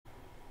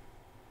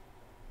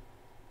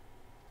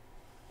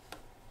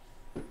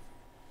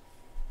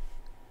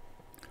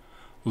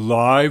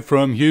live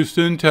from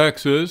Houston,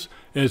 Texas,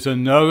 is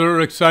another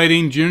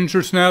exciting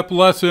Ginger Snap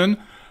lesson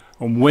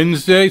on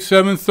Wednesday,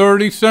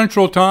 7:30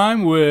 Central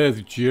Time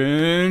with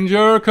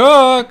Ginger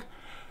Cook.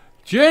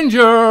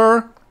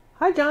 Ginger!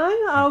 Hi, John.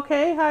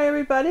 Okay, hi,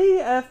 everybody.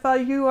 If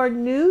you are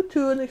new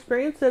to an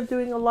experience of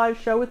doing a live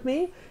show with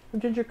me, I'm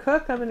Ginger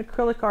Cook. I'm an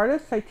acrylic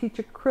artist. I teach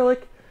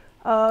acrylic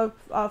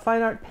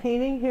fine art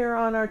painting here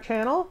on our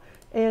channel.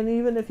 And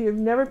even if you've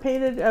never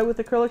painted with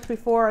acrylics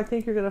before, I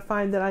think you're going to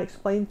find that I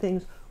explain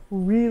things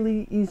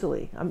really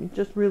easily. I mean,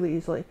 just really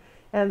easily.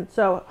 And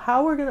so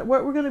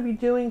what we're going to be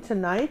doing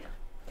tonight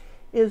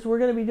is we're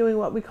going to be doing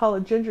what we call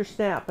a ginger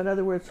snap. In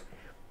other words,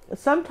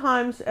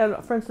 sometimes,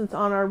 for instance,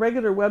 on our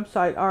regular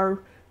website,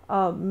 our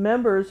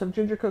members of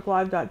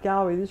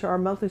gingercooklive.gallery, these are our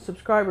monthly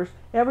subscribers,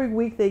 every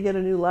week they get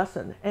a new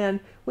lesson. And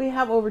we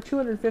have over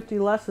 250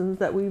 lessons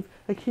that we've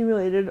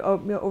accumulated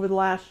over the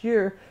last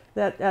year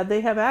that they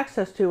have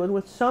access to. And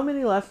with so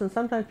many lessons,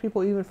 sometimes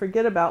people even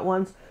forget about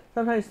ones.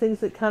 Sometimes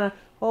things that kind of,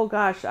 oh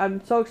gosh,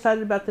 I'm so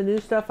excited about the new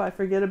stuff, I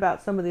forget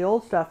about some of the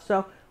old stuff.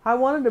 So I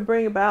wanted to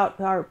bring about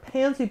our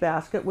pansy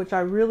basket, which I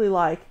really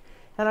like.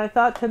 And I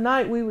thought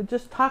tonight we would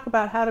just talk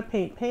about how to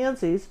paint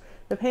pansies.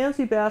 The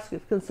pansy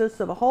basket consists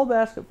of a whole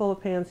basket full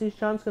of pansies.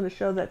 John's going to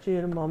show that to you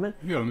in a moment.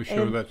 Yeah, let me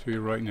show that to you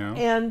right now.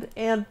 And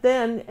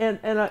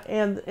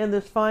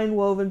this fine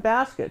woven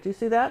basket. Do you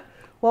see that?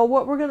 Well,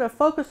 what we're going to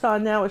focus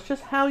on now is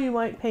just how you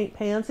might paint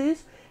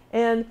pansies.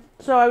 And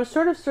so I was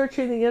sort of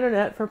searching the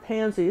internet for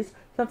pansies,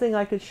 something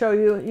I could show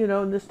you,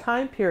 in this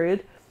time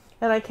period.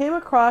 And I came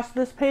across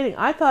this painting.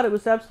 I thought it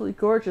was absolutely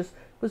gorgeous.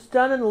 It was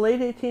done in the late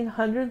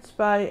 1800s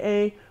by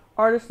an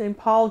artist named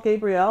Paul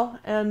Gabriel.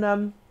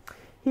 And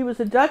he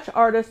was a Dutch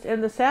artist.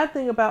 And the sad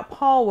thing about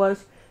Paul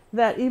was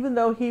that even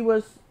though he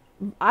was,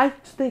 I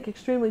think,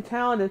 extremely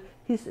talented,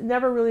 he's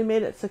never really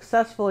made it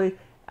successfully.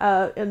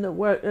 In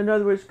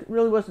other words,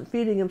 really wasn't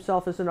feeding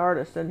himself as an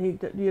artist, and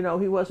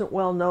he wasn't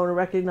well known or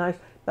recognized.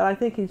 But I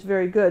think he's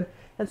very good,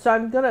 and so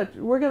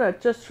we're gonna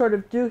just sort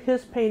of do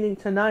his painting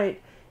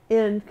tonight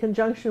in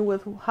conjunction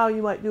with how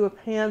you might do a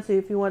pansy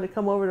if you want to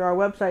come over to our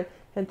website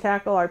and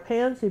tackle our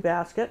pansy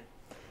basket.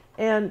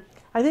 And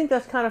I think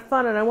that's kind of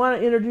fun, and I want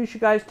to introduce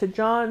you guys to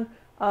John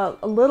a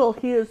little.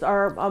 He is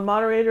our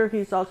moderator.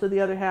 He's also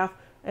the other half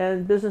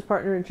and business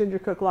partner in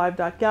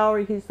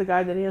gingercooklive.gallery. He's the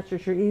guy that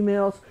answers your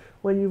emails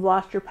when you've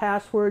lost your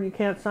password, you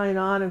can't sign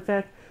on. In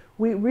fact,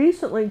 we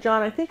recently,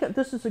 John, I think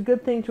this is a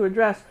good thing to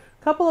address.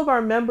 A couple of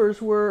our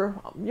members were,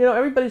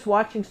 everybody's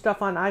watching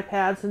stuff on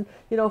iPads and,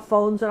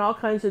 phones and all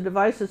kinds of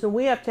devices, and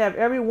we have to have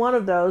every one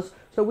of those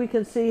so we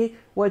can see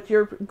what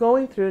you're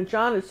going through. And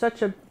John is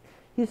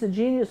he's a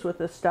genius with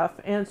this stuff.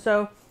 And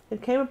so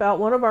it came about,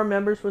 one of our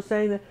members was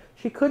saying that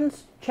she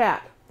couldn't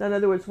chat. In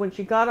other words, when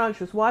she got on,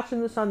 she was watching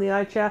this on the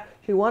iChat.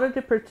 She wanted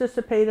to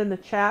participate in the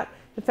chat.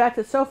 In fact,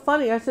 it's so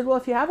funny. I said, well,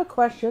 if you have a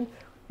question,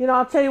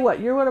 I'll tell you what,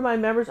 you're one of my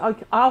members.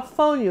 I'll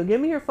phone you. Give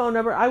me your phone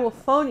number. I will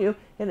phone you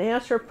and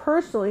answer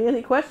personally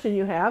any question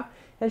you have.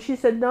 And she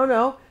said,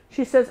 no.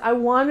 She says, I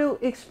want to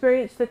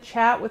experience the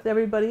chat with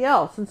everybody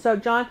else. And so,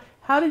 John,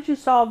 how did you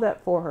solve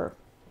that for her?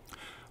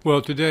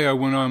 Well, today I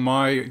went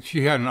on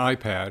she had an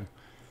iPad,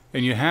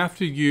 and you have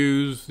to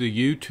use the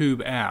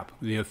YouTube app,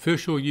 the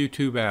official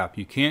YouTube app.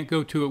 You can't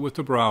go to it with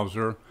the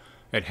browser.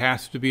 It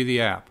has to be the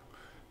app.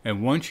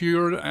 And once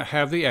you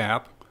have the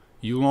app,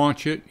 you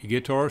launch it, you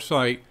get to our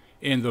site.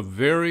 In the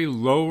very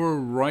lower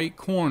right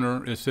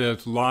corner, it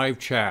says live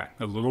chat,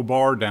 a little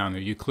bar down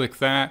there. You click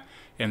that,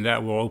 and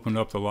that will open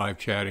up the live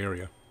chat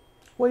area.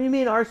 What do you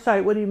mean our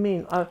site? What do you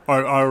mean?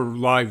 Our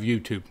live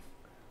YouTube.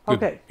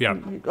 Okay. Yeah.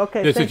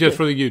 Okay. This is just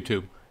for the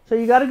YouTube. So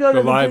you got to go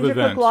to the Ginger Cook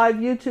events. Live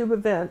YouTube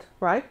event,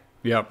 right?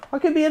 Yep. Or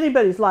it could be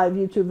anybody's live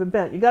YouTube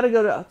event. You got to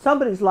go to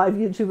somebody's live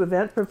YouTube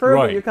event.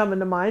 Preferably you're coming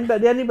to mine,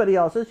 but anybody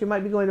else's. You might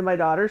be going to my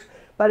daughter's.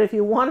 But if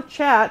you want to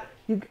chat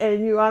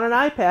and you're on an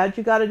iPad,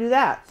 you got to do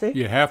that. See?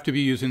 You have to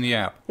be using the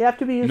app. You have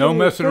to be using no the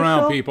messing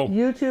around, official people.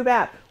 YouTube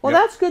app. Well,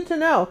 that's good to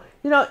know.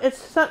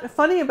 It's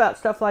funny about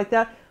stuff like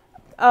that.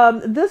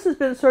 This has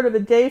been sort of a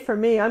day for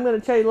me. I'm going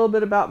to tell you a little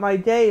bit about my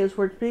day as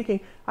we're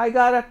speaking. I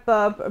got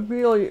up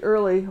really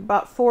early,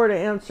 about 4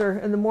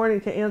 in the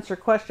morning to answer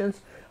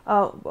questions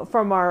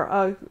from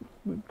our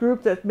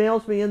group that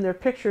mails me in their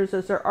pictures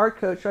as their art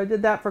coach. So I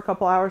did that for a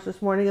couple hours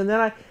this morning, and then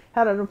I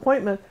had an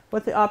appointment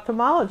with the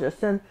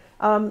ophthalmologist. And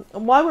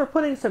while we're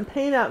putting some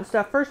paint out and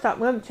stuff, first off, I'm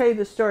going to tell you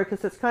this story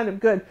because it's kind of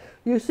good.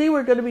 You see,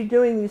 we're going to be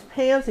doing these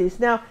pansies.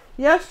 Now,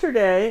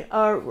 yesterday,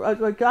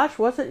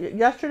 was it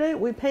yesterday?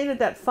 We painted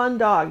that fun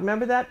dog.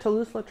 Remember that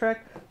Toulouse-Lautrec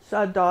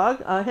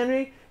dog?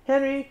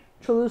 Henry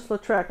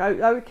Toulouse-Lautrec.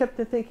 I kept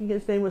thinking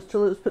his name was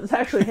Toulouse, but it's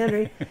actually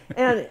Henry.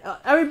 And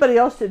everybody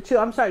else did too.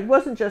 I'm sorry, it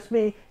wasn't just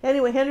me.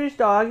 Anyway, Henry's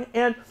dog.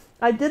 And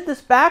I did this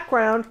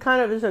background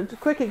kind of as a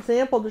quick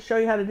example to show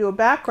you how to do a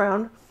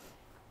background.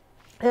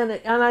 And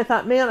I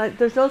thought, man,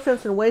 there's no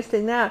sense in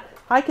wasting that.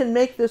 I can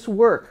make this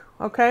work,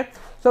 okay?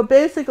 So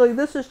basically,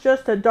 this is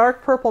just a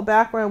dark purple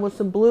background with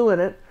some blue in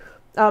it.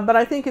 But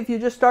I think if you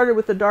just started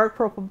with the dark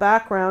purple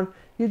background,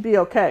 you'd be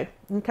okay,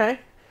 okay?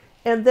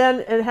 And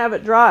have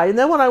it dry. And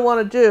then what I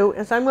want to do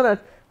is I'm going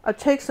to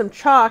take some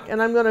chalk,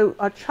 and I'm going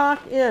to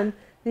chalk in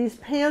these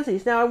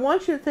pansies. Now I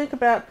want you to think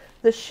about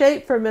the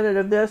shape for a minute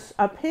of this.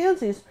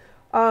 Pansies,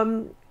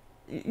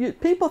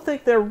 people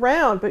think they're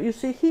round, but you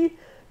see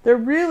they're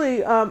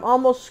really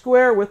almost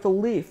square with the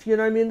leaf. You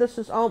know what I mean? This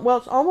is well,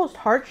 it's almost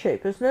heart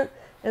shape, isn't it?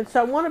 And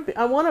so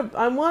I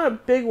want a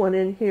big one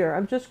in here.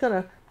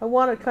 I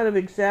want to kind of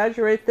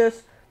exaggerate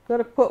this. I'm going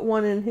to put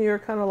one in here,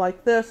 kind of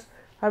like this.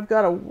 I've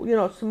got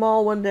a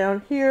small one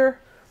down here.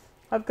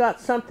 I've got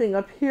something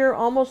up here,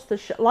 almost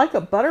like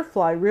a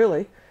butterfly,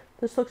 really.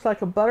 This looks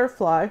like a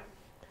butterfly.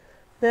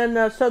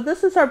 Then so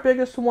this is our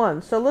biggest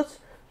one. So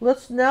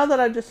let's now that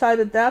I've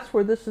decided that's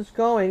where this is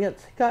going,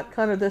 it's got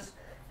kind of this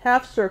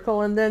half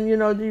circle, and then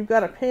you've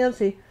got a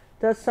pansy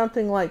does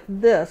something like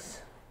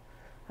this.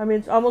 I mean,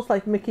 it's almost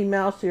like Mickey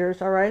Mouse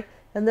ears, all right?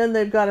 And then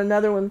they've got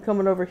another one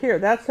coming over here.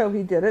 That's how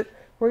he did it.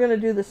 We're going to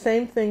do the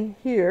same thing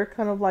here,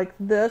 kind of like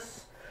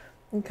this,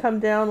 and come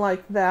down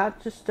like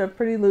that, just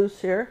pretty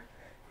loose here.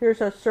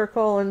 Here's a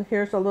circle, and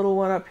here's a little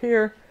one up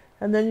here.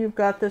 And then you've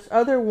got this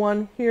other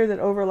one here that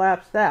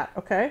overlaps that,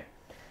 okay?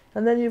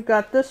 And then you've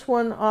got this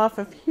one off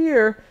of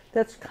here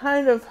that's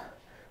kind of,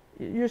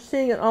 you're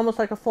seeing it almost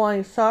like a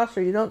flying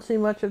saucer. You don't see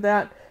much of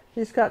that.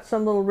 He's got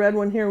some little red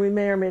one here. We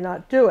may or may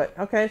not do it.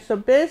 Okay, so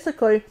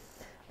basically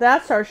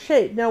that's our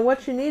shape. Now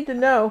what you need to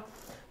know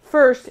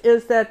first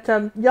is that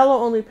yellow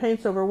only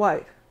paints over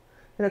white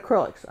in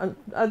acrylics.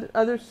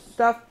 Other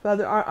stuff,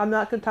 I'm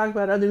not going to talk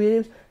about other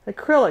mediums,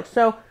 acrylics.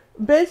 So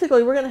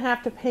basically we're going to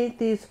have to paint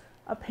these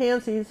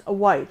pansies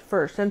white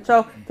first. And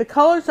so the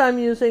colors I'm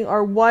using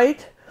are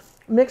white,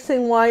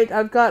 mixing white.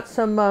 I've got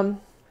some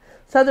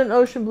Southern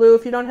Ocean blue.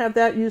 If you don't have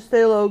that, use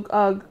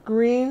phthalo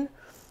green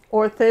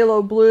or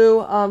phthalo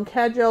blue,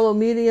 cad yellow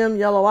medium,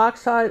 yellow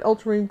oxide,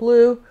 ultramarine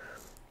blue,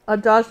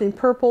 dazzling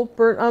purple,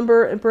 burnt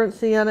umber, and burnt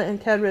sienna,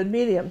 and cad red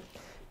medium.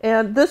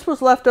 And this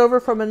was left over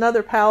from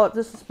another palette.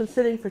 This has been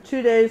sitting for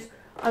 2 days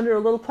under a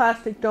little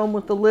plastic dome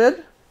with the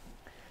lid.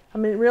 I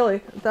mean,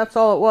 really, that's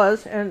all it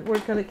was, and we're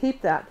going to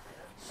keep that.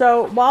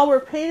 So while we're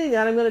painting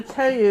that, I'm going to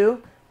tell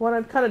you, when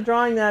I'm kind of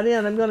drawing that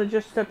in, I'm going to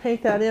just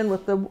paint that in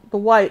with the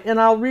white,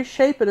 and I'll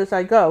reshape it as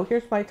I go.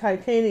 Here's my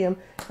titanium,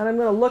 and I'm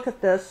going to look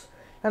at this.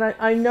 And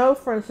I know,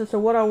 for instance, of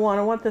what I want.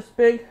 I want this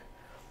big,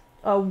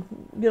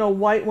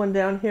 white one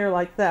down here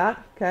like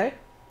that, okay?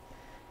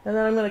 And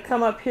then I'm going to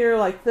come up here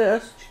like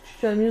this.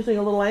 I'm using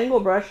a little angle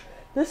brush.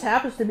 This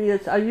happens to be,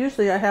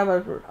 usually I have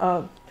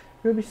a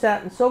ruby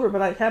satin silver,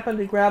 but I happen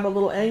to grab a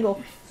little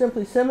angle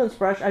Simply Simmons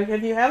brush.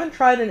 If you haven't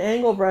tried an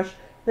angle brush,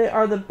 they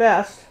are the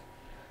best.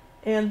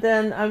 And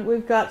then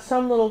we've got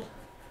some little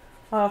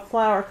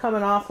flower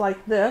coming off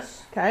like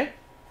this, okay?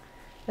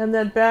 And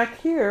then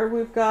back here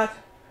we've got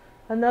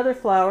another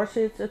flower.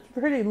 See, it's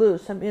pretty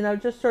loose. I mean,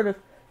 I've just sort of,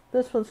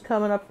 this one's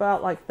coming up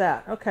about like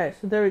that. Okay,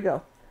 so there we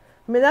go.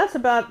 I mean,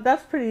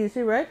 that's pretty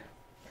easy, right?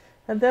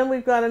 And then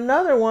we've got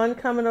another one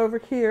coming over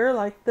here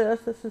like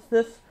this. This is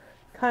this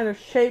kind of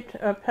shaped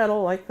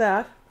petal like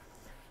that.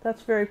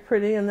 That's very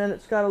pretty. And then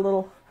it's got a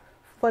little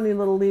funny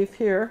little leaf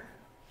here.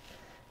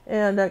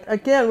 And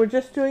again, we're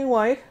just doing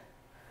white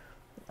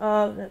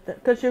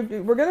because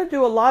we're going to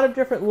do a lot of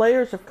different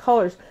layers of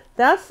colors.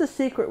 That's the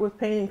secret with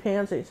painting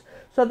pansies.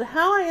 So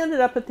how I ended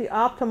up at the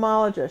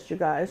ophthalmologist, you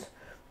guys,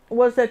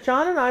 was that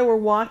John and I were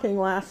walking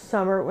last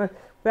summer,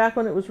 back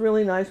when it was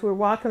really nice. We were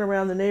walking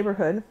around the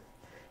neighborhood,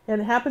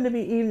 and it happened to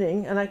be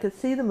evening, and I could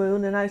see the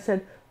moon, and I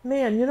said,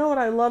 man, you know what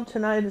I love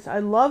tonight is I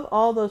love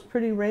all those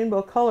pretty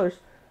rainbow colors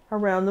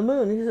around the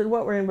moon. He said,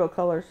 what rainbow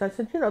colors? I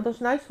said,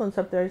 those nice ones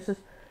up there. He says,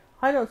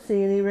 I don't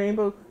see any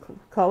rainbow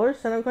colors.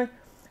 And I'm going,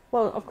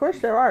 well, of course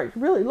there are.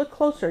 Really, look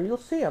closer. You'll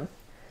see them.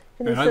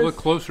 And I looked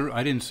closer.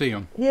 I didn't see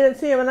them. He didn't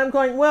see them. And I'm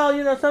going, well,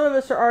 some of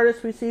us are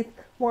artists. We see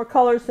more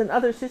colors than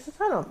others. He says,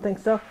 I don't think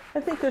so. I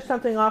think there's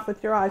something off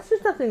with your eyes.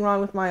 There's nothing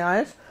wrong with my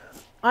eyes.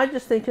 I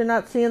just think you're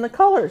not seeing the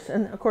colors.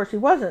 And, of course, he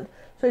wasn't.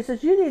 So he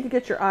says, you need to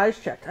get your eyes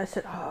checked. I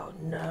said, oh,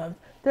 no.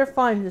 They're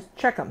fine. Just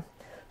check them.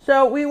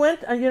 So we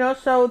went,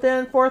 so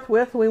then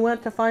forthwith we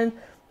went to find,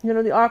 the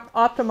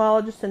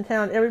ophthalmologist in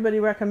town. Everybody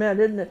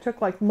recommended, and it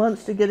took like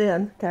months to get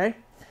in, okay?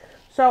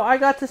 So I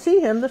got to see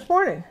him this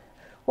morning.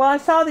 Well, I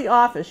saw the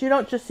office. You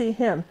don't just see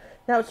him.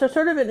 Now, it's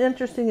sort of an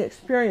interesting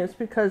experience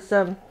because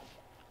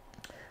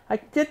I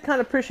did kind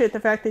of appreciate the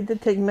fact they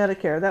did take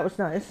Medicare. That was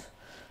nice.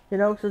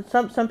 Because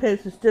some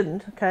patients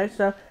didn't, okay?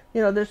 So,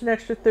 there's an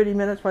extra 30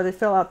 minutes while they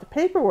fill out the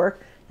paperwork.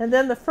 And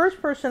then the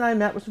first person I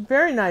met was a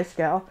very nice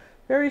gal,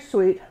 very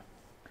sweet.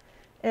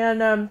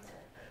 And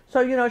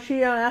so,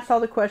 she asked all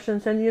the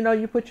questions, and,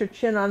 you put your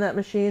chin on that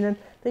machine, and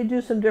they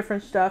do some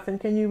different stuff, and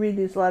can you read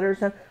these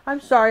letters? And I'm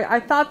sorry, I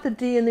thought the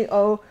D and the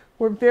O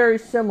were very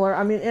similar.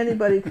 I mean,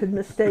 anybody could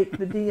mistake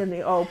the D and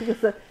the O,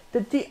 because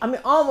the D, I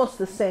mean, almost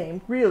the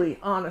same, really,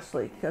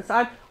 honestly, because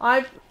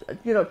I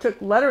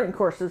took lettering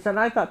courses, and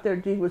I thought their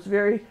D was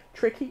very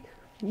tricky.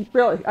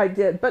 Really, I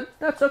did, but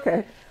that's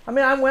okay. I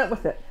mean, I went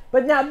with it.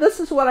 But now, this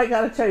is what I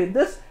got to tell you.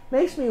 This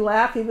makes me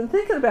laugh even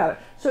thinking about it.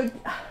 So,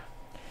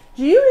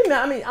 do you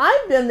remember, I mean,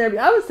 I've been there,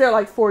 I was there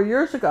like 4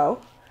 years ago,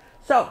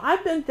 So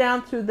I've been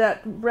down through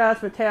that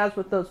razzmatazz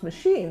with those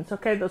machines,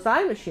 okay, those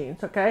eye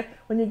machines, okay,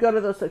 when you go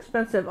to those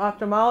expensive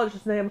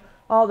ophthalmologists and they have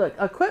all the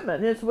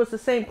equipment. It was the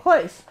same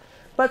place.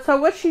 But so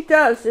what she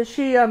does is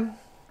she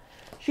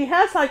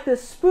has like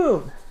this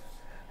spoon.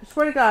 I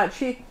swear to God,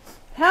 she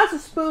has a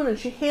spoon and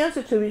she hands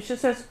it to me. She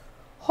says,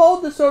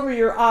 hold this over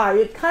your eye.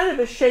 It kind of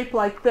is shaped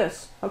like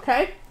this,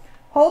 okay?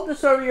 Hold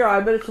this over your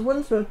eye, but it's a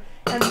wooden spoon.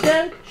 And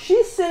then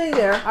she's sitting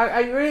there.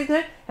 Are you ready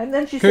there? And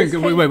then she says,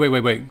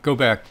 wait. Go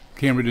back.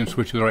 Camera didn't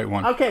switch to the right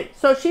one. Okay,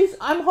 so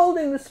I'm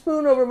holding the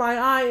spoon over my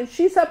eye, and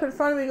she's up in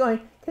front of me going,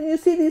 can you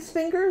see these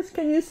fingers?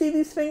 Can you see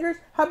these fingers?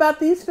 How about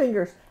these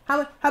fingers?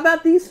 How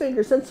about these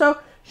fingers? And so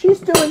she's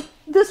doing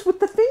this with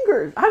the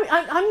fingers.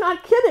 I'm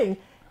not kidding.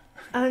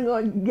 And I'm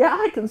going, yeah,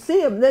 I can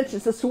see them. Then she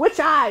says, switch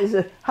eyes.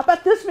 How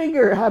about this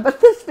finger? How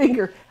about this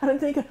finger? And I'm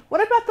thinking,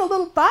 what about the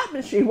little dot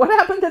machine? What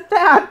happened to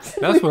that?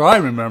 That's what I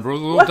remember, the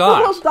little What's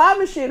dots. the little dot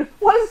machine?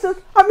 What is this?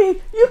 I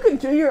mean, you can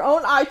do your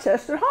own eye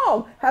test at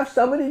home. Have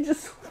somebody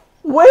just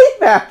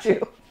wave at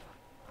you.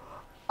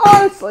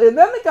 Honestly. And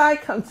then the guy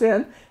comes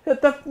in,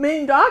 the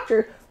main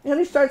doctor, and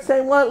he starts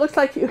saying, well, it looks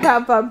like you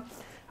have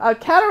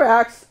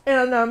cataracts,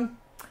 and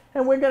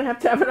we're going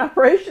to have an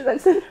operation. I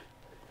said,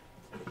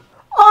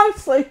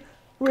 honestly,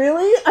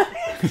 really?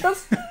 I mean,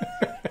 just,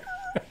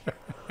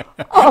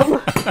 I'm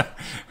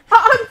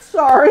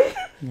sorry.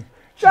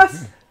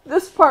 Just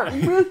this part.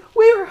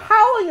 We were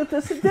howling at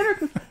this at dinner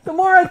because the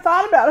more I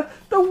thought about it,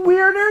 the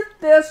weirder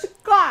this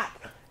got.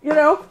 You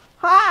know,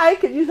 hi,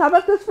 how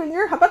about this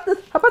finger? How about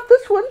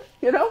this one?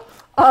 You know,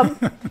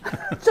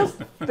 just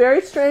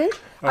very strange.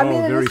 I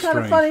mean, it is kind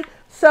of funny.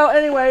 So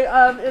anyway,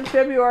 in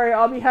February,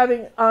 I'll be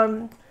having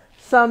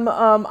some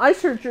eye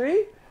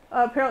surgery.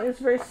 Apparently, it's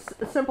a very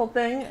simple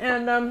thing,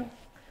 and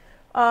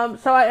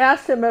so I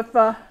asked him if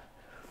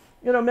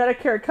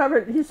Medicare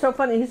covered. He's so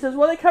funny. He says,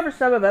 "Well, they cover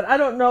some of it. I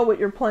don't know what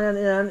your plan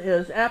in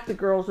is." After the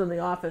girls in the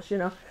office,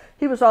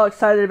 he was all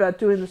excited about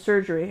doing the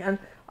surgery, and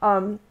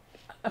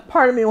a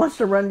part of me wants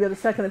to run get a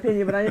second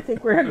opinion, but I didn't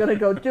think we were going to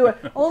go do it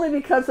only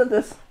because of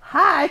this.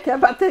 Hi, how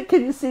about that?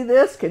 Can you see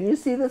this? Can you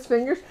see this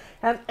fingers?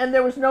 And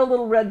there was no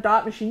little red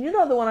dot machine. You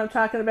know the one I'm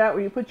talking about,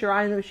 where you put your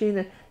eye in the machine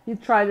and you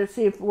try to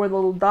see where the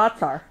little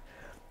dots are.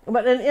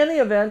 But in any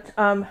event,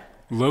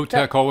 low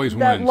tech always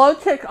wins. That low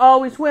tech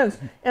always wins.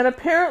 And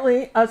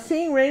apparently,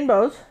 seeing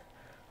rainbows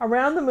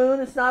around the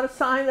moon is not a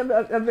sign of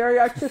a very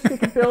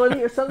artistic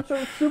ability or some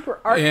sort of super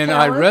art and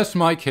talent. I rest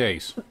my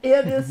case.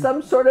 It is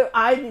some sort of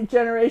eye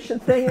degeneration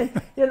thing.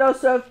 And,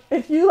 so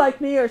if you, like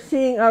me, are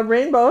seeing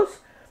rainbows,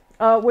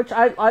 which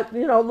I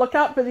look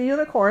out for the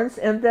unicorns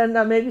and then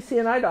maybe see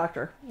an eye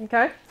doctor.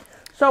 Okay.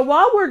 So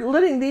while we're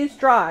letting these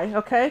dry,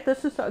 okay,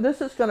 this is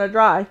going to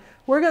dry.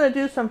 We're going to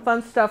do some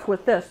fun stuff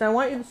with this. And I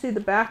want you to see the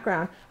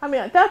background. I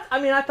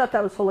thought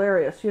that was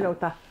hilarious.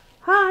 With the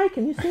hi,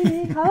 can you see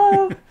me?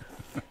 Hello.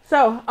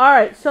 So, all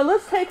right. So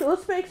let's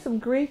make some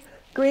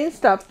green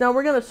stuff. Now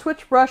we're going to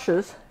switch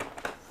brushes,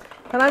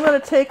 and I'm going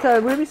to take a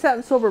Ruby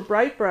Satin Silver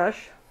Bright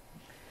brush,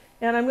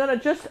 and I'm going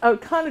to just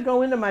kind of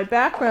go into my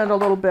background a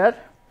little bit,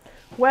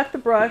 wet the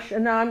brush,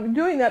 and now I'm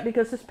doing that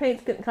because this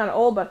paint's getting kind of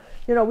old, but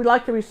we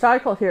like to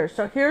recycle here.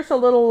 So here's a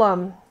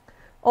little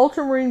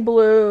ultramarine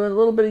blue and a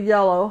little bit of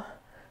yellow.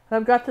 And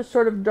I've got this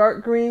sort of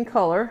dark green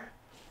color.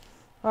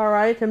 All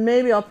right, and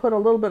maybe I'll put a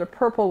little bit of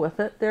purple with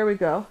it. There we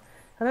go.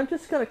 And I'm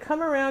just going to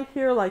come around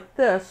here like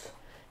this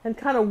and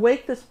kind of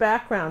wake this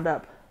background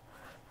up,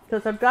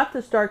 because I've got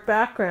this dark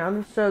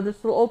background. So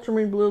this little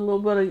ultramarine blue, a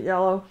little bit of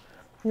yellow.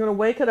 I'm going to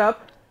wake it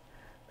up,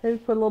 maybe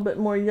put a little bit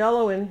more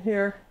yellow in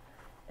here,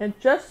 and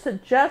just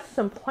suggest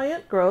some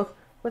plant growth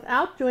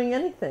without doing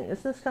anything.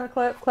 Isn't this kind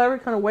of clever?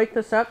 Kind of wake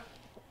this up.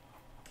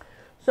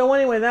 So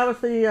anyway, that was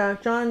the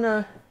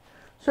John.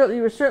 Certainly,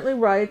 you were certainly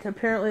right.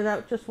 Apparently,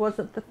 that just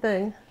wasn't the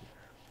thing.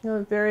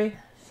 Very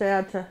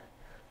sad to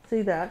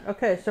see that.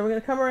 Okay, so we're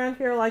going to come around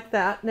here like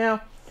that.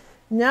 Now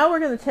we're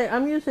going to take.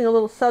 I'm using a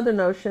little Southern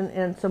Ocean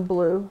and some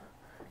blue,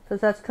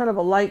 because that's kind of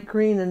a light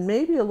green and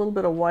maybe a little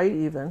bit of white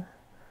even.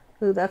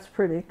 Ooh, that's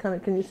pretty. Kind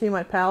of. Can you see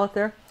my palette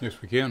there?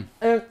 Yes, we can.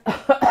 And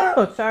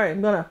sorry,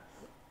 I'm gonna.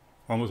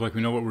 Almost like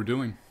we know what we're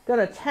doing.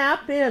 Gonna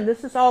tap in.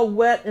 This is all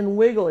wet and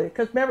wiggly,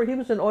 because remember, he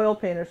was an oil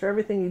painter, so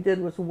everything he did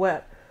was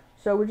wet.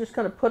 So we're just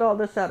gonna put all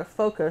this out of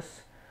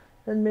focus,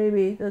 and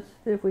maybe let's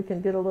see if we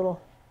can get a little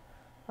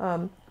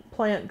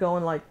plant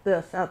going like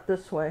this, out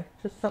this way,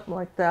 just something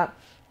like that.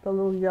 The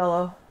little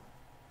yellow,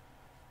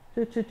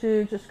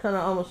 just kind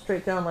of almost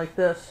straight down like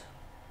this.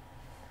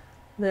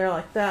 There,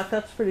 like that.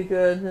 That's pretty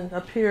good. And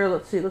up here,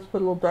 let's see. Let's put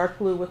a little dark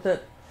blue with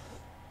it.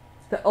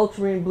 The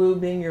ultramarine blue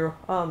being your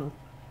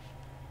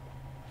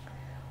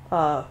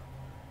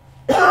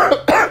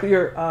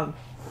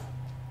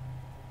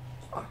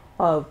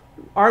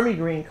army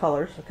green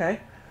colors. Okay.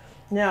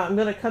 Now I'm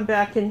going to come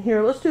back in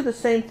here. Let's do the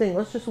same thing.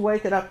 Let's just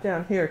wake it up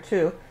down here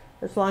too,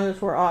 as long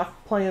as we're off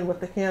playing with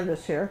the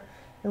canvas here.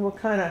 And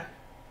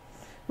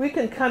we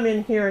can come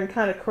in here and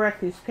kind of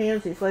correct these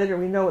pansies later.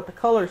 We know what the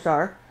colors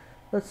are.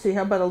 Let's see,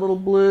 how about a little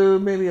blue,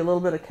 maybe a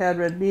little bit of cad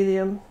red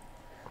medium.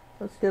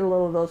 Let's get a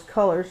little of those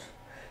colors.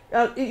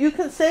 You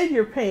can save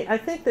your paint. I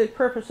think the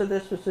purpose of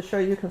this was to show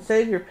you can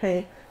save your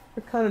paint.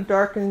 We're kind of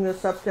darkening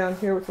this up down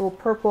here with a little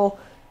purple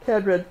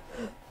cad red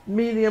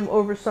medium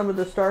over some of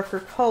this darker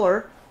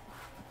color.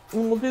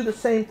 And we'll do the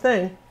same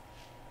thing.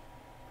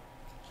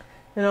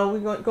 You know,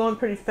 we're going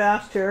pretty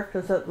fast here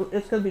because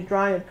it's going to be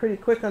drying pretty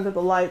quick under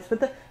the lights.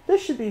 But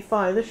this should be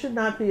fine. This should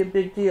not be a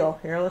big deal.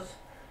 Here, let's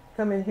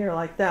come in here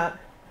like that.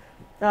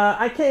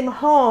 I came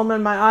home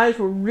and my eyes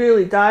were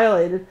really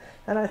dilated.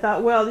 And I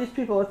thought, well, these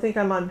people would think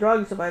I'm on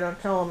drugs if I don't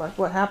tell them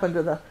what happened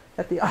to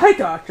at the eye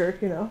doctor,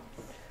 you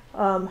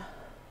know.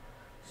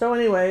 So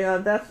anyway,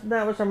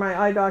 that was my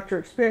eye doctor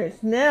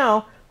experience.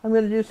 Now I'm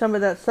going to do some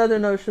of that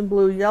Southern Ocean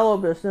blue yellow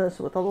business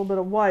with a little bit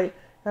of white.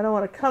 And I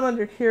want to come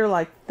under here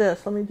like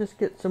this. Let me just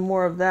get some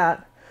more of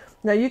that.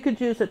 Now you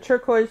could use a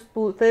turquoise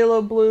blue,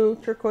 phthalo blue,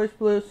 turquoise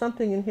blue,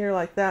 something in here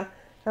like that.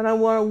 And I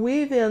want to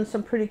weave in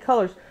some pretty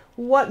colors.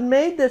 What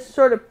made this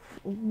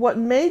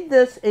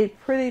a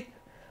pretty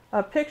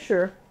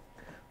picture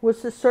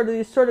was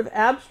these sort of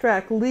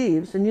abstract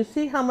leaves. And you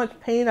see how much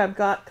paint I've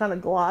got kind of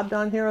globbed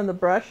on here on the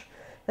brush.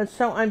 And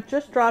so I'm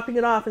just dropping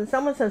it off. And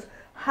someone says,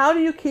 how do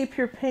you keep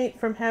your paint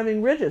from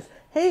having ridges?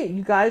 Hey,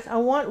 you guys, I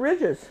want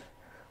ridges.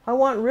 I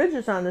want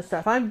ridges on this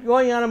stuff. I'm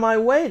going out of my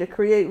way to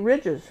create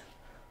ridges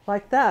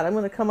like that. I'm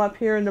going to come up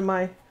here into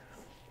my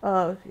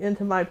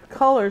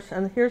colors,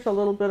 and here's a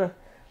little bit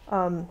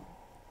of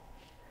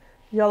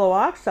yellow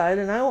oxide,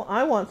 and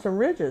I want some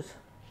ridges.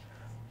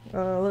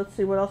 Let's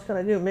see, what else can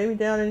I do? Maybe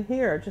down in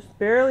here, just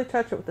barely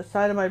touch it with the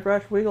side of my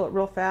brush, wiggle it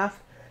real fast,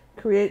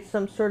 create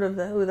some sort of,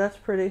 ooh, that's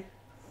pretty.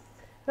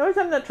 Notice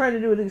I'm not trying to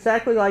do it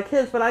exactly like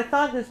his, but I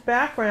thought his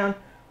background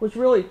was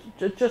really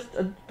just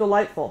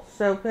delightful.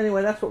 So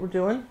anyway, that's what we're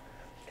doing.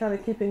 Kind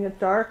of keeping it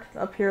dark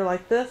up here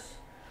like this.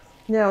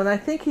 Now, and I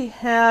think he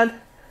had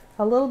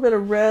a little bit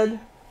of red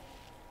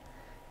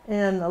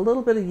and a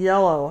little bit of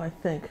yellow, I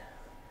think.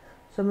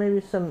 So maybe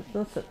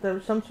there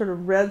was some sort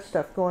of red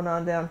stuff going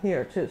on down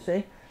here too,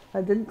 see?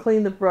 I didn't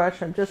clean the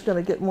brush. I'm just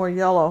going to get more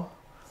yellow.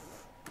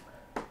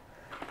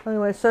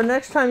 Anyway, so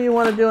next time you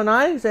want to do an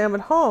eye exam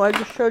at home, I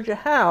just showed you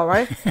how,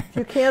 right? If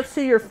you can't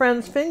see your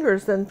friend's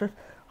fingers, then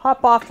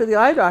hop off to the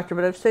eye doctor,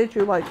 but I've saved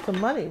you like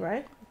some money,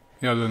 right?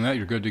 Yeah, other than that,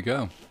 you're good to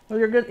go. Well,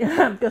 you're good,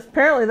 yeah, because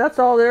apparently that's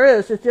all there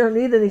is. Just you don't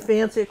need any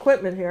fancy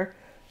equipment here.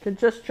 You can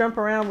just jump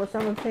around with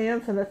someone's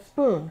hands and a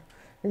spoon,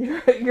 and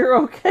you're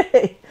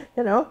okay,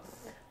 you know.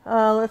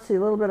 Let's see, a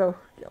little bit of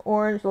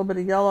orange, a little bit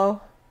of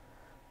yellow,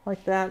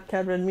 like that,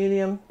 cad red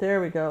medium. There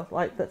we go.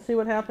 Like that. See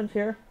what happens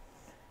here?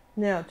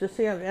 Now, just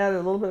see I've added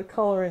a little bit of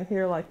color in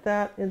here like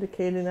that,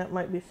 indicating that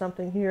might be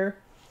something here.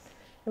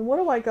 And what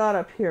do I got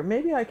up here?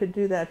 Maybe I could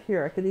do that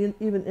here. I could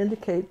even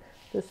indicate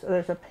this.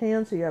 There's a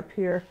pansy up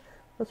here.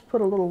 Let's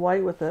put a little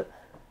white with it.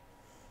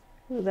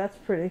 Ooh, that's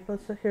pretty.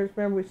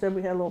 Remember we said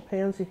we had a little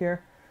pansy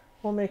here.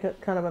 We'll make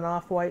it kind of an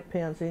off-white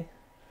pansy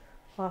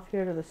off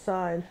here to the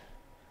side.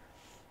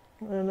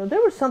 And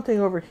there was something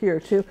over here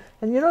too.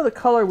 And you know the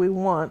color we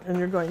want, and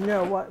you're going,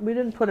 no, what? We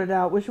didn't put it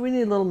out. We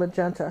need a little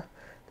magenta.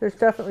 There's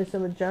definitely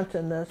some magenta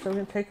in this. So I'm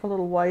going to take a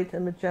little white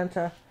and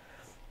magenta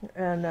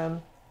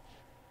and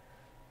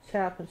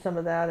tap some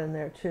of that in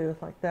there too,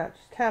 like that.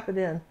 Just tap it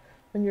in,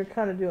 and you're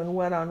kind of doing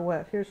wet on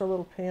wet. Here's a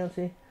little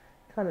pansy,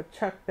 kind of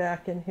tucked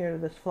back in here to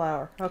this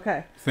flower.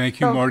 Okay. Thank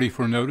you, Marty,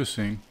 for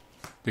noticing.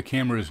 The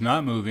camera is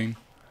not moving.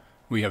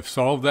 We have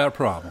solved that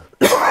problem.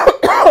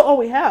 Oh,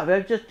 we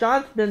have.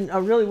 John's been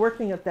really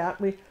working at that.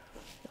 We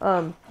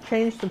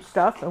changed some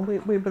stuff, and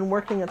we've been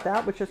working at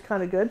that, which is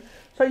kind of good.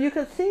 So you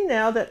can see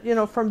now that, you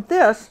know, from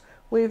this,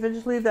 we've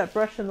just leave that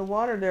brush in the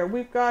water there.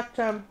 We've got,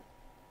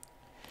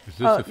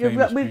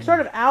 we've sort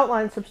of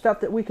outlined some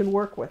stuff that we can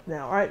work with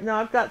now. All right, now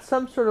I've got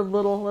some sort of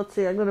little, let's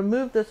see, I'm going to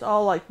move this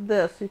all like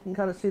this so you can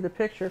kind of see the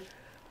picture.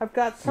 I've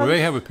got some. Well,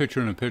 they have a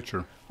picture in a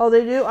picture. Oh,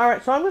 they do? All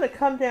right, so I'm going to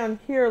come down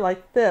here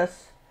like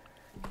this.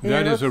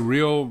 That is a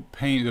real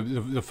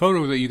paint. The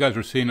photo that you guys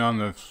are seeing on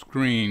the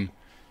screen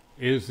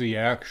is the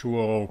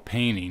actual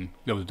painting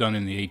that was done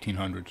in the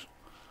 1800s.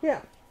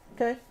 Yeah.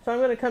 Okay. So I'm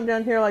going to come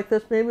down here like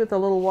this, maybe with a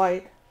little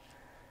white,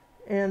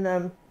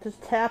 and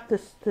just tap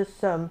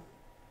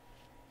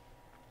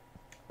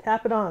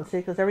tap it on. See,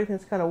 because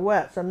everything's kind of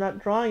wet, so I'm not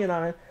drawing it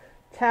on it.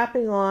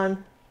 Tapping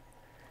on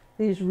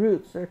these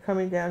roots that are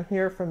coming down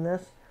here from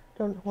this.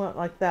 Don't want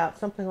like that,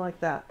 something like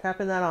that.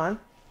 Tapping that on,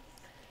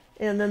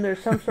 and then there's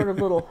some sort of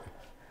little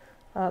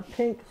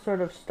pink sort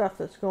of stuff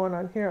that's going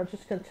on here. I'm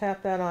just going to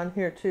tap that on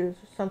here too.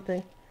 Just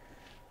something,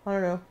 I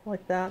don't know,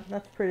 like that.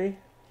 That's pretty.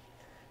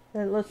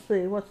 And let's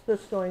see, what's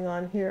this going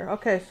on here?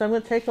 Okay, so I'm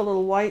going to take a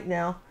little white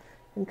now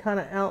and kind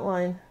of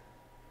outline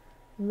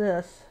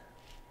this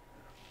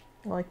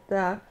like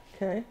that.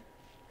 Okay.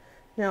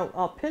 Now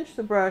I'll pinch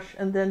the brush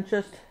and then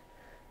just,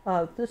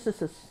 this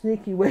is a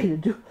sneaky way to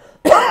do,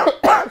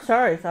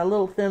 sorry, it's a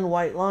little thin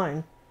white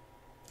line.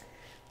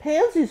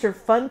 Pansies are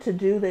fun to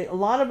do. A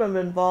lot of them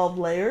involve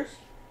layers.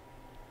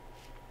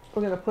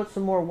 We're going to put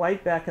some more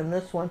white back in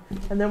this one,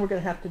 and then we're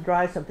going to have to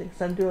dry something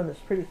because I'm doing this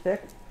pretty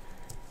thick.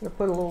 I'm going to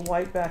put a little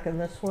white back in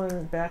this one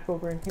and back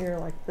over in here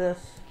like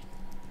this.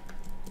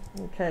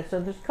 Okay, so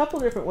there's a couple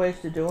different ways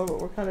to do it, but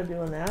we're kind of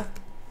doing that.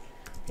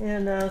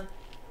 And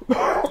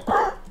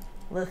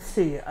let's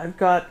see, I've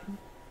got,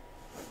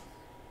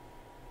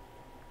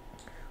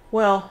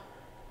 well,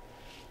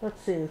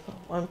 let's see,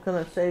 I'm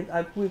going to say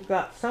we've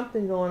got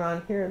something going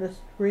on here. This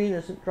green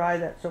isn't dry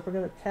yet, so if we're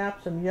going to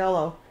tap some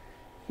yellow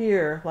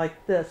here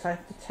like this, I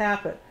have to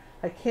tap it.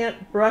 I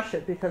can't brush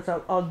it because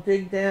I'll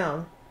dig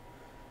down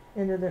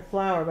into the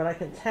flower, but I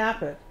can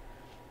tap it,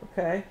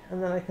 okay?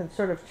 And then I can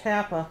sort of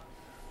tap a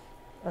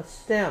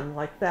stem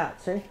like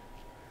that, see?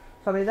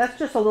 So I mean, that's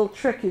just a little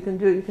trick you can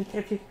do. You can,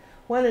 if you,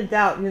 when in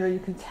doubt, you know, you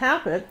can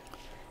tap it.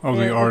 Oh,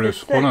 the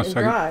artist. Hold on a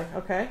second. Dry,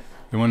 okay?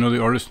 You want to know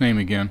the artist's name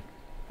again?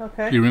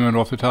 Okay. Do you remember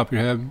off the top of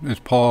your head? It's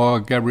Paul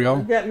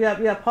Gabriel?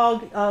 Yeah, Paul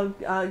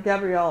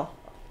Gabriel.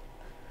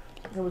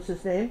 What was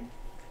his name?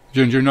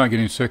 Ginger, you're not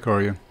getting sick,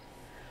 are you?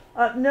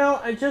 No,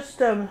 I just,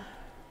 no,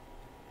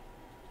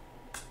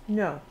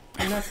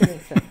 I'm not getting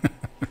sick.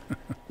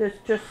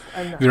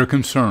 I'm not. They're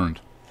concerned.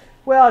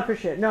 Well, I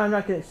appreciate it. No, I'm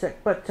not getting sick,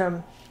 but,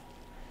 no,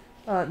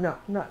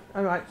 not.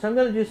 All right, so I'm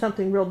going to do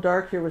something real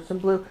dark here with some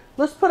blue.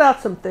 Let's put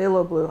out some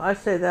phthalo blue. I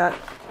say that.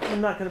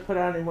 I'm not going to put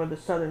out any more of the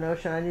Southern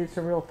Ocean. I need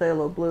some real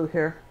phthalo blue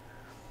here.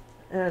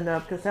 And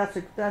because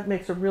that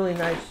makes a really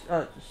nice,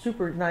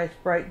 super nice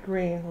bright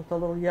green with a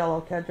little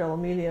yellow, cad yellow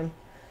medium.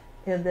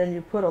 And then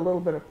you put a little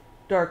bit of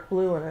dark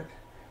blue in it,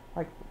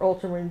 like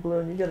ultramarine blue,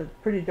 and you get a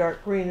pretty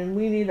dark green. And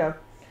we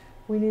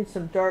need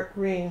some dark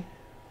green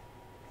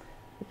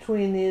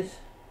between these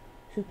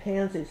two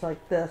pansies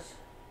like this.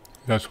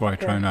 That's why I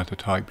try not to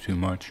type too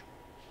much.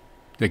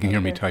 They can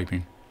hear me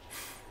typing.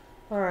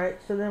 All right,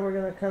 so then we're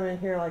going to come in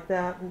here like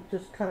that and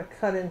just kind of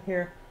cut in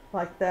here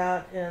like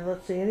that. And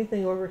let's see,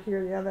 anything over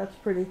here, yeah, that's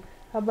pretty.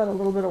 How about a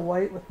little bit of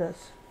white with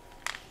this?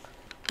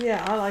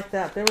 Yeah, I like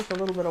that. There was a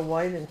little bit of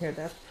white in here.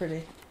 That's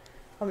pretty.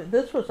 I mean,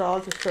 this was all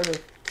just sort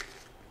of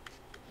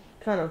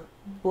kind of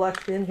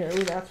blushed in here.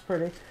 Ooh, that's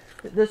pretty.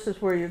 This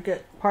is where you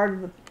get part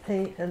of the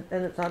paint and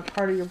it's on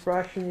part of your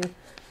brush, and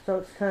so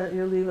it's kind of,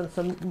 you're leaving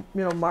some,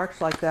 you know, marks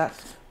like that.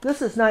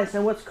 This is nice.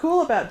 And what's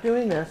cool about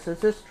doing this is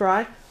this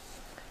dry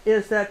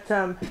is that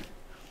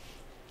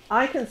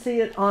I can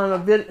see it on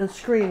a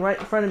screen right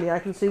in front of me. I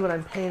can see what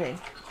I'm painting,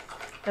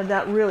 and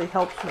that really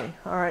helps me.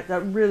 All right,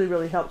 that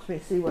really helps me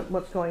see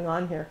what's going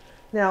on here.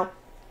 Now,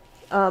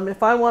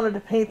 if I wanted to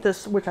paint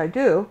this, which I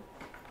do,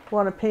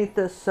 want to paint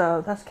this,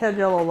 that's cad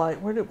yellow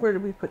light. Where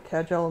did we put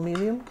cad yellow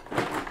medium?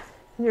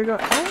 And you're going,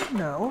 oh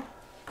no,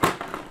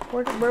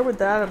 where would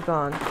that have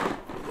gone?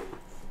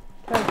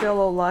 Cad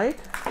yellow light.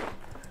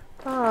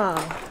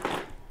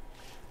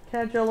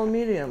 Cad yellow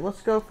medium.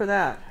 Let's go for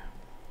that.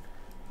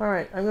 All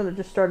right, I'm going to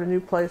just start a new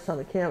place on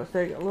the canvas.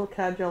 There you go, a little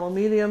cad yellow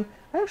medium.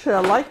 Actually,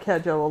 I like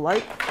cad yellow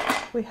light.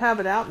 We have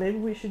it out. Maybe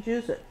we should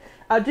use it.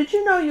 Did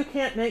you know you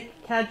can't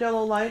make cad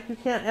yellow light? You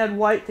can't add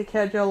white to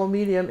cad yellow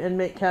medium and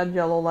make cad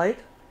yellow light.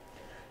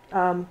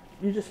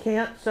 You just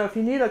can't. So if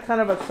you need a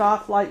kind of a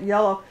soft light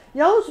yellow,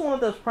 yellow is one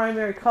of those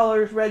primary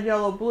colors, red,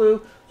 yellow,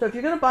 blue. So if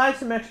you're going to buy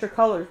some extra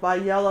colors, buy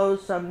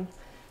yellows.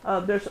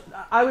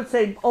 I would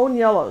say own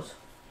yellows.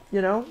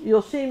 You know,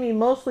 you'll see me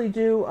mostly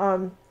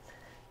do,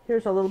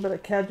 here's a little bit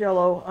of cad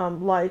yellow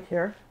light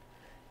here.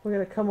 We're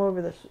going to come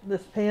over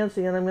this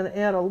pansy, and I'm going to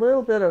add a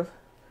little bit of,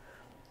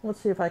 let's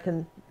see if I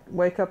can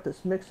wake up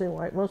this mixing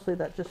white. Mostly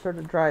that just sort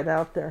of dried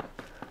out there.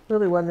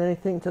 Really wasn't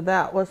anything to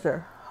that, was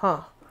there?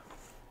 Huh.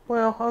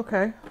 Well,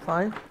 okay,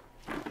 fine.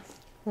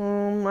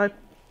 I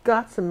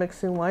got some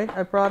mixing white.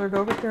 I brought it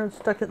over here and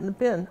stuck it in the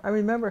bin. I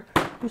remember.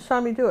 You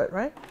saw me do it,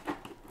 right?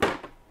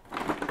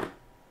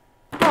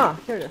 Ah,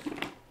 here it is.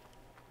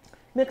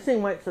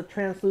 Mixing white's a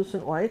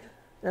translucent white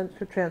and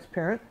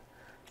transparent.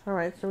 All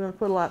right, so I'm going to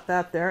put a lot of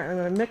that there. And I'm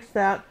going to mix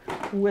that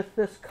with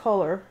this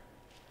color.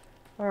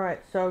 All right,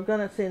 so I'm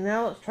going to see,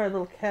 now let's try a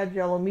little cad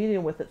yellow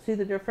medium with it. See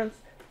the difference?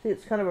 See,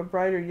 it's kind of a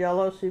brighter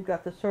yellow, so you've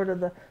got the sort of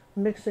the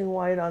mixing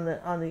white on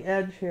the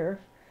edge here.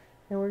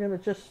 And we're going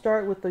to just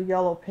start with the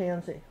yellow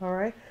pansy, all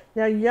right?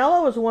 Now,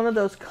 yellow is one of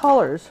those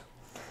colors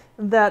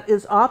that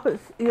is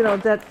opposite, you know,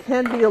 that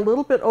can be a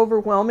little bit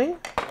overwhelming.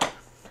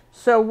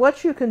 So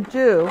what you can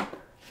do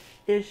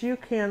is you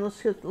can,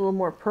 let's get a little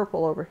more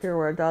purple over here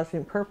where our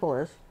Dazzling purple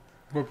is.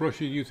 What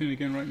brush are you using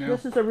again right now?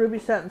 This is a Ruby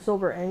Satin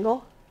Silver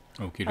Angle.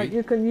 Okay.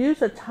 You can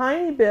use a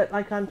tiny bit,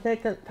 like I'm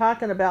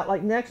talking about,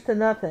 like next to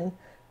nothing,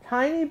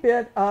 tiny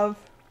bit of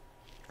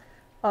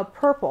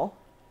purple,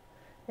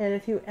 and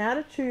if you add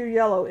it to your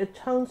yellow, it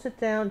tones it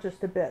down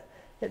just a bit.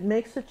 It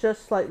makes it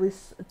just slightly,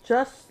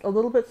 just a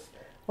little bit,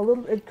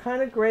 it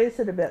kind of grays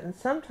it a bit. And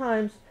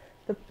sometimes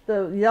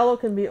the yellow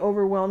can be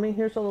overwhelming.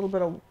 Here's a little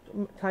bit of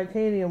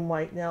titanium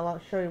white. Now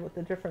I'll show you what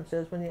the difference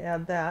is when you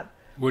add that.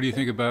 What do you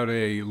think about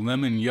a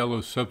lemon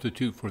yellow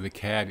substitute for the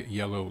cad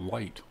yellow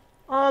light?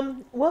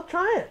 Well,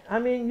 try it. I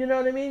mean, you know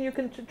what I mean? You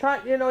can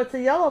try, you know, it's a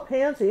yellow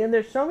pansy, and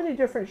there's so many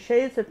different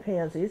shades of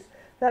pansies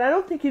that I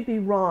don't think you'd be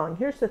wrong.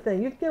 Here's the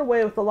thing. You can get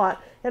away with a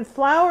lot. And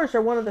flowers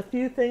are one of the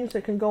few things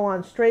that can go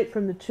on straight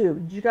from the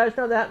tube. Did you guys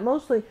know that?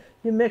 Mostly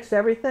you mix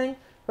everything,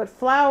 but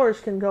flowers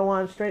can go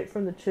on straight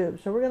from the tube.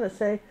 So we're going to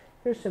say,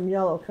 here's some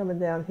yellow coming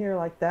down here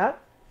like that.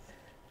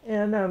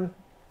 And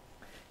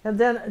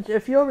then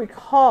if you'll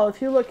recall,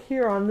 if you look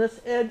here on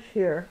this edge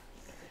here,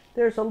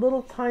 there's a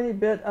little tiny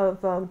bit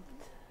of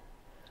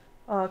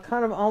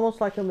kind of almost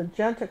like a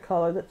magenta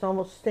color that's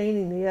almost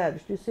staining the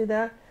edge. Do you see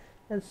that?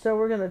 And so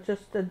we're going to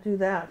just do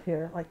that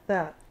here, like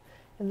that.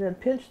 And then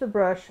pinch the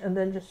brush and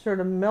then just sort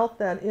of melt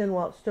that in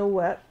while it's still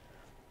wet.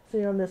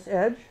 See on this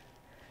edge?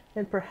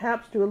 And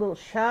perhaps do a little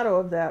shadow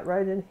of that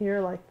right in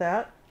here like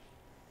that.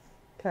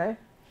 Okay.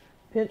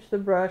 Pinch the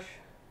brush,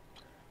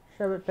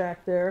 shove it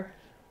back there.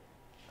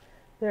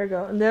 There you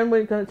go. And then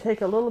we're going to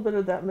take a little bit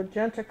of that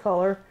magenta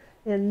color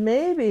and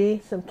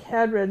maybe some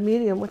cad red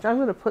medium, which I'm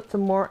going to put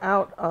some more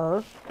out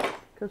of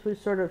because we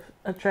sort of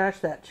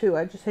trashed that too.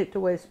 I just hate to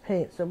waste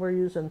paint, so we're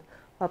using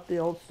up the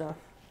old stuff.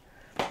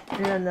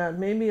 And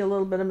maybe a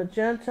little bit of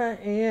magenta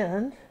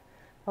and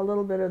a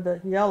little bit of the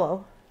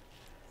yellow.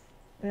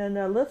 And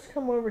let's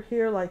come over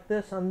here like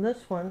this on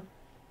this one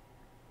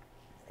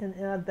and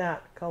add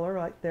that color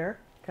right there.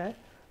 Okay,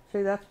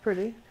 see, that's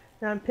pretty.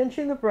 Now I'm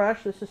pinching the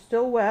brush. This is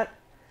still wet.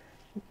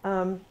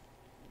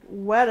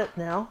 Wet it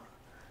now.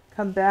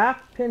 Come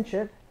back, pinch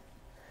it.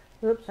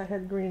 Oops, I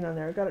had green on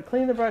there. I've got to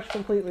clean the brush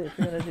completely if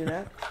you're going to do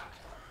that.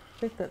 I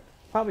think that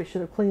probably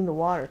should have cleaned the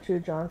water too,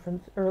 John,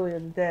 from earlier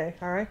today.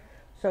 All right,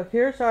 so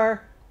here's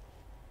our,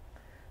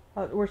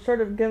 we're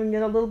sort of giving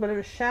it a little bit of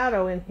a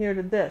shadow in here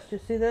to this. Do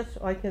you see this?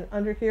 Like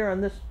under here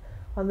on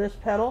this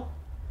petal,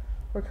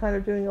 we're kind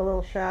of doing a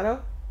little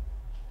shadow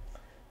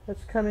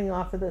that's coming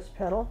off of this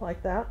petal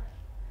like that.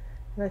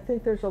 And I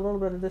think there's a little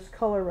bit of this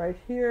color right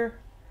here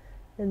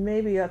and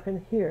maybe up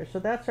in here. So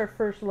that's our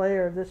first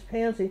layer of this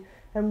pansy.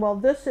 And while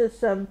this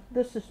is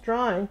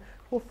drying,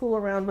 we'll fool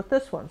around with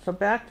this one. So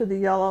back to the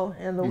yellow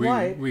and the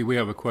white. We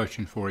have a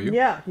question for you.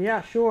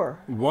 Yeah, sure.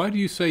 Why do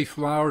you say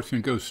flowers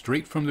can go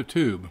straight from the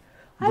tube?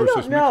 I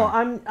don't know.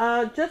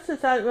 I'm just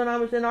as when I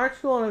was in art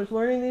school and I was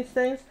learning these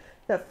things,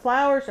 that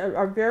flowers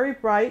are very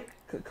bright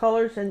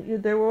colors,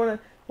 and they were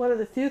one of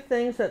the few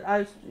things that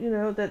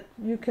that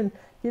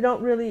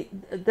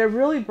they're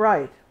really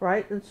bright,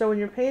 right? And so when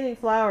you're painting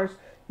flowers,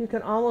 you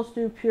can almost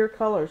do pure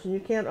colors, and you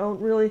can't own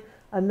really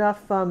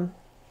enough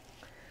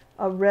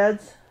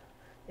reds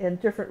and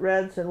different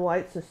reds and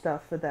whites and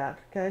stuff for that.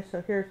 Okay,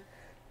 so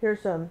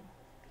here's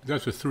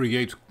That's a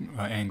 3/8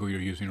 angle you're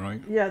using,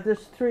 right? Yeah,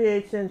 this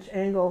 3/8 inch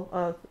angle.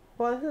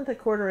 Well, isn't it a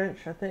 1/4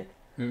 inch? I think.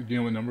 Do you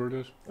know what number it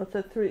is? It's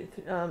a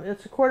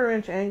it's a 1/4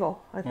 inch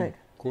angle, I think.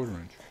 1/4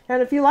 inch.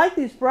 And if you like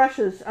these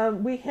brushes,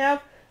 we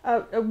have.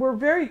 We're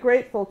very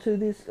grateful to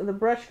the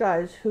brush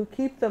guys who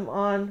keep them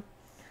on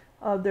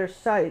their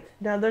site.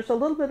 Now there's a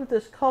little bit of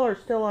this color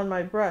still on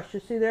my brush. You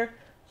see there?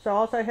 So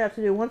all I have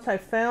to do, once I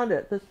found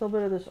it, this little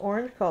bit of this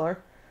orange color.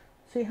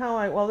 See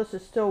how while this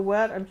is still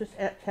wet, I'm just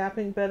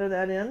tapping a bit of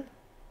that in.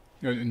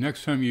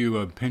 Next time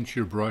you pinch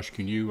your brush,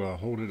 can you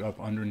hold it up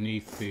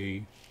underneath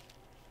the...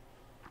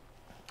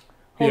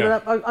 Hold it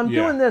up. I'm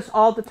doing this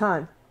all the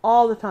time.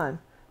 All the time.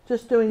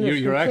 Just doing this.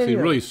 You're actually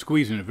really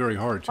squeezing it very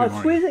hard, too, aren't you?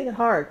 Squeezing it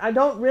hard. I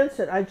don't rinse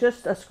it. I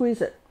just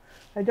squeeze it.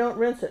 I don't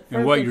rinse it.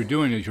 And what you're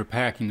doing is you're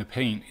packing the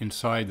paint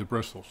inside the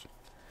bristles.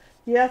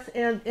 Yes,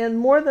 and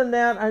more than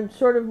that, I'm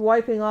sort of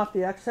wiping off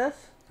the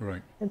excess.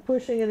 Right. And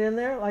pushing it in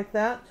there like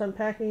that. So I'm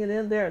packing it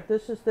in there.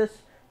 This is this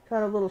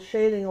kind of little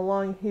shading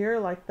along here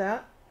like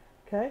that.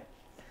 Okay.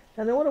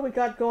 And then what do we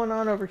got going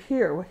on over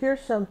here? Well,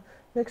 here's some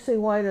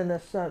mixing white in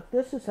this.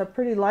 This is a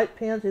pretty light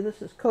pansy.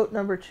 This is coat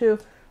number 2.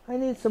 I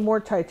need some more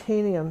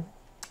titanium.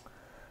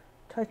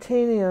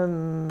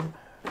 Titanium.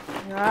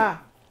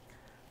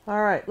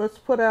 All right, let's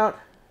put out,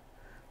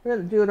 we're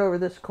going to do it over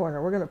this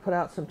corner. We're going to put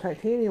out some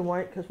titanium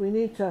white because we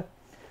need to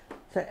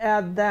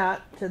add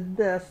that to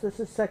this. This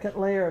is second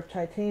layer of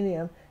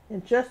titanium.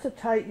 And just a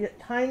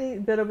tiny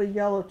bit of a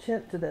yellow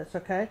tint to this,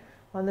 okay?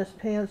 On this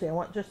pansy. I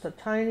want just a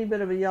tiny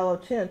bit of a yellow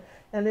tint.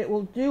 And it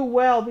will do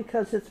well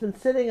because it's been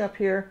sitting up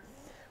here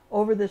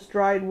over this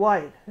dried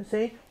white. You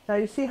see? Now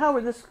you see how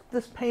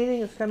this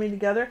painting is coming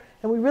together?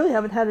 And we really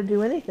haven't had to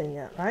do anything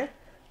yet, right?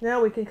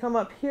 Now we can come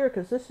up here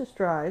because this is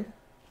dried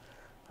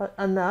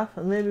enough,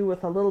 and maybe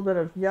with a little bit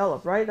of yellow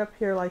right up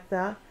here like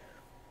that.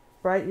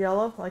 Bright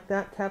yellow like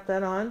that. Tap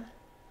that on.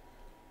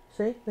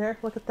 See? There.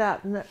 Look at that.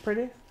 Isn't that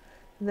pretty?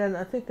 And then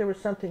I think there was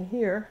something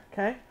here.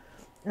 Okay?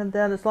 And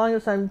then as long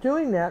as I'm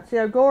doing that, see,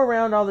 I go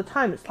around all the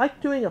time. It's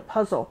like doing a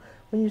puzzle.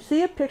 When you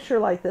see a picture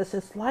like this,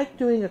 it's like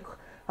doing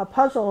a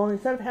puzzle, and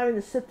instead of having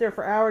to sit there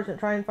for hours and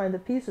try and find the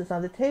pieces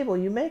on the table,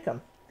 you make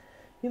them.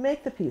 You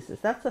make the pieces.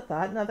 That's a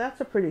thought. Now that's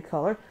a pretty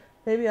color.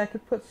 Maybe I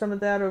could put some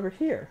of that over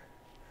here.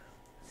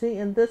 See,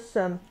 in this,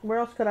 where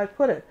else could I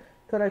put it?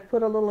 Could I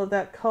put a little of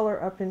that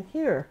color up in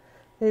here?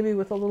 Maybe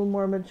with a little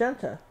more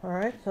magenta. All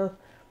right, so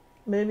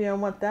maybe I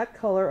want that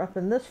color up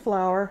in this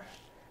flower.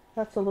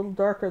 That's a little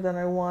darker than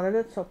I wanted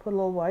it, so I'll put a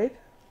little white.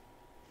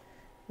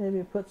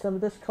 Maybe put some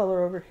of this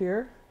color over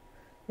here.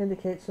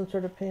 Indicate some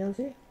sort of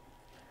pansy.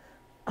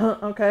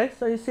 Okay,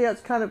 so you see how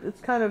it's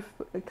kind of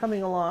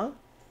coming along.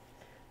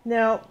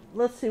 Now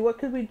let's see, what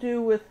could we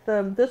do with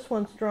this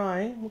one's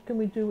drying? What can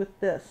we do with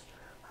this?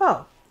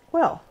 Oh,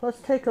 well, let's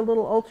take a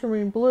little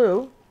ultramarine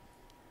blue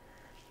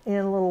and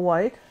a little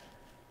white.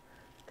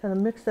 kind of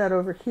mix that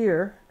over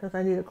here because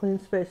I need a clean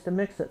space to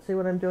mix it. See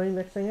what I'm doing,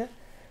 mixing it?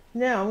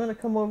 Now I'm going to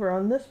come over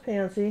on this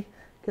pansy,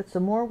 get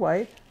some more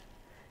white,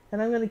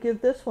 and I'm going to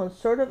give this one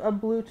sort of a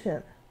blue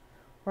tint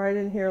right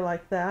in here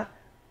like that.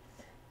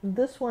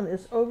 This one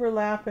is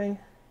overlapping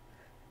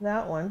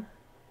that one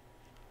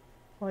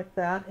like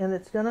that, and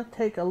it's going to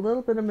take a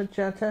little bit of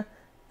magenta,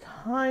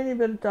 tiny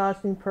bit of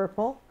dazzling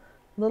purple,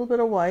 a little bit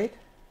of white.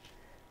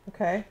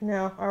 Okay,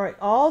 now, all right,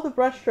 all the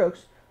brush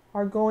strokes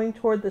are going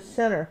toward the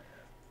center.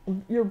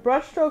 Your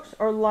brush strokes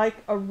are like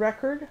a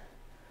record,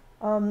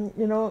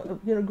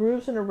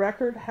 grooves in a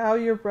record. How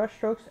your brush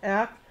strokes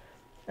act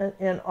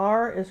and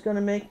are is going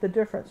to make the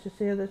difference. You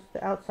see this,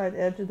 the outside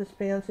edge of this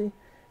pansy,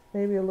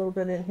 maybe a little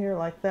bit in here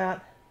like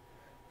that.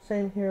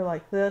 Same here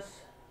like this.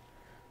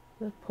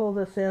 Let's pull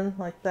this in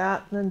like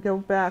that, and then go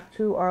back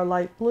to our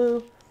light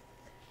blue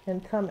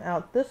and come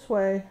out this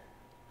way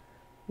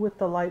with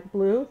the light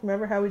blue.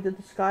 Remember how we did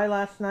the sky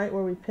last night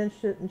where we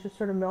pinched it and just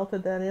sort of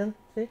melted that in?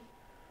 See? Isn't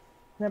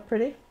that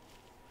pretty?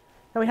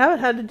 Now we haven't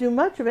had to do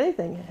much of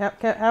anything,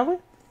 have we?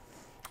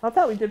 I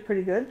thought we did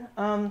pretty good.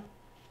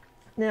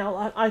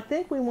 Now I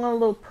think we want a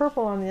little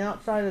purple on the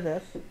outside of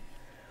this.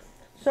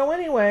 So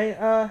anyway,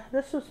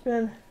 this has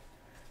been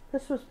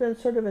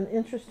sort of an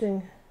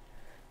interesting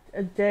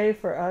day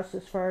for us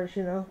as far as,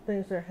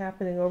 things that are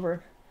happening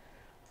over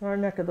in our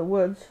neck of the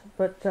woods.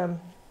 But John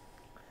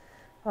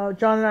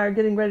and I are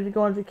getting ready to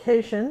go on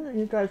vacation.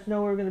 You guys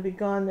know we're going to be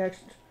gone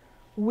next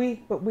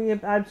week, but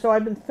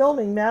I've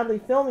been madly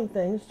filming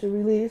things to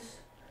release,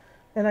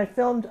 and I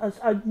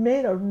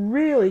made a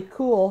really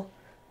cool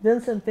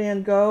Vincent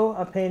van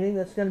Gogh painting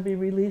that's going to be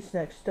released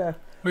next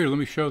Wait, let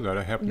me show that.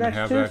 I happen to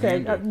have Tuesday.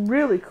 that handy. A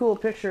really cool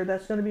picture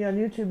that's going to be on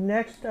YouTube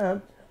next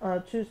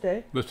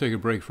Tuesday. Let's take a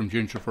break from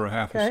Ginger for a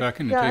half a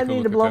second and yeah, take a I look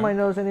need to at blow that. my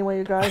nose anyway,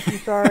 you guys. I'm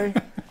sorry.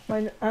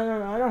 I don't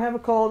know. I don't have a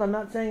cold. I'm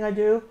not saying I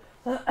do,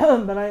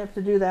 but I have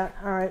to do that.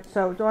 All right.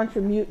 So why don't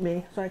you mute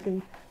me so I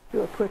can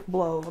do a quick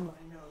blow of my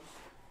nose.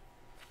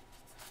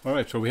 All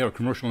right. So we have a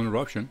commercial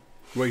interruption.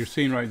 What you're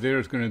seeing right there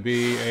is going to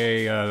be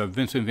a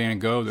Vincent van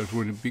Gogh that's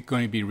going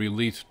to be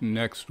released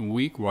next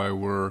week while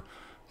we're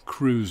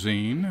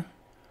cruising,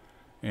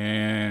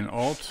 and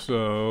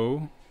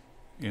also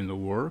in the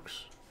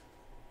works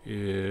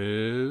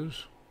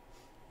is,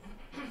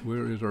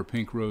 where is our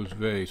pink rose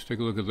vase? Take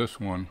a look at this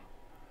one.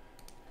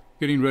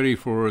 Getting ready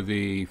for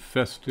the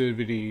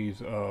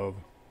festivities of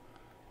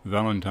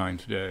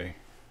Valentine's Day.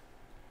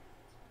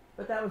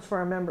 But that was for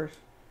our members.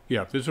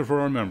 Yeah, this is for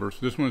our members.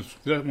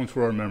 That one's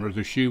for our members.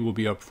 The shoe will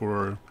be up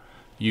for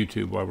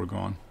YouTube while we're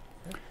gone.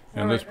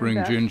 And let's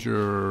bring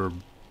Ginger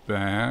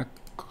back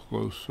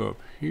close up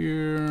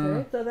here.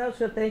 Okay, so that was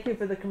good. Thank you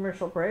for the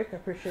commercial break. I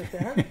appreciate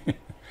that.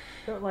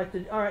 Don't like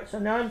to. All right, so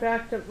now I'm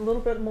back to a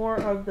little bit more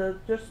of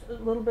just a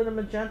little bit of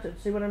magenta.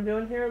 See what I'm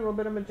doing here? A little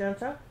bit of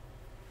magenta.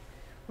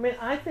 I mean,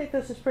 I think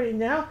this is pretty.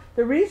 Now,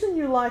 the reason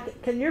you like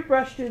it, can your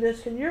brush do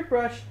this? Can your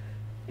brush,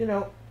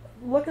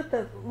 look at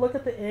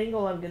the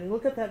angle I'm getting.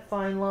 Look at that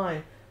fine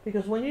line.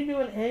 Because when you do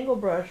an angle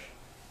brush,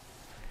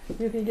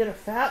 you can get a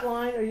fat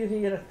line or you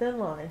can get a thin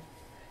line.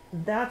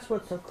 That's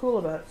what's so cool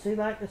about it. See,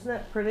 isn't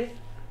that pretty?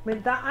 I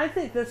mean, I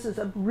think this is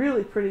a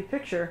really pretty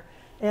picture,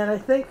 and I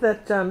think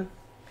that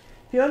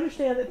if you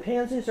understand that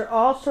pansies are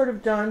all sort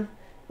of done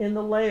in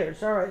the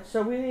layers. All right,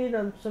 so we need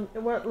a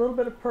little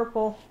bit of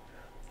purple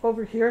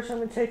over here. So I'm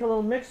going to take a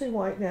little mixing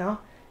white now,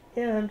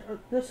 and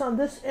on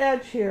this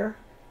edge here,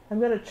 I'm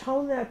going to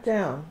tone that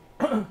down.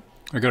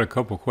 I got a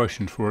couple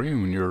questions for you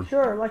when you're...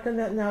 Sure, like on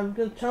that. Now I'm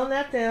going to tone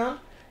that down,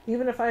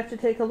 even if I have to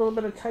take a little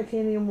bit of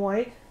titanium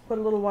white, put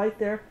a little white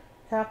there,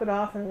 tap it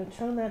off, and I'm going to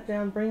tone that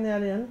down, bring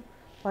that in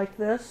like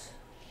this.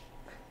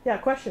 Yeah,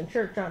 question.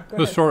 Sure, John. Go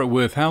Let's ahead. start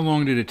with, how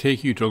long did it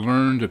take you to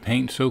learn to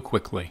paint so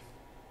quickly?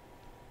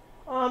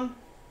 I've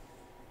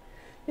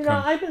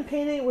been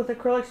painting with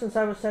acrylic since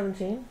I was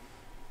 17.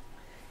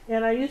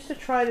 And I used to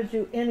try to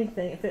do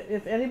anything.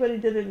 If anybody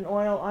did it in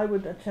oil, I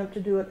would attempt to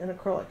do it in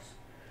acrylics.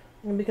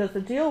 And because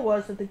the deal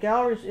was that the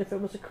galleries, if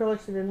it was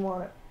acrylics, they didn't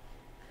want it.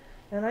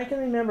 And I can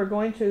remember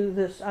going to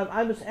this,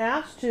 I was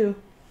asked to,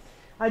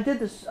 I did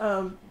this,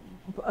 a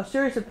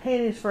series of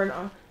paintings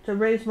to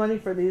raise money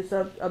for these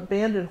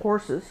abandoned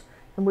horses,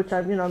 in which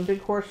I'm a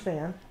big horse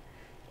fan.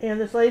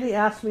 And this lady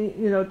asked me,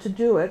 to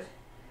do it.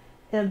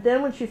 And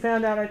then when she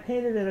found out I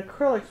painted in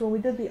acrylics, when we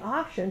did the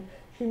auction,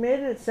 she made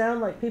it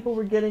sound like people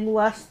were getting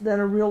less than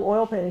a real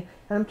oil painting.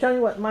 And I'm telling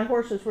you what, my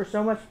horses were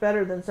so much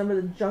better than some of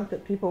the junk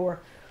that people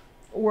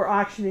were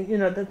auctioning,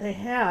 that they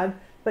had.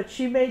 But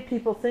she made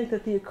people think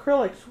that the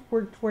acrylics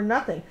were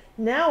nothing.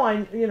 Now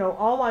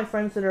all my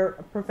friends that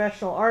are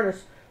professional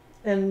artists,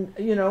 and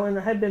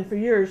have been for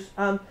years,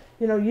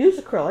 use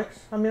acrylics.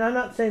 I mean, I'm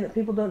not saying that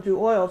people don't do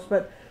oils,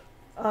 but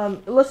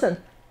listen,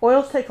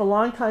 oils take a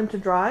long time to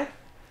dry,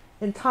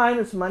 and time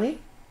is money.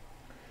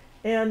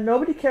 And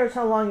nobody cares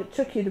how long it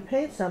took you to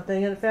paint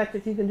something. And in fact,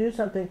 if you can do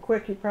something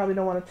quick, you probably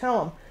don't want to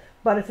tell them.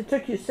 But if it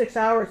took you 6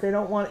 hours, they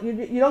don't want you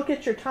don't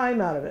get your time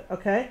out of it.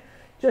 Okay,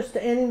 just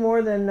any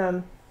more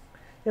than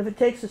if it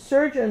takes a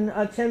surgeon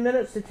 10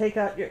 minutes to take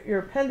out your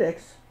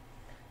appendix,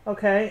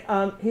 Okay,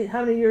 how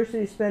many years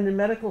did he spend in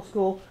medical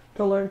school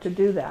to learn to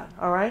do that?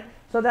 All right,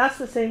 so that's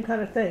the same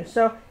kind of thing.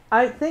 So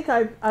I think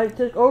I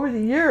took over the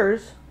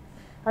years,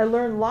 I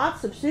learned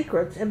lots of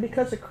secrets, and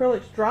because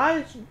acrylics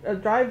dry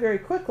very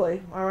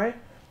quickly. All right,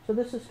 so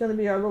this is going to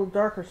be our little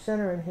darker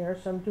center in here.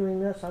 So I'm doing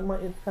this. I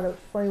want you to kind of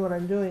explain what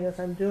I'm doing as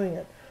I'm doing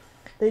it.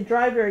 They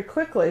dry very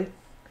quickly,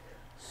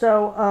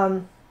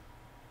 so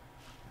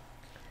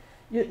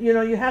you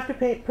know, you have to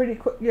paint pretty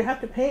quick. You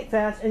have to paint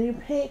fast, and you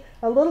paint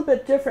a little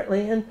bit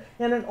differently. And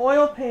in an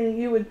oil painting,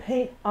 you would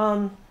paint.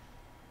 I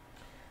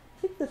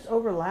think this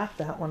overlapped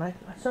that one. I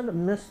sort of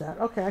missed that.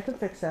 Okay, I can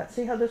fix that.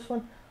 See how this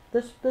one,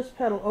 this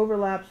petal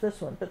overlaps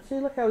this one. But see,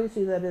 look how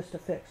easy that is to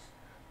fix.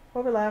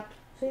 Overlapped.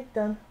 See,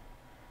 done.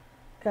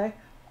 Okay.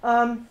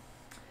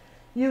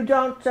 You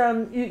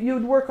don't. You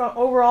would work on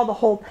overall the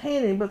whole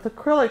painting, but the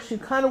acrylics you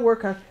kind of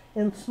work on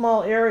in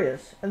small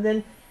areas, and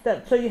then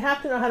that. So you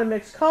have to know how to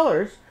mix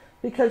colors.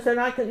 Because you're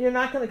not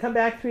going to come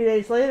back 3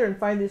 days later and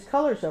find these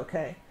colors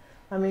okay.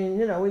 I mean,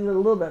 you know, we did a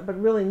little bit, but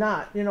really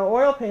not. You know,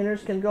 oil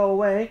painters can go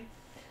away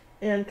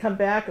and come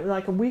back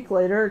like a week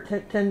later,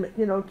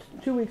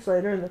 2 weeks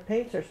later, and the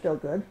paints are still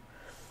good.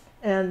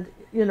 And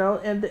you know,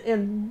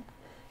 and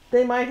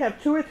they might have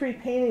 2 or 3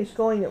 paintings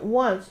going at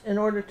once in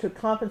order to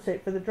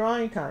compensate for the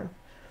drawing time.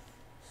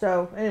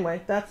 So anyway,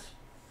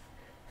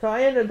 so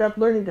I ended up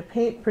learning to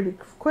paint pretty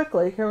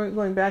quickly. Here we're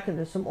going back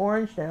into some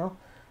orange now.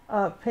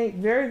 Paint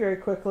very, very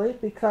quickly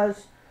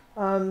because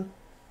I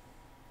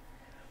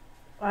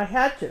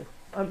had to,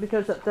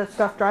 because that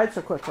stuff dried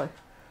so quickly.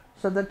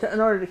 So that in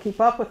order to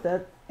keep up with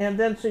it, and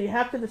then so you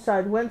have to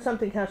decide when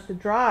something has to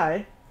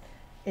dry,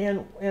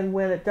 and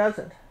when it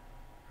doesn't.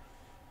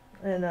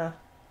 And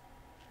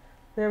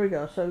there we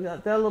go. So we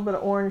got that little bit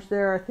of orange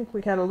there. I think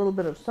we had a little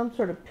bit of some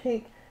sort of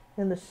pink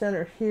in the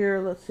center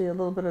here. Let's see, a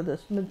little bit of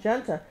this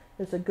magenta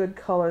is a good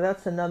color.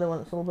 That's another one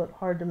that's a little bit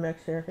hard to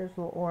mix here. Here's a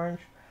little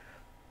orange.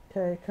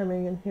 Okay,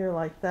 coming in here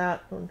like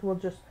that. We'll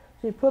just,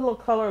 so you put a little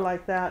color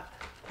like that,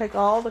 take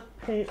all the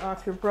paint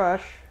off your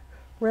brush,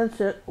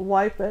 rinse it,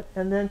 wipe it,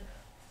 and then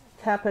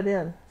tap it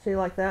in. See,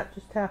 like that,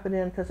 just tap it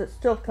in, because it's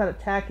still kind of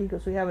tacky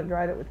because we haven't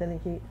dried it with any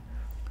heat.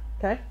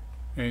 Okay?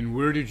 And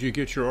where did you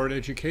get your art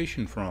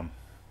education from?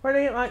 Where did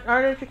I get my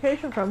art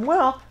education from?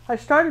 Well, I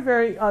started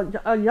very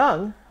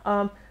young.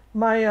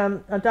 My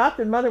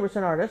adopted mother was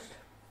an artist.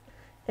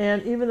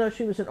 And even though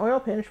she was an oil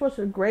painter, she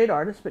wasn't a great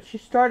artist, but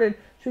she was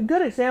a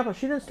good example.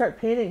 She didn't start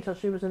painting until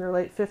she was in her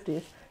late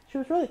 50s. She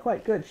was really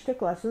quite good. She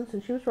took lessons,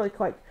 and she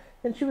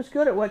was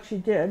good at what she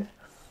did.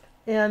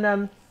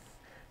 And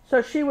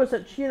so she was,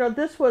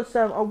 this was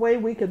a way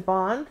we could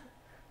bond.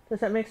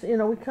 Does that make sense? You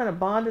know, we kind of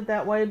bonded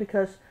that way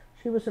because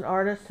she was an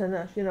artist, and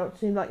it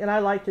seemed like, and I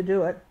liked to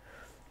do it.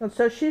 And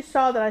so she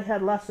saw that I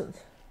had lessons,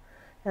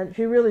 and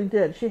she really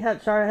did. I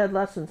had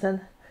lessons,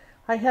 and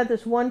I had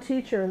this one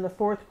teacher in the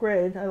 4th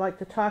grade. I like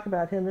to talk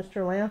about him,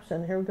 Mr.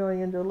 Lamson. Here we're going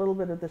into a little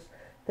bit of this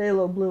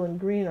phthalo blue and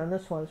green on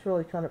this one. It's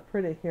really kind of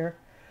pretty here.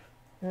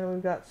 And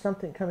we've got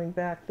something coming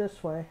back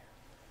this way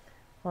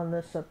on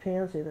this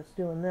pansy that's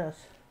doing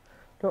this.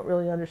 Don't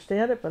really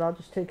understand it, but I'll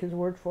just take his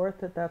word for it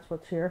that that's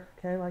what's here.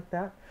 Okay, like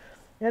that.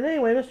 And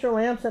anyway, Mr.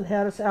 Lamson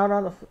had us out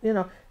on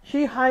the,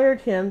 she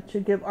hired him to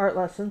give art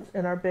lessons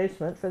in our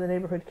basement for the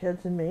neighborhood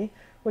kids and me,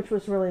 which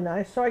was really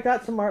nice. So I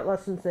got some art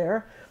lessons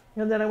there.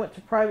 And then I went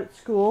to private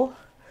school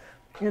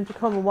in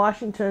Tacoma,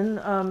 Washington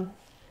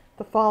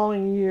the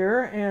following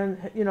year. And,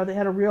 they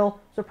had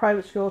it's a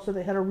private school, so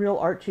they had a real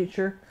art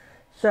teacher.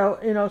 So,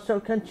 so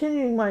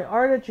continuing my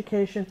art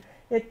education,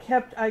 I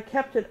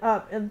kept it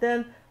up. And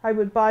then I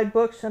would buy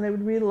books, and I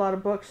would read a lot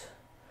of books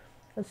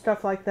and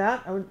stuff like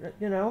that. I would,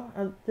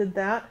 I did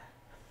that.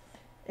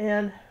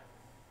 And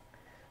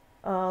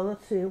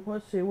let's see,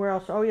 where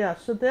else? Oh, yeah.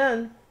 So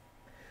then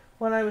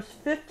when I was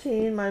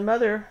 15, my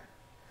mother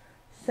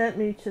sent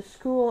me to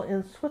school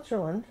in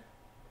Switzerland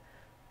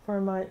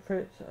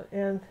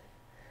and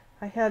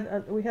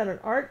we had an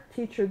art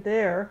teacher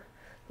there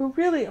who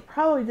really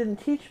probably didn't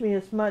teach me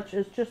as much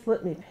as just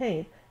let me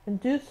paint and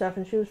do stuff,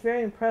 and she was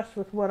very impressed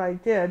with what I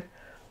did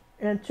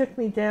and took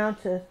me down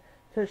to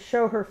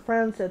show her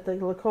friends at the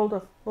L'École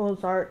des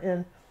Beaux-Arts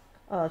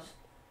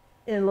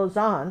in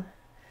Lausanne,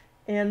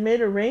 and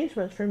made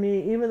arrangements for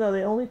me, even though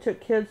they only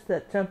took kids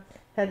that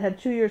had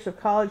 2 years of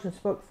college and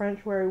spoke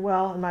French very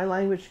well, and my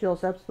language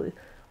skills absolutely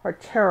are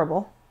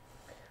terrible.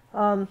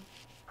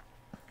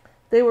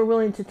 They were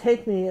willing to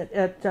take me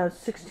at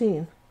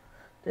 16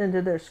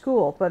 into their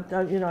school, but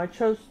I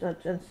chose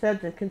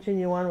instead to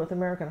continue on with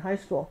American high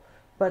school.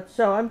 But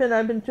so I've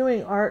been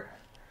doing art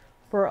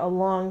for a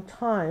long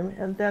time,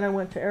 and then I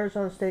went to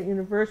Arizona State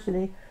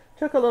University,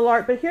 took a little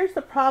art. But here's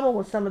the problem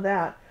with some of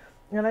that,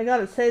 and I got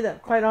to say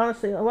that quite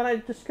honestly, what I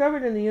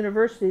discovered in the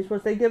universities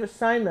was they give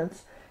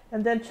assignments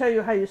and then tell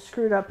you how you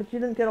screwed up, but you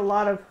didn't get a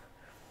lot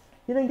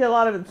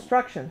of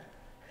instruction.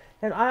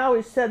 And I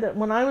always said that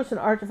when I was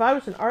if I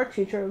was an art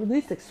teacher, at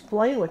least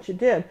explain what you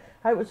did.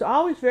 I was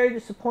always very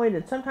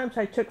disappointed. Sometimes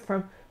I took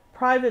from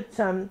private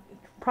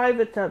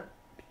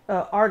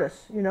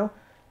artists,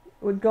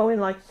 would go in,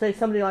 like, say,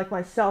 somebody like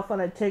myself,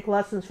 and I'd take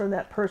lessons from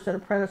that person,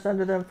 apprentice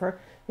under them for,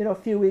 a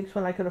few weeks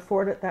when I could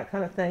afford it, that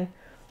kind of thing.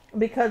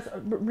 Because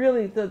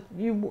really,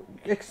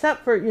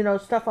 except for,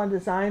 stuff on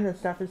design and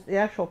stuff, is the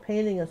actual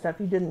painting and stuff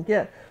you didn't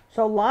get.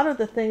 So a lot of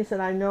the things that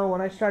I know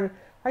when I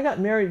got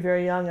married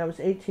very young. I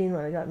was 18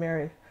 when I got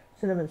married.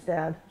 Cinnamon's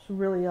dad was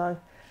really young.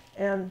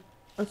 And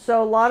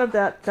so a lot of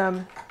that,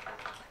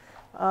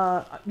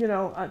 I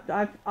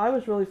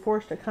was really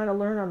forced to kind of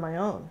learn on my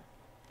own.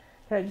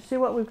 Okay, you see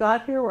what we've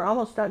got here? We're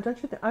almost done.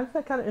 Don't you think? Isn't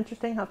that kind of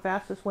interesting how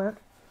fast this went?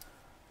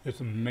 It's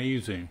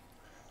amazing.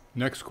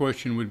 Next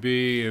question would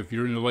be, if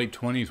you're in the late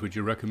 20s, would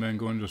you recommend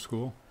going to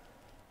school?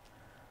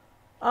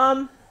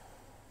 Well,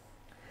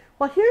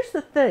 here's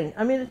the thing.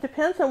 I mean, it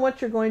depends on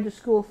what you're going to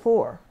school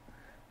for.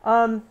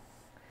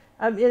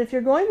 If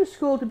you're going to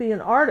school to be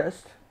an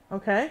artist,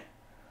 okay,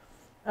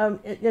 and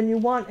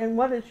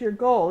what is your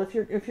goal? If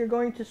you're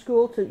going to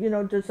school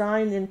to,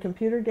 design in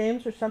computer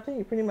games or something,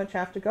 you pretty much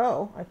have to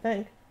go, I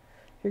think.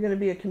 If you're going to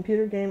be a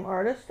computer game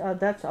artist,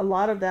 that's a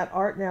lot of that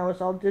art now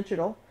is all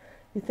digital.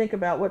 You think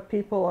about what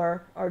people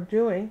are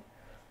doing.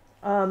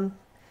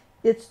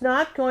 It's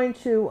not going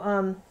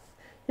to,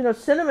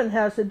 Cinnamon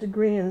has a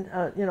degree in,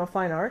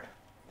 fine art,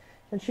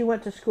 and she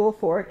went to school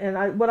for it.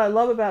 And what I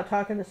love about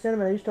talking to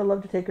Cinnamon, I used to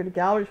love to take her to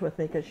galleries with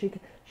me, because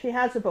she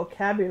has a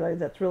vocabulary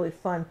that's really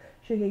fun.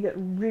 She can get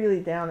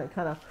really down and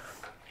kind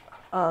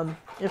of,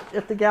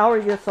 if the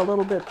gallery gets a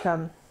little bit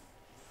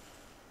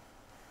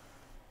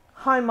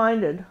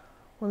high-minded,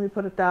 let me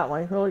put it that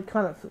way, really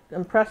kind of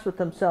impressed with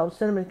themselves,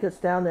 Cinnamon gets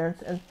down there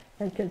and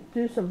can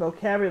do some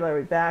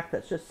vocabulary back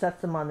that just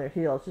sets them on their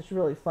heels. It's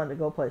really fun to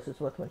go places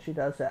with when she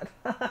does that.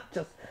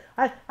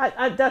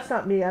 That's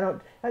not me.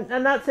 I'm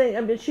not saying,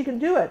 I mean, she can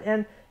do it.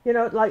 And,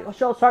 like,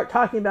 she'll start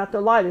talking about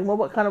the lighting. Well,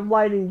 what kind of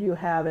lighting do you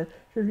have? And,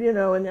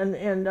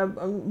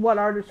 what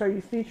artists are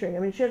you featuring? I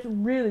mean, she has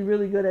really,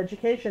 really good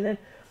education. And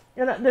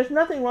there's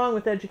nothing wrong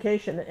with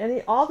education.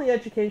 All the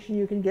education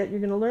you can get, you're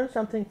going to learn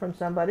something from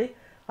somebody.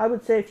 I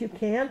would say, if you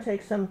can,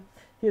 take some,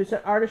 use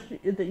an artist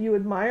that you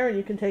admire, and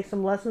you can take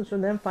some lessons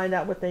from them, find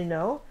out what they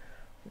know.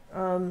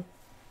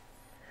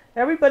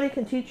 Everybody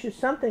can teach you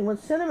something. When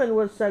Cinnamon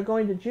was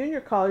going to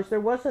junior college, there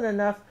wasn't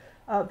enough.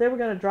 They were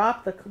going to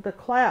drop the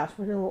class.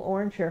 We're doing a little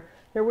orange here.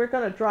 They were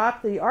going to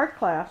drop the art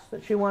class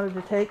that she wanted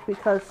to take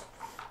because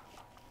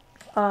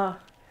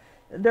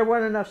there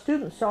weren't enough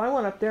students. So I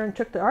went up there and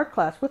took the art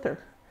class with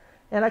her.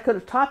 And I could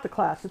have taught the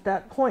class at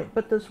that point.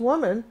 But this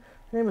woman,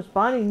 her name was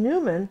Bonnie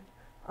Newman,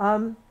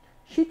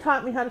 she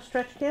taught me how to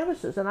stretch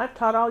canvases. And I've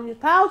taught all you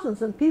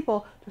thousands of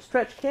people to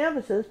stretch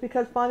canvases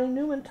because Bonnie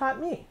Newman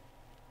taught me.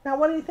 Now,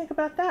 what do you think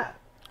about that?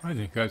 I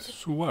think that's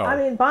swell. I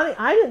mean, Bonnie,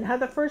 I didn't have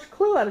the first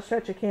clue how to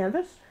stretch a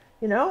canvas,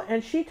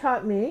 and she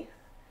taught me.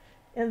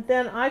 And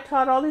then I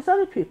taught all these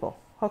other people,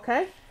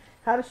 okay,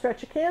 how to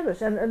stretch a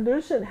canvas. And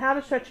listen, how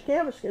to stretch a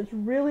canvas is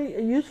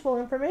really useful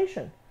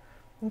information.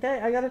 Okay,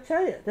 I got to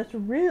tell you, that's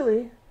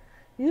really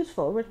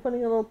useful. We're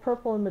putting a little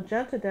purple and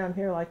magenta down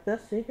here like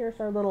this. See, here's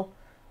our little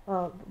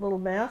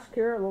mask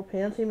here, a little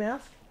pansy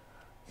mask.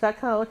 Is that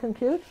kind of looking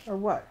cute, or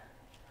what?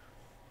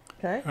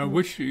 Okay.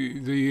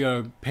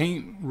 The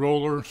paint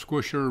roller,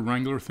 squisher,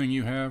 wrangler thing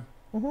you have,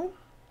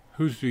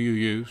 whose do you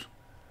use?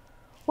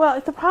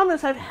 Well, the problem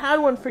is I've had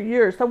one for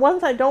years. The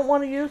ones I don't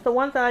want to use, the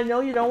ones that I know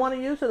you don't want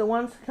to use, are the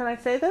ones, can I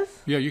say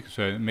this? Yeah, you can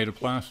say it, made of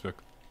plastic.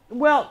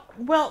 Well,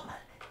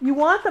 you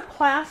want the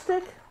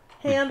plastic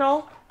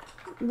handle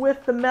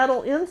with the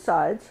metal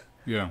insides.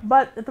 Yeah.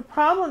 But the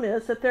problem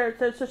is that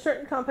there's a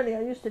certain company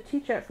I used to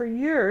teach at for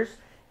years,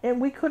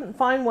 and we couldn't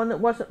find one that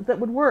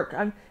would work.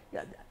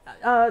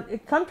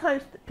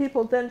 Sometimes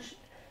people then,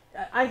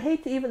 I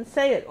hate to even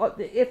say it,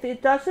 if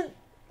it doesn't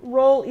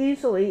roll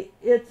easily,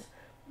 it's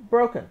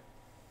broken.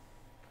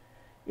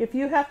 If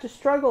you have to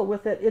struggle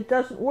with it, it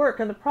doesn't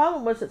work. And the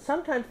problem was that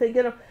sometimes they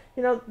get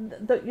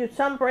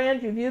some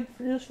brand you've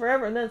used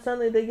forever, and then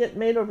suddenly they get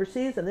made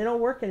overseas and they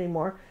don't work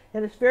anymore,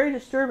 and it's very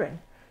disturbing.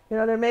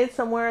 They're made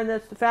somewhere, and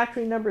that's the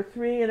factory number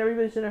 3, and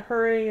everybody's in a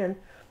hurry, and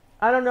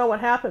I don't know what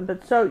happened,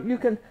 but so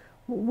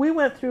we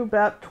went through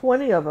about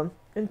 20 of them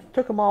and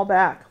took them all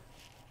back.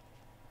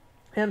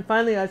 And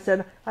finally I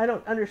said, I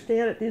don't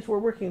understand it. These were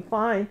working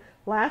fine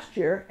last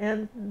year,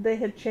 and they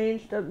had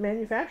changed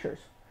manufacturers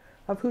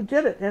of who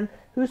did it. And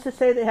who's to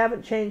say they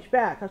haven't changed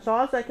back? So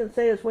all I can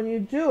say is when you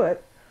do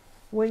it,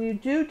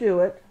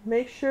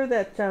 make sure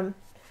that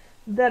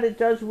that it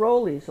does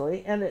roll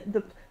easily. And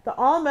the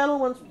all metal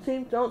ones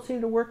don't seem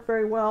to work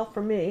very well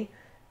for me.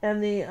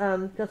 And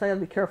because I got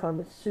to be careful,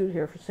 I'm sued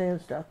here for saying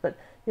stuff. But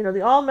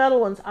the all metal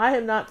ones I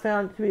have not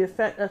found to be as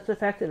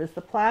effective as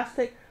the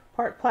plastic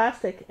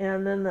plastic,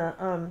 and then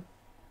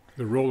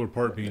the roller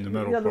part being the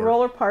metal part. The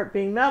roller part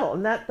being metal,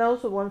 and those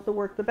are the ones that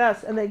work the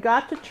best. And they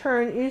got to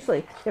turn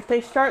easily. If they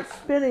start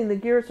spinning the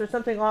gears, there's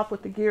something off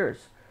with the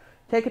gears.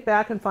 Take it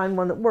back and find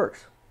one that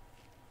works.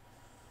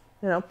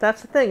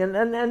 That's the thing.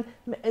 And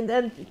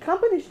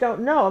companies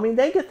don't know. I mean,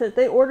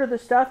 they order the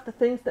stuff, the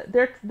things that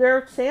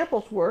their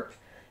samples worked,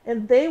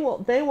 and they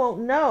won't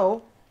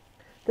know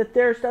that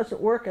theirs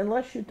doesn't work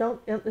unless you don't,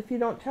 if you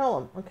don't tell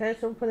them. Okay,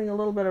 so I'm putting a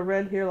little bit of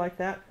red here like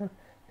that,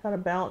 kind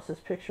of balance this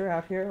picture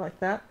out here like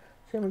that.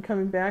 See, I'm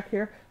coming back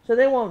here, so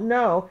they won't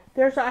know.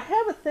 I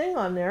have a thing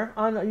on there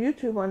on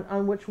YouTube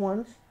on which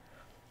ones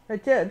I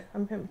did.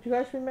 Do you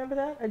guys remember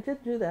that? I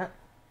did do that.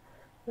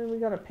 Then we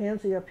got a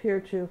pansy up here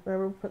too.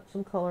 Remember, we put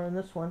some color in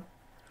this one.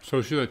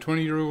 So should a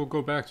 20-year-old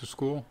go back to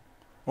school?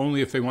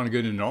 Only if they want to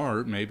get into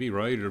art, maybe,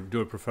 right? Or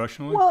do it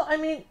professionally? Well, I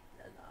mean,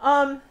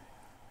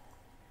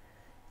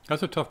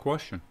 that's a tough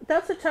question.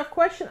 That's a tough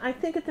question. I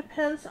think it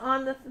depends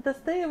on the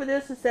thing of it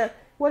is that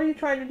what are you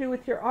trying to do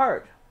with your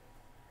art?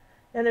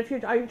 And are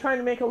you trying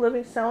to make a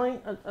living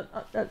selling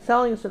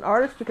as an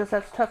artist, because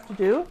that's tough to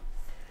do.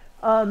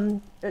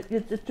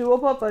 It's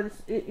doable, but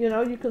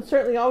you can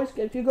certainly always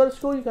if you go to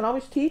school, you can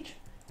always teach,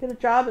 get a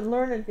job and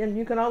learn, and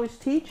you can always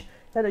teach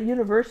at a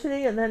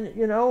university, and then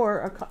or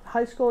a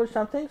high school or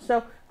something.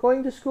 So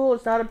going to school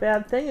is not a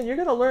bad thing, and you're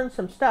going to learn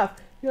some stuff.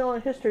 You're going to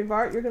learn history of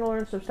art. You're going to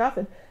learn some stuff,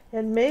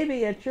 and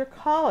maybe at your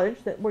college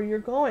where you're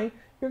going,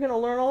 you're going to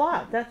learn a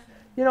lot. That's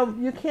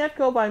you can't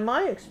go by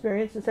my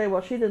experience and say,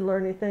 well, she didn't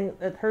learn anything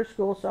at her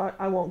school, so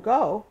I won't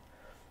go.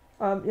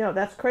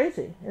 That's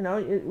crazy.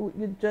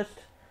 You just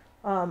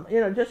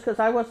just because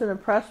I wasn't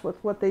impressed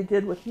with what they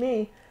did with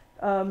me,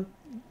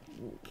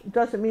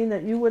 doesn't mean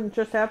that you wouldn't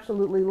just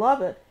absolutely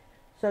love it.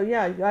 So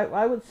yeah,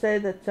 I would say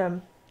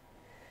that,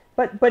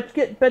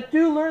 but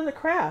do learn the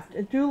craft,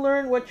 and do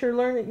learn what you're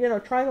learning.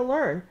 Try to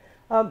learn.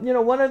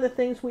 One of the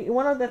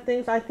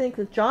things I think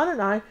that John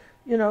and I,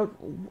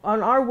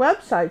 on our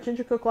website,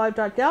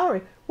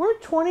 gingercooklive.gallery, we're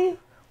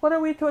what are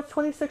we to? It's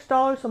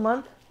 $26 a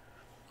month.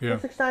 Yeah.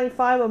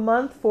 $6.95 a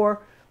month for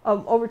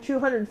over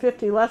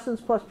 250 lessons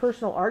plus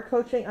personal art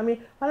coaching. I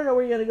mean, I don't know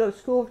where you're going to go to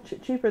school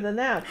cheaper than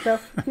that. So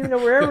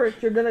wherever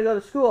you're going to go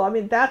to school, I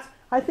mean,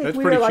 I think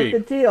we are like the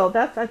deal.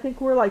 I think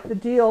we're like the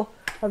deal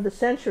of the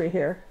century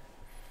here.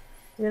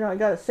 I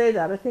got to say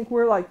that. I think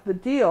we're like the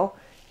deal,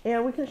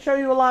 and we can show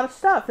you a lot of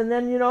stuff. And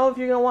then, if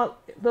you're going to want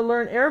to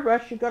learn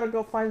airbrush, you got to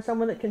go find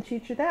someone that can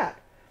teach you that.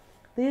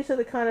 These are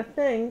the kind of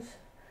things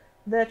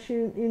that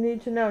you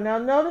need to know. Now,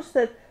 notice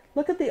that.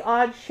 Look at the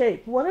odd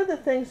shape. One of the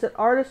things that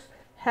artists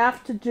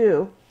have to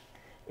do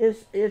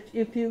is,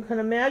 if you can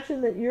imagine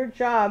that your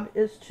job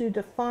is to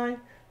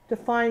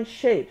define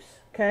shapes.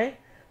 Okay.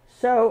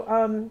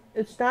 So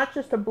it's not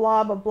just a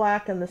blob of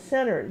black in the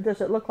center. Does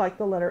it look like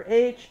the letter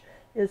H?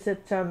 Is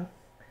it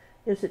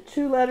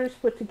two letters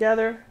put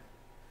together?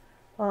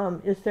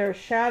 Is there a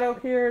shadow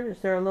here? Is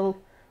there a little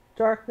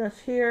darkness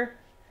here?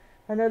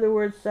 In other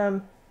words,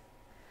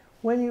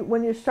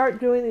 when you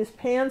start doing these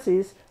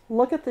pansies,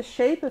 look at the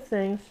shape of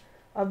things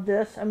of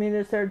this. I mean,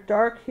 is there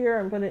dark here?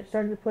 I'm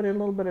starting to put in a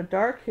little bit of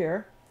dark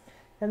here,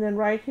 and then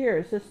right here,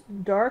 is this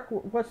dark?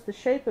 What's the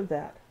shape of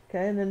that?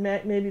 Okay, and then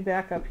maybe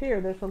back up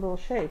here, there's a little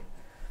shape,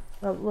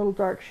 a little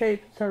dark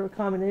shape, sort of a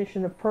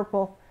combination of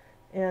purple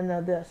and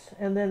this.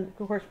 And then,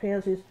 of course,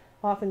 pansies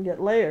often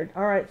get layered.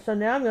 All right, so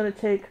now I'm going to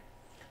take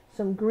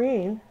some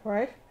green,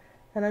 right,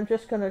 and I'm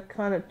just going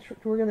to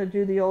we're going to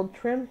do the old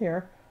trim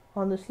here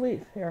on this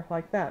leaf here,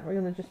 like that. We're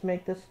going to just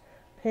make this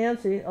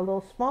pansy a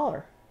little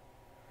smaller.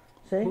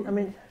 See, I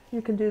mean,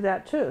 you can do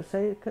that too.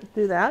 So you could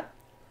do that.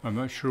 I'm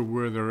not sure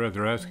where they're at.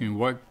 They're asking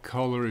what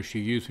color is she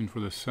using for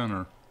the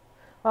center?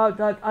 For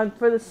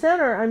the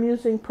center, I'm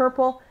using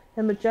purple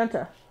and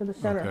magenta for the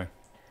center. Okay.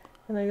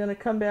 And I'm going to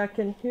come back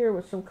in here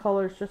with some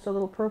colors, just a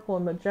little purple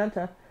and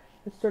magenta,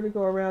 and sort of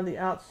go around the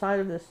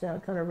outside of this now,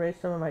 kind of erase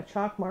some of my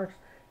chalk marks,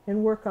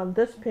 and work on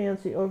this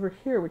pansy over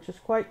here, which is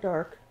quite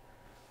dark,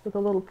 with a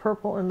little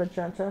purple and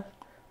magenta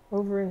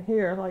over in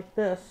here, like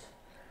this.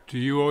 Do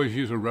you always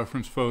use a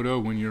reference photo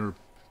when you're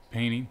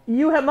painting?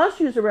 You must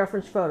use a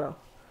reference photo.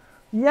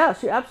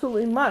 Yes, you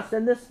absolutely must.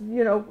 And this,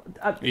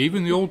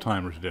 even the old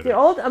timers did it.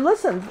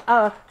 Listen,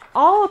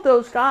 all of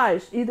those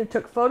guys either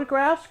took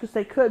photographs because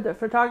they could. The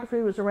photography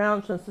was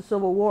around since the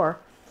Civil War,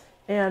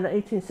 and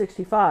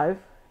 1865.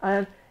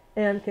 And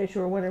in case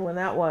you were wondering when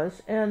that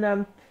was,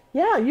 and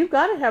yeah, you've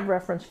got to have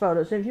reference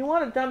photos. If you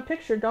want a dumb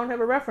picture, don't have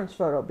a reference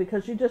photo,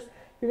 because you're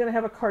going to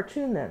have a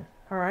cartoon then.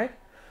 All right.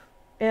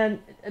 And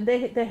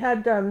they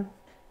had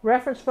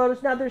reference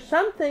photos. Now, there's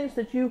some things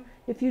that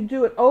if you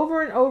do it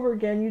over and over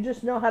again, you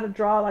just know how to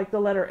draw like the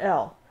letter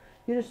L.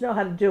 You just know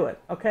how to do it,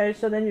 okay?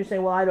 So then you say,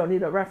 well, I don't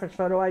need a reference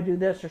photo. I do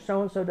this, or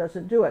so-and-so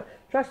doesn't do it.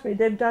 Trust me,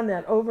 they've done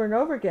that over and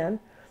over again.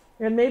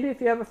 And maybe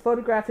if you have a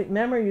photographic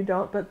memory, you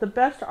don't. But the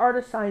best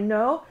artists I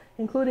know,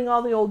 including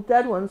all the old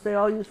dead ones, they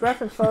all use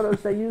reference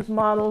photos. They use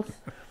models.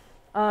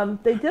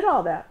 They did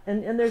all that.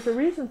 And there's a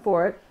reason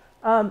for it,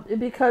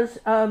 because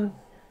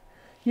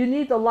you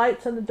need the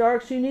lights and the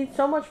darks. You need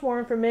so much more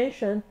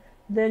information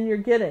than you're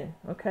getting.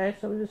 Okay,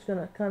 so we're just going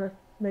to kind of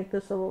make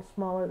this a little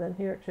smaller than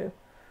here too.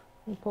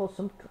 And pull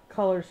some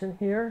colors in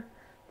here.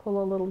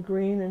 Pull a little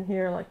green in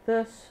here like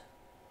this.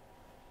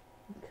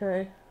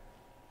 Okay.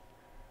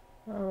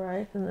 All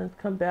right, and then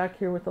come back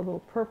here with a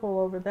little purple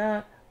over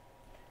that.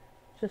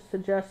 Just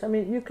suggest. I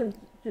mean, you can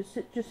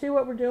just see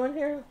what we're doing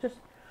here.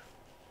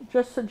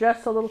 Just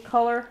suggest a little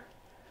color,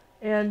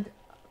 and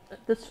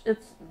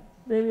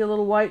maybe a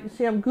little white. You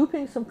see, I'm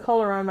gooping some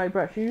color on my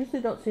brush. You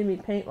usually don't see me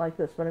paint like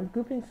this, but I'm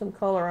gooping some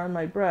color on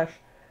my brush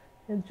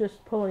and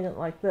just pulling it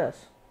like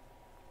this.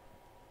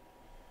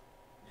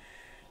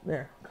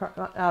 There,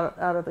 out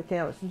of the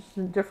canvas. It's just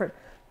a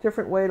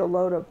different way to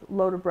load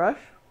a brush.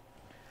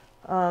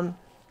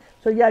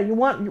 So yeah, you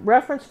want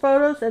reference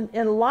photos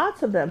and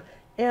lots of them.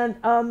 And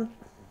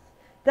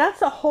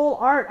that's a whole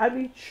art. I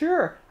mean,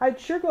 sure, I'd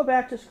sure go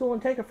back to school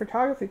and take a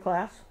photography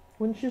class.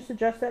 Wouldn't you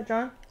suggest that,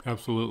 John?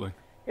 Absolutely.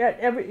 Yeah,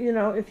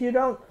 if you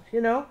don't, take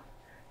a photography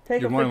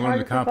class. You want to learn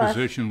the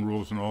composition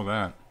rules and all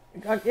that.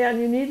 Yeah, and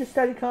you need to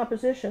study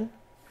composition.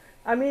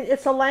 I mean,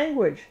 it's a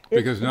language.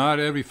 Because not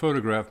every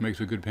photograph makes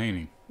a good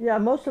painting. Yeah,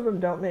 most of them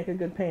don't make a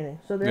good painting.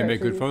 So they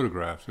make good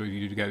photographs. So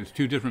it's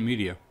two different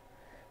media.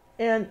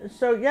 And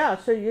so yeah,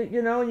 so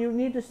you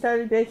need to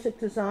study basic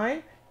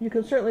design. You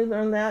can certainly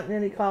learn that in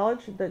any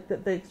college.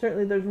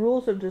 There's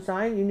rules of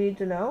design you need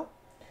to know.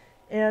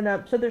 And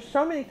so there's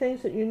so many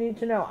things that you need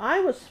to know. I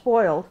was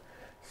spoiled.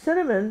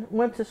 Cinnamon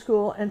went to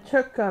school and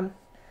took,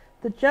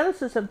 the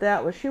genesis of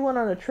that was she went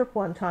on a trip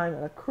one time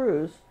on a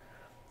cruise,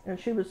 and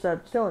she was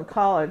still in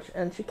college,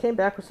 and she came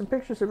back with some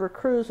pictures of her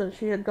cruise, and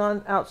she had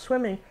gone out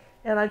swimming,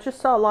 and I just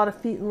saw a lot of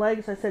feet and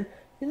legs. I said,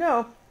 in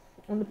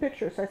the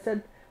pictures, I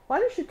said, why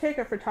don't you take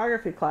a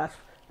photography class?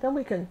 Then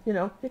we can,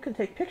 you can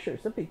take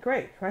pictures. That'd be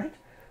great, right?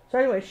 So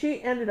anyway,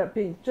 she ended up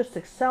being just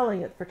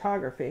excelling at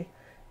photography.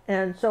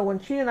 And so when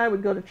she and I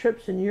would go to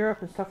trips in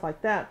Europe and stuff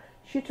like that,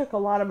 she took a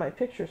lot of my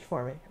pictures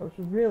for me. It was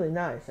really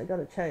nice, I got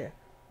to tell you.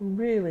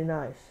 Really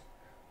nice.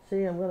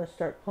 See, I'm going to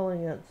start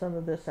pulling out some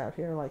of this out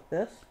here like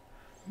this.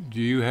 Do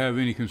you have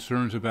any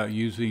concerns about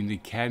using the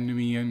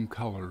cadmium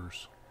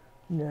colors?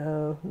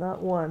 No,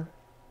 not one.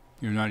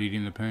 You're not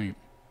eating the paint.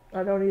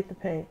 I don't eat the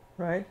paint,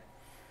 right?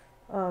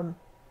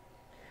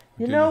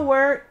 You know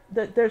where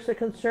there's a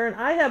concern?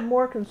 I have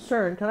more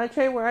concern. Can I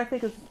tell you where I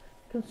think is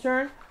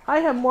concern? I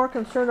have more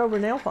concern over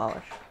nail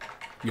polish.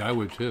 Yeah, I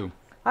would too.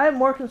 I have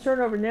more concern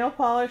over nail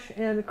polish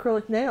and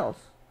acrylic nails.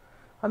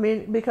 I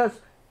mean,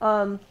 because,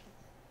 I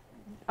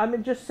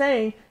mean, just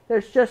saying,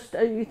 there's just,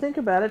 you think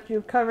about it,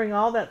 you're covering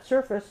all that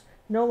surface,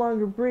 no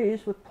longer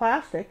breathes with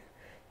plastic.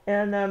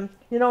 And,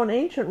 in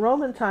ancient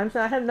Roman times,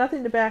 and I have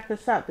nothing to back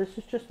this up, this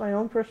is just my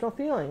own personal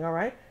feeling, all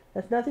right?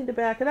 There's nothing to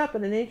back it up,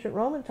 but in ancient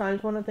Roman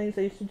times, one of the things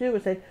they used to do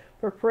was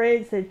for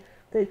parades,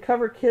 they'd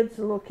cover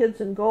little kids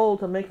in gold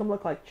to make them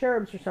look like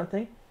cherubs or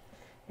something.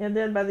 And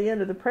then by the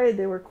end of the parade,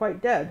 they were quite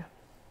dead.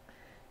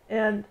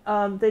 And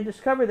they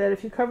discovered that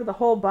if you cover the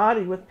whole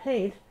body with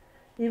paint,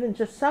 even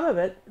just some of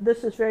it,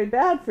 this is very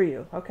bad for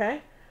you,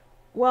 okay?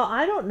 Well,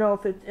 I don't know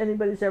if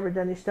anybody's ever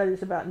done any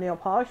studies about nail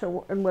polish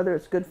and whether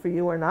it's good for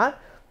you or not.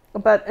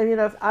 But,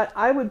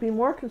 I would be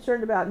more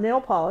concerned about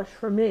nail polish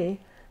for me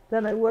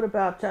than I would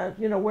about,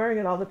 wearing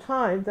it all the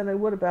time, than I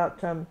would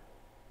about, that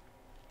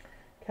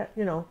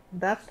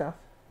stuff.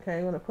 Okay,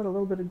 I'm going to put a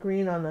little bit of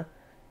green on the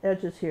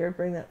edges here,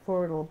 bring that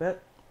forward a little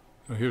bit.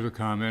 Here's a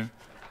comment.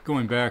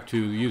 Going back to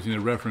using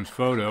the reference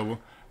photo,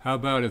 how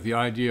about if the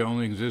idea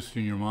only exists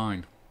in your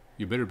mind?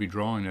 You better be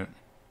drawing it.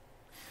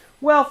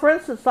 Well, for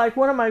instance, like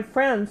one of my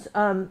friends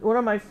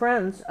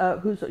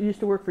who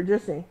used to work for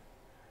Disney,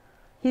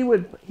 he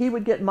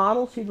would get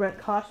models, he'd rent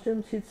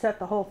costumes, he'd set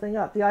the whole thing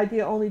up. The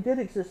idea only did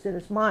exist in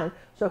his mind,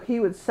 so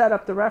he would set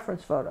up the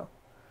reference photo.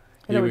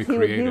 He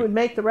would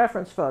make the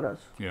reference photos.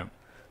 Yeah.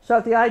 So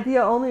if the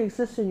idea only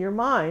exists in your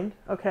mind,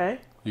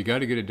 okay, you got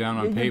to get it down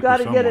on paper. You got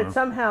to get it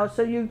somehow.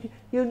 So if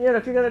you're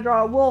going to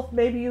draw a wolf,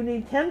 maybe you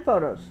need 10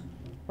 photos,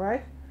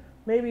 right?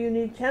 Maybe you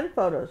need 10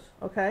 photos,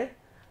 okay,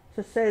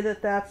 to say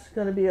that that's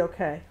going to be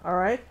okay, all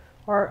right?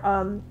 Or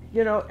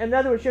in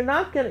other words, you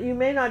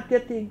may not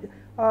get the.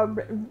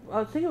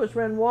 I think it was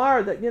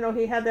Renoir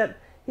that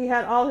he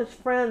had all his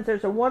friends.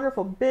 There's a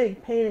wonderful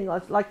big painting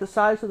like the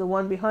size of the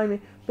one behind me,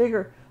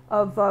 bigger,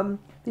 of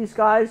these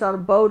guys on a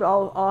boat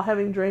all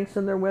having drinks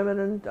and their women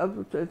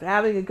and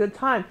having a good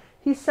time.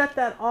 He set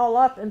that all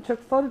up and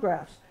took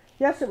photographs.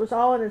 Yes, it was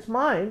all in his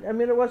mind. I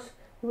mean, it was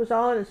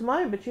all in his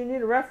mind, but you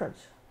need a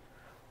reference.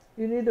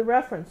 You need the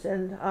reference,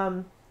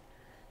 and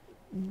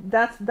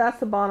that's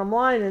the bottom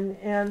line.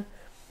 And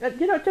it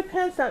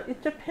depends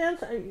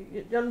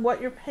on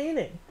what you're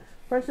painting.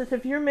 For instance,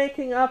 if you're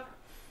making up,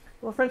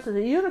 for instance,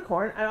 a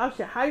unicorn,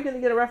 obviously, how are you going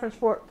to get a reference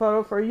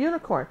photo for a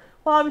unicorn?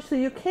 Well,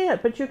 obviously you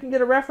can't, but you can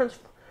get a reference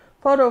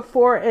photo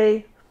for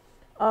a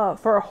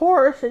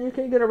horse, and you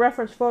can get a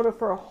reference photo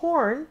for a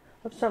horn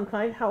of some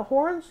kind, how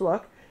horns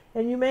look,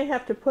 and you may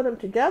have to put them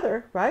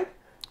together, right?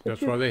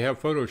 That's why they have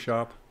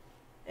Photoshop.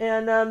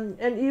 And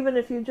even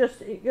if you just,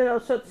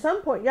 so at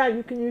some point, yeah,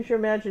 you can use your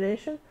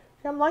imagination.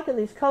 See, I'm liking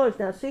these colors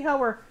now. See how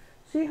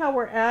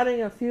we're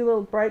adding a few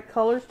little bright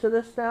colors to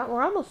this now?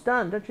 We're almost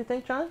done, don't you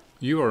think, John?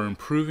 You are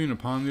improving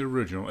upon the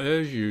original,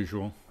 as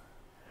usual.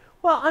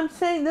 Well, I'm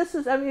saying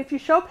if you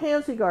show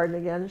Pansy Garden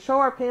again, show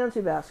our pansy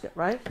basket,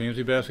 right?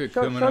 Pansy basket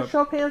coming up.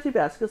 Show pansy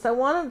baskets. I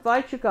want to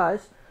invite you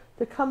guys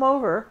to come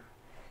over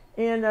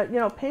and,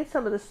 paint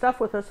some of this stuff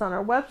with us on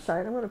our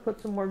website. I'm going to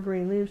put some more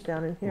green leaves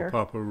down in here.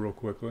 We'll pop over real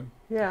quickly.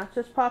 Yeah,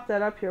 just pop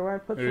that up here where I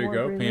put some more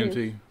green leaves.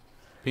 There you go, pansy.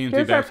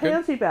 Pansy basket. our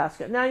pansy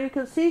basket. Now you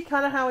can see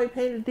kind of how I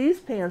painted these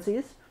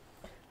pansies.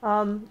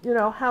 You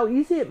know, how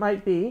easy it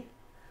might be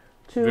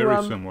to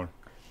Very similar.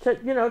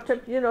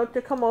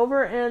 To come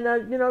over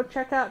and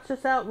check out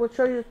we'll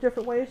show you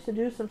different ways to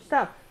do some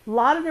stuff. A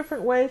lot of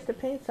different ways to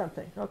paint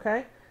something,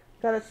 okay?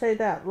 Gotta say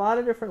that. A lot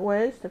of different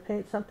ways to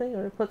paint something.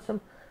 We're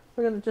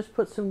gonna just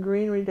put some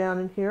greenery down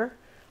in here.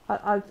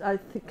 I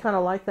kind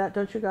of like that,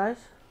 don't you guys?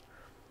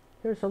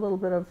 Here's a little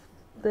bit of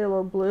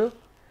phthalo blue.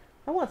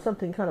 I want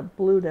something kind of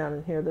blue down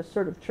in here, this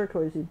sort of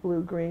turquoisey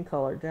blue-green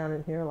color down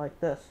in here like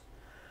this.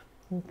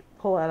 And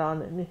pull that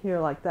on in here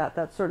like that.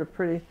 That's sort of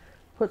pretty.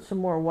 Put some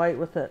more white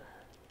with it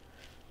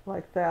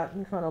like that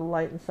and kind of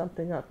lighten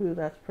something up. Ooh,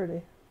 that's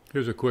pretty.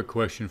 Here's a quick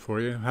question for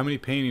you. How many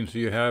paintings do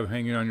you have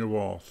hanging on your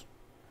walls?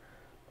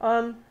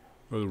 Well,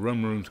 the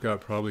room's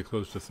got probably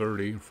close to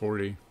 30 or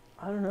 40.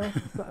 I don't know.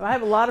 I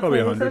have a lot of Probably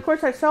paintings, 100. and of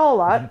course I sell a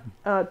lot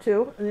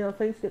too. And,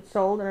 things get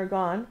sold and are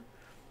gone.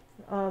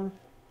 But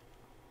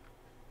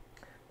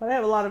we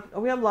have a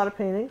lot of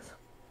paintings.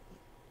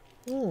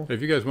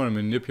 If you guys want to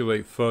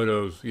manipulate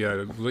photos,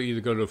 yeah,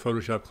 either go to a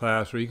Photoshop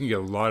class or you can get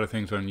a lot of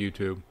things on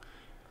YouTube.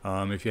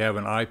 If you have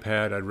an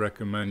iPad, I'd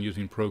recommend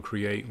using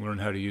Procreate. Learn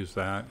how to use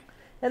that.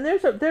 And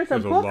there's a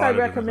book I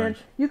recommend.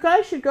 You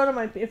guys should go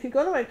to if you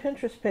go to my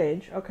Pinterest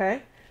page,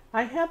 okay?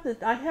 I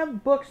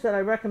have books that I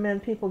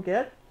recommend people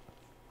get.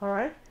 All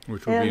right.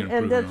 Which would be an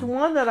improvement. And that's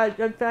one that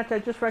I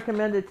just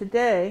recommended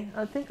today.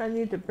 I think I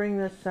need to bring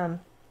this. I'm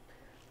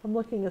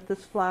looking at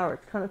this flower.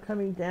 It's kind of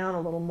coming down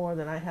a little more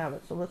than I have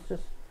it. So let's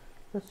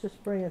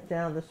just bring it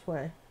down this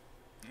way.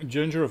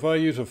 Ginger, if I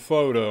use a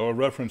photo, a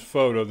reference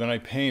photo, then I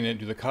paint it,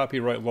 do the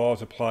copyright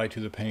laws apply to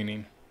the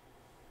painting?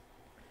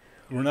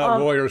 We're not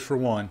lawyers for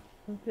one.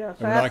 Yeah,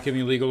 so we're not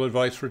giving legal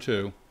advice for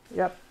two.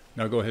 Yep.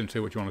 Now go ahead and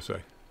say what you want to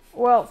say.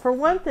 Well, for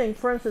one thing,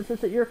 for instance,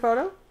 is it your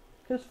photo?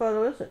 Whose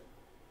photo is it?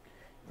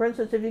 For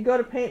instance, if you go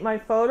to paint my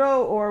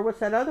photo or what's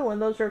that other one,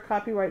 those are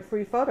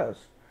copyright-free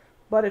photos.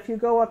 But if you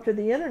go up to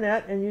the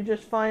internet and you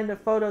just find a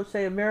photo,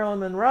 say, of Marilyn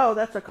Monroe,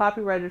 that's a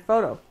copyrighted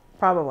photo,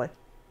 probably.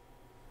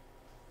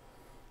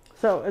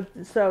 So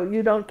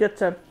you don't get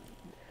to,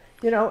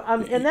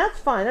 and that's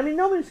fine. I mean,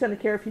 nobody's going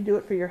to care if you do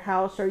it for your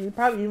house or you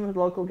probably even with a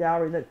local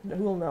gallery who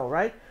will know,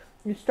 right?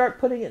 You start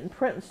putting it in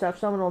print and stuff,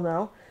 someone will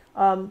know.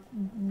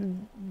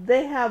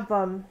 They have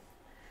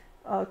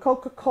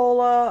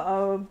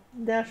Coca-Cola,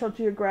 National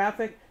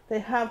Geographic. They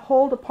have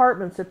whole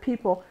departments of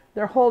people.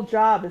 Their whole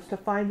job is to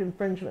find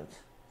infringements.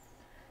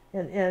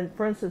 And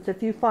for instance,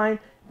 if you find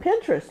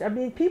Pinterest, I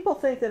mean, people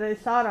think that I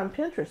saw it on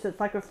Pinterest. It's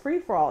like a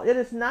free-for-all. It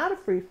is not a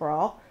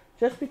free-for-all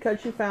just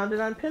because you found it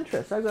on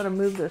Pinterest. I've got to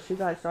move this, you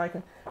guys, so I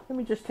can, let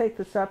me just take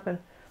this up and,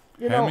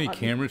 How many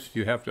cameras do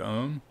you have to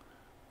own?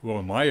 Well,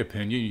 in my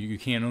opinion, you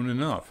can't own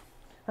enough.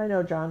 I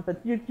know, John, but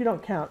you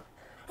don't count.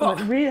 Oh.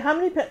 How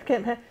many,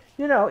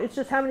 it's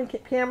just how many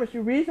cameras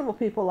do reasonable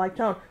people like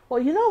to own. Well,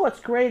 you know what's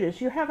great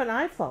is you have an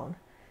iPhone.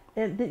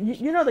 And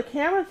the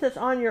cameras that's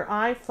on your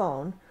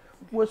iPhone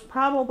was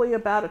probably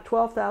about a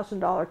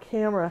 $12,000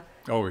 camera.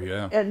 Oh,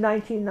 yeah. At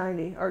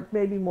 1990 or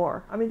maybe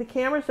more. I mean, the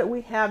cameras that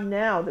we have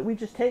now that we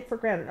just take for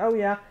granted. Oh,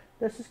 yeah,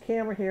 this is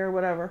camera here,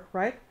 whatever,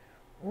 right?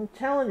 I'm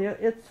telling you,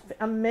 it's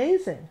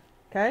amazing,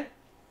 okay?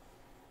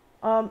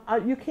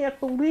 You can't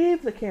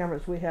believe the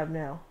cameras we have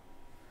now.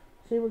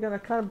 See, we're going to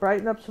kind of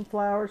brighten up some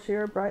flowers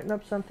here, brighten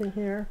up something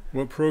here.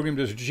 What program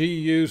does G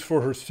use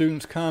for her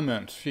students'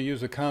 comments? She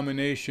used a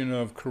combination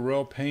of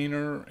Corel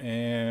Painter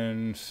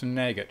and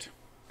Snagit.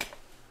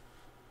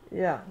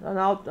 Yeah, and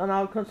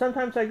I'll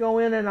sometimes I go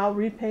in and I'll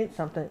repaint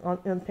something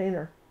in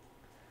Painter.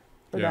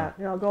 For that,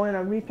 I'll go in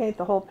and repaint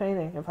the whole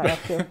painting if I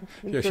have to.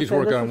 Yeah, she's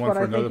working on one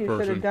for another person. You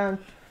should have done,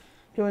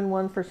 doing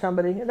one for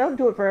somebody. I don't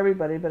do it for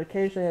everybody, but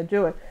occasionally I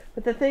do it.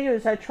 But the thing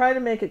is, I try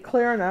to make it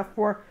clear enough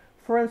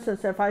for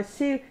instance, if I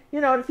see,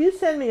 if you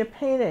send me a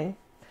painting,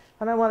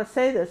 and I want to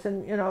say this,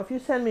 and if you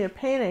send me a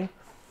painting,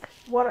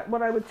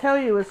 what I would tell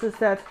you is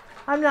that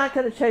I'm not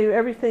going to tell you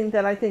everything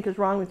that I think is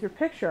wrong with your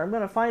picture. I'm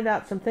going to find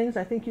out some things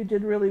I think you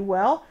did really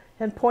well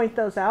and point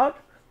those out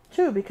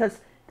too, because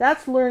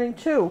that's learning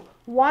too.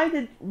 What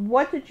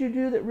did you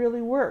do that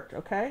really worked?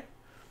 Okay,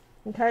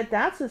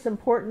 that's as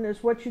important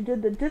as what you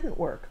did that didn't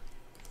work.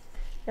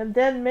 And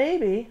then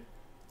maybe,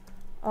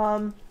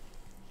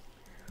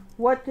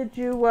 what did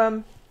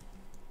you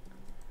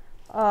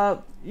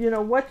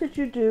what did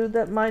you do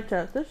that might,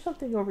 there's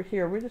something over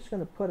here. We're just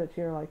going to put it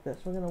here like this.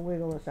 We're going to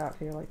wiggle this out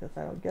here like this.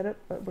 I don't get it,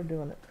 but we're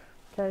doing it.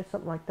 Okay,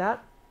 something like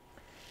that.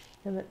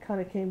 And it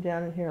kind of came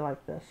down in here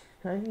like this.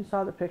 Okay, you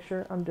saw the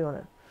picture. I'm doing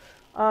it.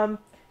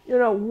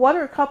 What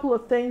are a couple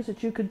of things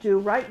that you could do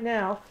right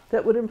now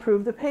that would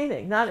improve the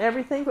painting? Not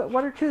everything, but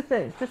one or two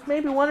things. Just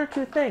maybe one or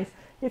two things.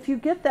 If you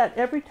get that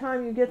every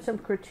time you get some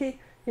critique,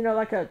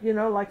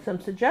 like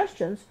some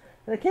suggestions,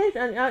 and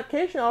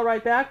occasionally I'll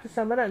write back to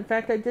somebody. In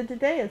fact, I did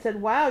today and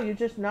said, wow, you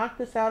just knocked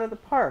this out of the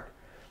park.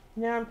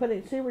 Now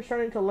we're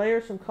starting to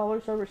layer some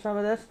colors over some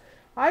of this.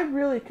 I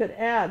really could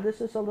add, this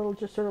is a little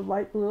just sort of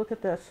light blue. Look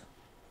at this.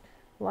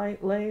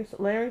 Layering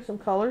some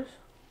colors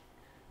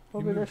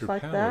over this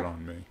like that.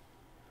 On me.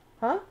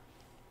 Huh?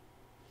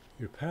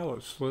 Your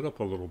palette slid up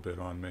a little bit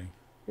on me.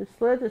 It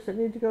slid. Does it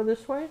need to go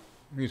this way?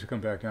 It needs to come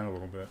back down a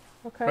little bit.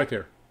 Okay. Right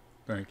there.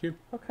 Thank you.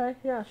 Okay,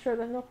 yeah, sure,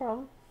 that's no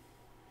problem.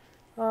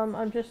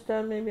 I'm just,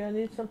 maybe I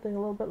need something a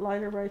little bit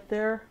lighter right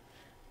there.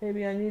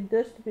 Maybe I need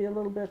this to be a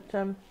little bit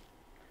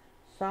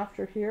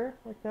softer here,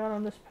 like that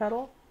on this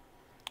petal.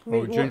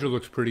 Oh, ginger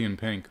looks pretty in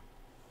pink.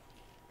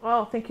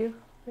 Oh, thank you,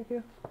 thank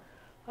you.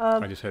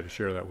 I just had to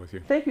share that with you.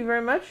 Thank you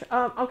very much.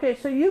 Okay,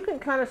 so you can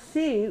kind of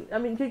see, I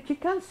mean, did you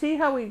kind of see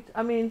how we,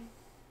 I mean,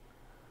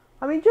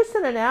 just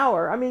in an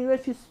hour. I mean,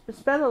 if you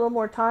spend a little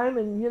more time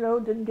and, you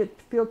know, didn't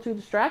feel too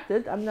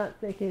distracted, I'm not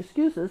making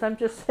excuses. I'm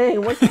just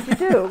saying, what did you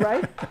do,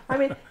 right? I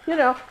mean, you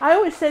know, I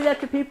always say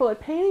that to people at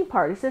painting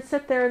parties. They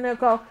sit there and they'll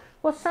go,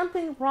 well,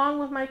 something wrong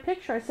with my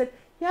picture. I said,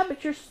 yeah,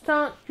 but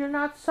you're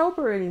not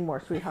sober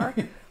anymore, sweetheart.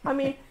 I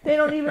mean, they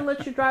don't even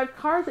let you drive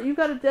cars. You've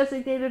got a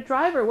designated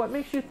driver. What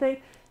makes you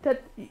think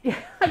that...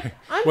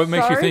 What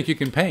makes you think you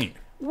can paint?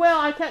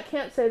 Well, I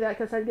can't say that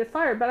because I'd get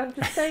fired, but I'm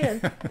just saying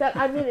that,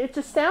 I mean, it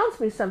just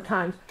astounds me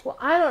sometimes. Well,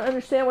 I don't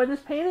understand why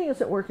this painting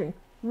isn't working.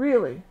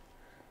 Really?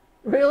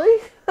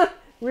 Really?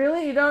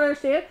 Really? You don't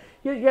understand?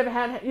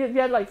 You've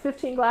had like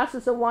 15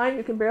 glasses of wine,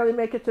 you can barely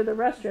make it to the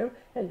restroom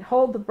and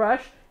hold the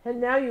brush,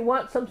 and now you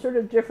want some sort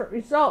of different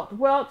result.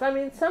 Well, I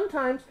mean,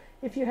 sometimes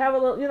if you have a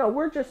little, you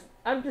know,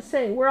 I'm just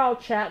saying, we're all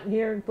chatting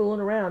here and fooling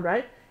around,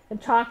 right?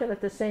 And talking at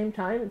the same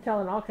time and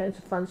telling all kinds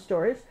of fun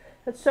stories.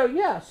 And so,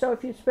 yeah, so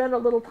if you spend a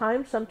little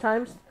time,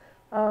 sometimes,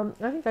 I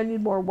think I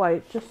need more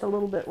white, just a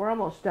little bit. We're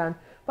almost done.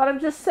 But I'm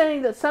just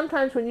saying that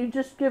sometimes when you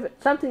just give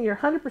it something, you're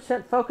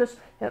 100% focused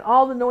and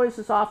all the noise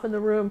is off in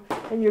the room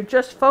and you're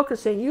just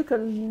focusing, you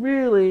can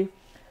really,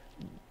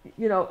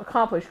 you know,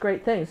 accomplish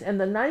great things. And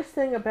the nice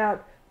thing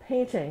about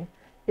painting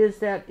is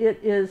that it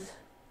is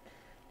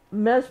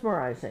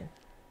mesmerizing.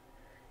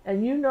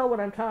 And you know what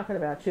I'm talking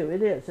about, too.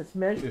 It is. It's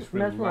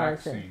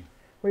mesmerizing.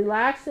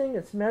 Relaxing,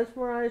 it's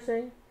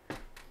mesmerizing.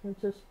 Let's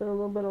just put a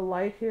little bit of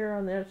light here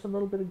on there, some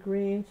little bit of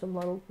green, some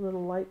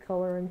little light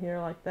color in here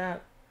like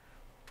that.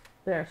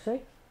 There,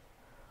 see?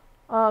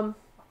 I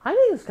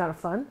think it's kind of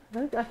fun.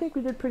 I think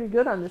we did pretty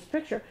good on this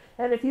picture.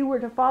 And if you were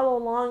to follow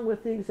along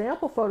with the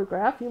example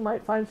photograph, you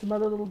might find some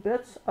other little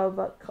bits of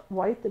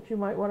white that you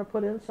might want to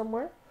put in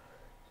somewhere.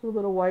 A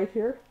little bit of white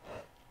here.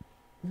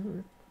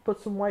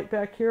 Put some white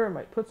back here. I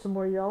might put some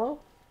more yellow.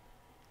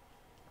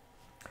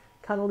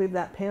 Kind of leave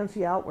that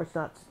pansy out where it's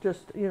not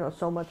just, you know,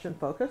 so much in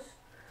focus.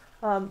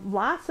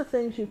 Lots of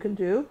things you can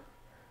do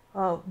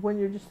when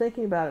you're just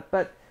thinking about it,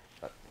 but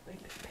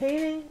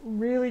painting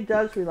really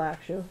does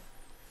relax you.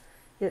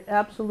 It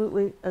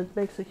absolutely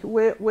makes a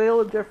whale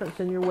of difference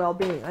in your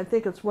well-being. I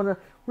think it's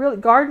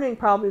gardening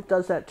probably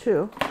does that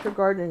too. Sure,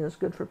 gardening is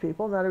good for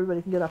people. Not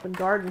everybody can get up and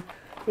garden.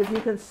 If you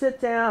can sit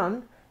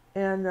down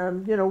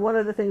and, you know, one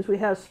of the things we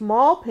have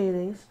small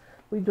paintings.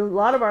 We do a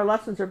lot of our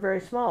lessons are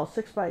very small,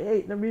 6 by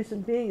 8. And the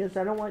reason being is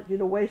I don't want you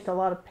to waste a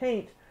lot of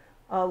paint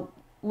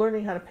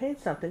learning how to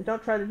paint something.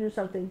 Don't try to do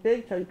something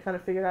big till you kind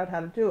of figure out how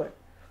to do it.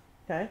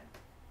 Okay?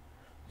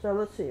 So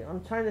let's see.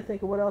 I'm trying to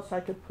think of what else I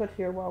could put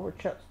here while we're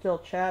still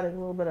chatting. A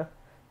little bit of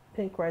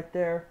pink right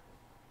there.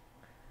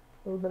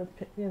 A little bit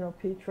of, you know,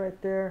 peach right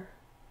there.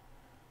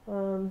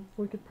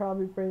 We could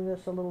probably bring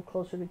this a little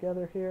closer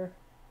together here.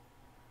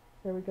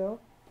 There we go.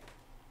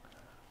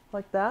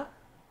 Like that.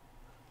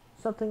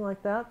 Something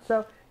like that.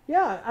 So,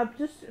 yeah, I'm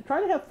just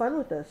trying to have fun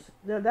with this.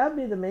 That'd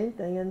be the main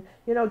thing. And,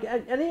 you know,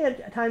 any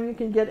time you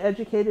can get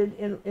educated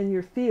in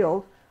your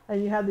field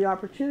and you have the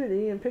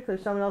opportunity, and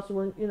particularly someone else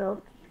will, you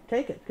know,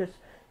 take it. Because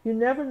you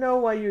never know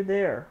why you're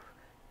there.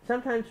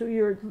 Sometimes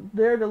you're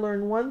there to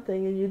learn one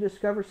thing and you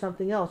discover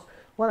something else.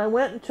 When I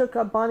went and took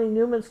up Bonnie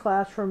Newman's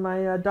class from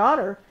my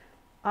daughter,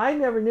 I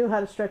never knew how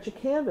to stretch a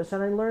canvas,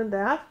 and I learned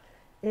that.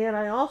 And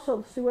I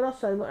also, see what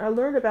else I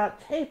learned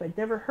about tape. I'd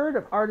never heard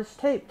of artist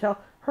tape. Tell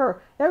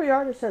her, every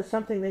artist has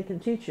something they can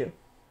teach you.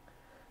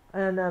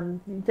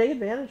 And you take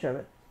advantage of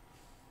it.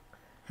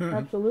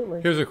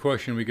 Absolutely. Here's a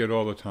question we get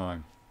all the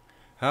time.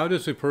 How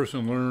does a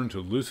person learn to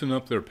loosen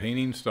up their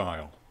painting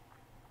style?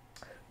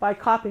 By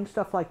copying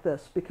stuff like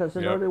this, because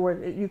in other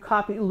words, you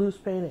copy loose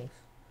paintings.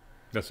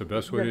 That's the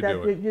best way to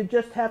do it. You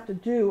just have to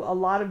do a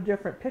lot of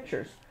different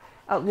pictures,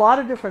 a lot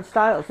of different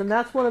styles, and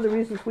that's one of the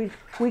reasons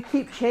we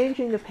keep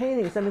changing the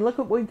paintings. I mean, look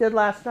what we did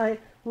last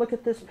night. Look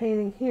at this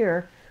painting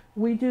here.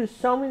 We do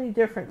so many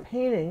different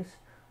paintings,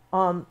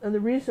 and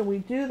the reason we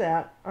do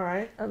that, all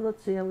right, and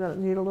let's see, I'm going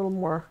to need a little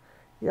more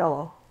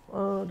yellow.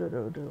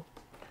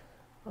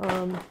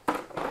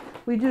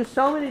 We do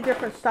so many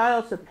different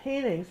styles of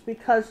paintings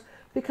because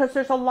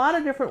there's a lot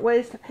of different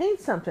ways to paint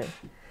something.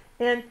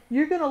 And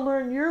you're going to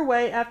learn your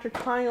way after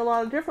trying a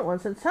lot of different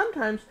ones. And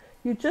sometimes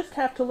you just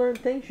have to learn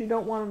things you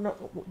don't want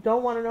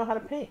to know how to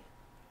paint.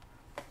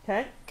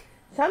 Okay?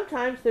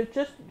 Sometimes they're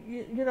just,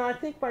 you know, I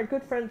think my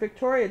good friend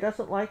Victoria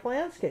doesn't like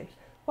landscapes.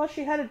 Well,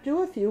 she had to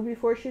do a few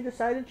before she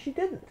decided she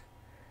didn't.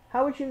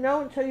 How would you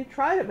know until you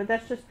tried it? But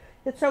that's just,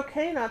 it's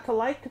okay not to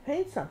like to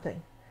paint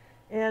something.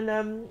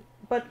 And,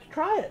 but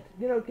try it.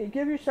 You know,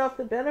 give yourself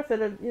the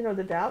benefit of, you know,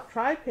 the doubt.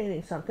 Try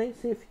painting something.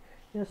 See if,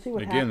 you know, see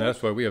what happens. Again,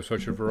 that's why we have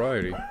such a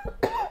variety.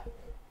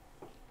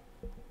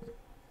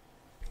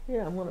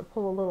 Yeah, I'm going to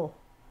pull a little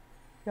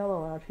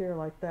yellow out here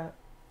like that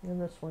in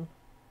this one.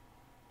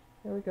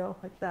 There we go,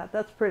 like that.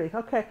 That's pretty.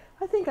 Okay,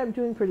 I think I'm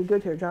doing pretty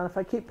good here, John. If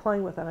I keep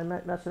playing with it, I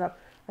might mess it up.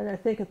 And I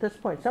think at this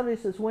point, somebody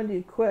says, when do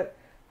you quit?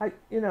 I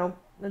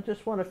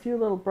just want a few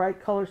little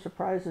bright color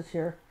surprises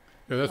here.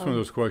 Yeah, that's one of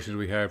those questions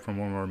we have from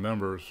one of our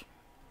members.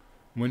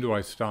 When do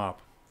I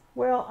stop?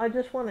 Well, I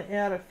just want to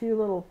add a few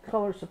little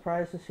color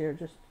surprises here,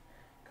 just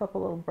a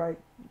couple little bright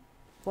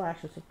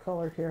flashes of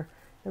color here.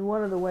 And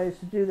one of the ways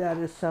to do that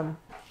is some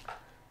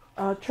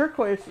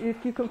turquoise. You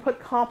can put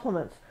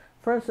complements.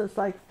 For instance,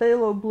 like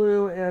phthalo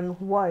blue and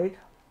white.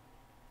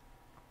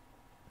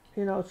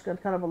 It's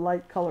got kind of a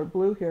light color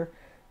blue here.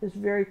 Is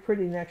very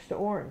pretty next to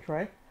orange,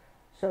 right?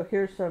 So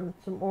here's some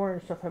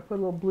orange. So if I put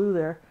a little blue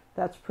there,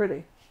 that's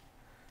pretty.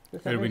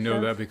 And we know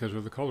that because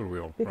of the color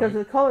wheel. Because of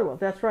the color wheel,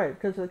 that's right.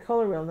 Because of the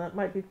color wheel, and that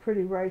might be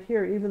pretty right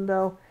here, even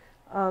though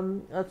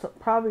it's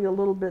probably a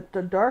little bit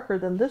darker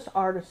than this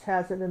artist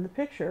has it in the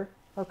picture.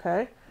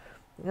 Okay,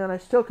 and I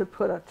still could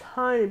put a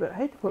tiny bit. I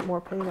hate to put more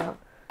paint out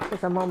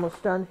because I'm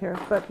almost done here,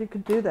 but you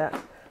could do that.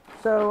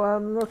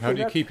 So how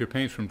do you keep your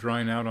paints from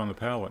drying out on the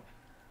palette?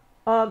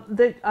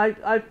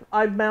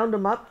 I bound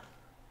them up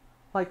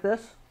like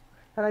this,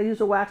 and I use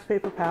a wax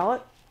paper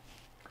palette.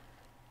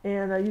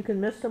 And you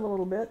can mist them a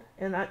little bit,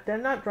 and they're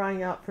not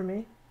drying out for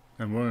me.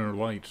 And what are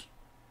lights?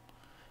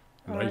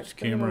 Lights, right,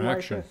 camera,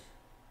 action.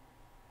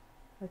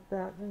 Like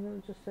that. I'm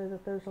going to just say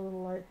that there's a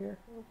little light here,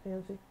 a little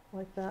pansy,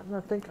 like that. And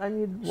I think I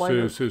need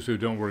white. Sue,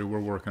 don't worry. We're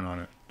working on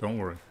it. Don't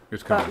worry.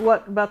 It's coming. About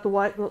what? About the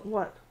white?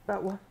 What?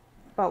 About what?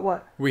 About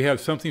what? We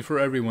have something for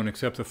everyone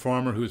except the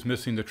farmer who's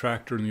missing the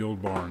tractor in the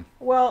old barn.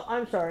 Well,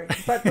 I'm sorry.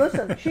 But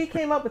listen, she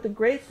came up with a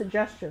great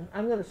suggestion.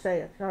 I'm going to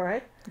say it, all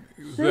right?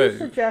 Sue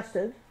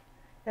suggested,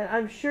 and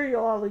I'm sure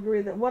you'll all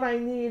agree, that what I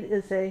need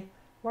is a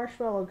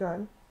marshmallow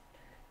gun.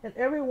 And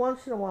every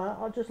once in a while,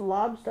 I'll just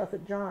lob stuff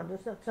at John.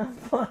 Doesn't that sound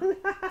fun?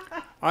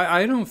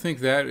 I don't think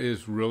that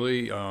is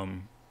really,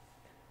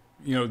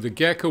 the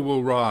gecko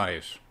will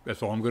rise.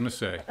 That's all I'm going to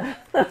say.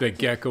 The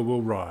gecko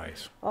will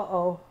rise.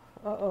 Uh-oh.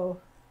 Uh-oh.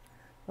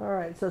 All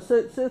right, so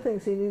Sue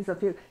thinks he needs a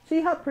few.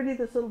 See how pretty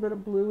this little bit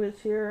of blue is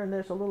here? And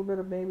there's a little bit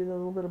of, maybe a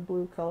little bit of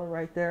blue color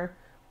right there.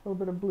 A little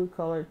bit of blue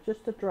color.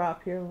 Just a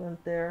drop here and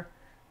there.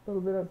 A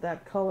little bit of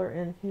that color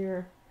in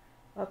here.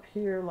 Up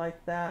here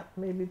like that.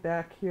 Maybe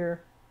back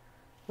here.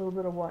 A little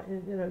bit of white,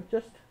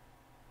 just...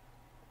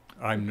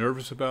 I'm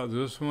nervous about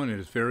this one. It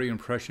is very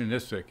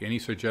impressionistic. Any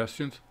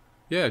suggestions?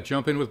 Yeah,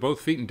 jump in with both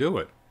feet and do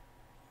it.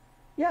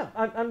 Yeah,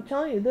 I'm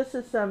telling you, this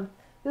is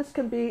this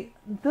can be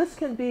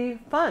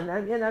fun.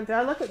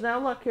 I look at now.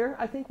 Look here.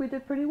 I think we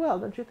did pretty well.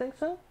 Don't you think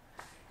so?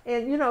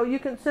 And you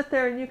can sit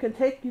there and you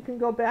can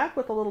go back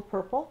with a little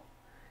purple,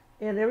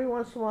 and every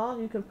once in a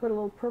while you can put a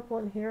little purple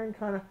in here and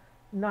kind of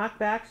knock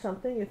back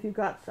something. If you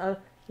got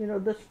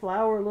this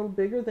flower a little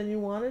bigger than you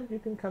wanted, you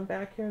can come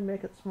back here and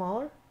make it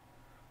smaller.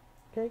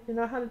 Okay, you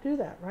know how to do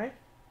that, right?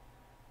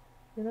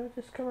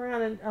 Just come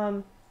around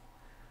and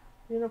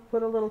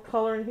put a little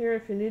color in here.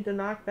 If you need to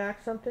knock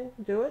back something,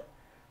 do it.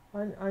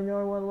 I know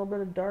I want a little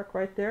bit of dark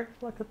right there.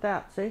 Look at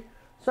that, see?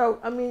 So,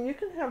 you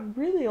can have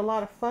really a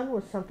lot of fun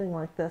with something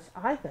like this,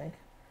 I think.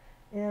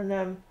 And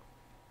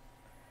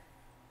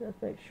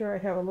let's make sure I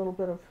have a little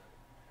bit of,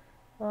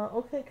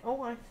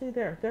 I see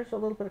there. There's a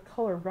little bit of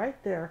color right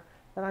there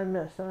that I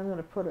missed, and I'm going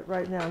to put it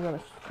right now. I'm going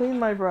to clean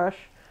my brush,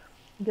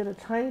 get a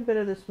tiny bit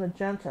of this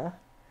magenta,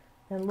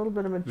 and a little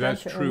bit of magenta.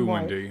 That's true, and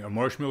white. Wendy. A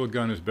marshmallow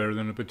gun is better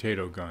than a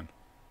potato gun.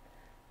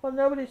 Well,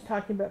 nobody's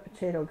talking about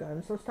potato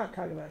guns. Let's not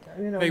talk about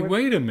that. Hey,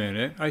 wait a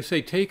minute. I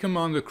say take him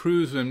on the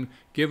cruise and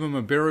give him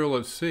a burial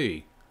at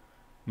sea.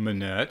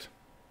 Manette,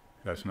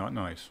 that's not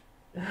nice.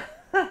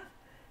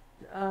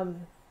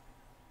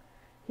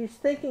 He's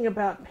thinking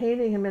about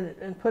painting him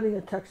and putting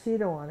a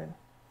tuxedo on him.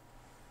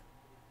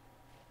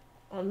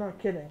 I'm not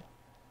kidding.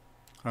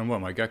 On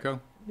what, my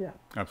gecko? Yeah.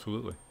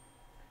 Absolutely.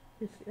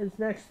 His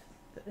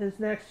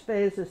next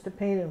phase is to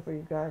paint him for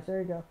you guys.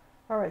 There you go.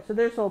 All right, so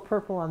there's a little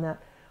purple on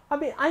that.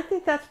 I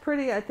think that's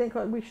pretty. I think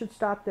we should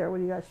stop there. What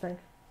do you guys think?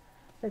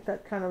 I think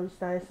that kind of is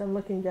nice. I'm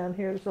looking down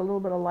here. There's a little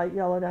bit of light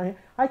yellow down here.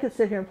 I could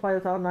sit here and play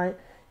with all night.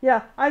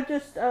 Yeah, I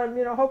just,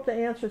 hope to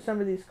answer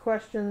some of these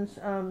questions.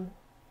 Can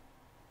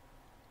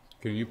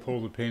you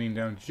pull the painting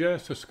down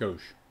just a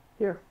skosh?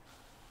 Here.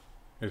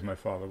 As my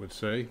father would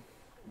say.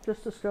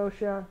 Just a skosh,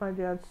 yeah. My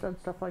dad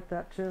said stuff like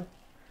that, too.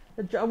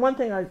 One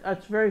thing,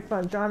 it's very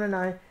fun. John and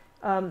I,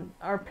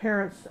 our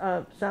parents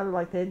sounded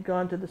like they'd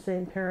gone to the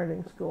same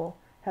parenting school.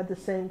 Had the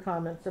same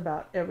comments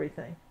about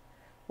everything.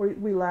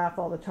 We laugh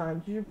all the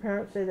time. Did your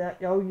parents say that?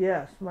 Oh,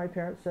 yes. My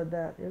parents said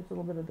that. There's a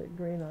little bit of the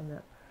green on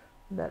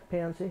that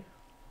pansy.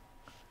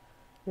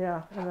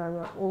 Yeah, and I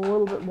want a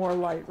little bit more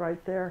light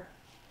right there.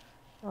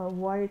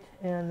 White,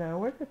 and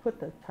where did I put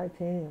the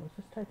titanium? Was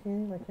this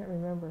titanium? I can't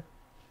remember.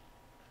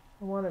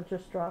 I want to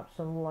just drop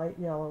some light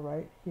yellow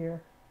right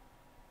here.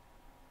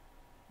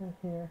 And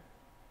here.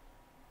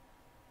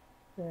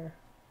 There.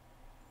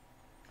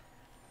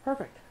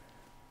 Perfect.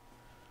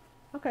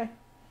 Okay,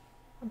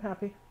 I'm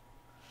happy.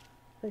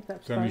 I think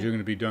that's That means you're going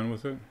to be done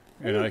with it?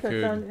 And I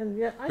could.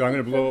 Yeah, So I'm going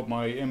to blow up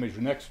my image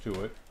next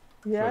to it.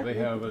 Yeah. So they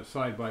have it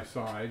side by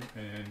side,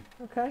 and.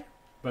 Okay.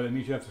 But it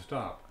means you have to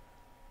stop.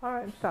 All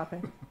right, I'm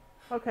stopping.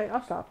 Okay,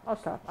 I'll stop. I'll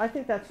stop. I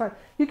think that's fine.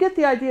 You get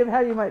the idea of how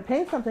you might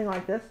paint something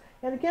like this.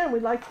 And again,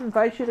 we'd like to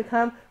invite you to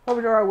come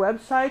over to our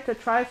website to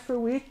try us for a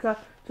week,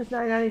 just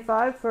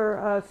 $9.95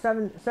 for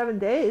 7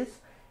 days,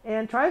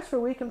 and try us for a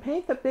week and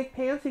paint the big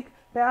pansy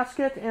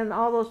basket and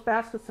all those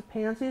baskets of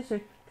pansies. So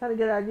kind of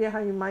get an idea how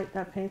you might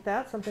paint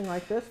that, something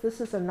like this.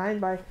 This is a 9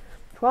 by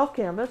 12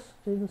 canvas,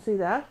 so you can see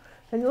that.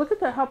 And you look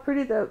at how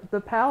pretty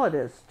the palette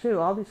is too.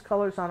 All these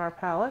colors on our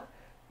palette.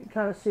 You can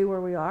kind of see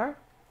where we are.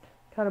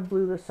 Kind of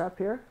blew this up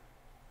here.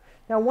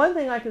 Now one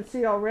thing I can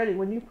see already,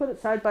 when you put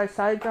it side by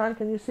side, John,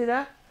 can you see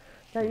that?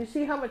 Now you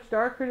see how much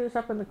darker it is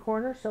up in the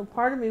corner? So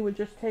part of me would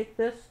just take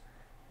this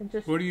and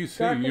just... What do you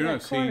see? You're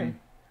not seeing...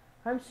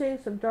 I'm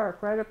seeing some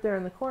dark right up there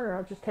in the corner.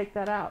 I'll just take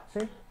that out,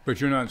 see?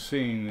 But you're not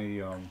seeing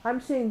the... I'm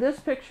seeing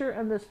this picture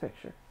and this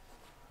picture.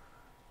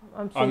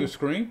 I'm seeing on the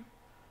screen?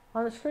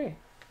 On the screen.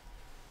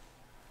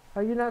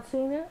 Are you not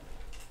seeing that?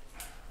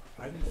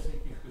 I didn't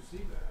think you could see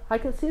that. I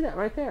can see that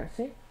right there,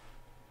 see?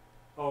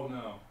 Oh,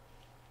 no.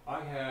 I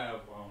have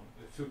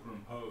it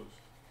superimposed.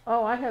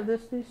 Oh, I have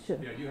these two.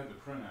 Yeah, you have the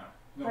printout.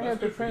 No, I that's have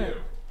the good for printout.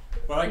 you.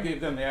 But I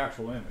gave them the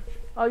actual image.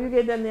 Oh, you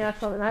gave them the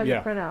actual, and I have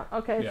Yeah. the printout.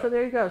 Okay, Yeah. so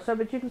there you go. So,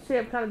 but you can see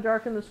I'm kind of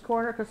dark in this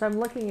corner because I'm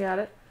looking at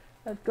it.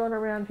 I'm going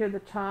around here the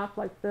top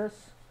like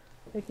this,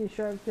 making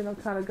sure I've,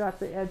 kind of got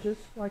the edges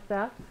like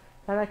that.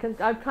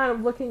 And I'm kind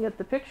of looking at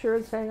the picture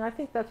and saying, I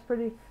think that's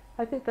pretty,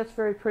 I think that's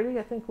very pretty.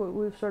 I think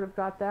we've sort of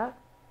got that.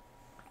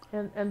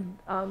 And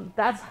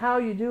that's how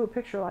you do a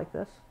picture like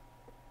this.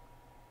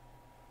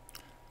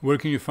 Where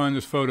can you find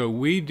this photo?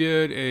 We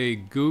did a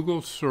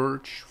Google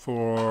search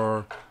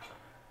for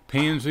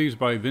Pansies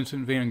by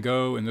Vincent van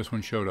Gogh, and this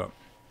one showed up,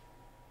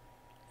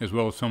 as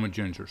well as some of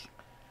Ginger's.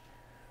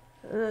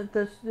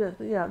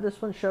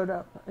 This one showed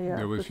up. Yeah,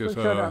 there was this just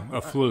one showed up.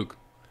 a fluke.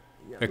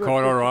 It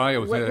caught our eye. It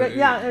was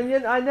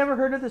and I never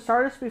heard of this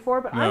artist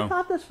before, but no. I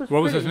thought this was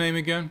What pretty. was his name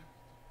again?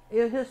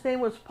 His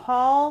name was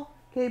Paul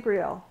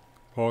Gabriel.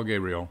 Paul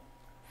Gabriel.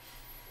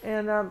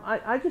 And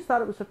I just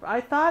thought I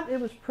thought it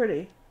was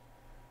pretty.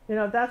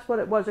 That's what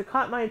it was. It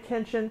caught my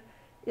attention.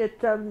 It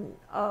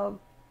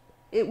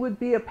would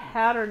be a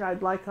pattern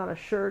I'd like on a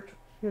shirt,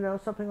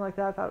 something like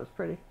that. I thought it was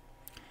pretty.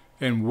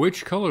 And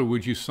which color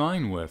would you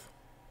sign with?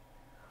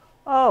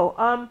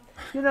 Oh,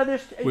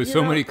 there's... With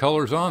so many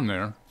colors on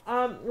there.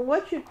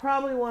 What you'd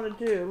probably want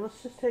to do,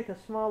 let's just take a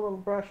small little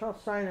brush. I'll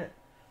sign it.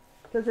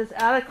 Because it's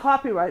out of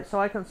copyright, so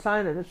I can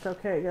sign it. It's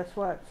okay. Guess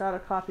what? It's out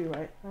of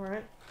copyright. All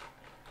right?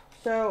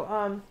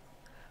 So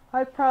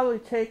I'd probably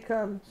take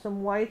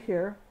some white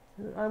here.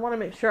 I want to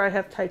make sure I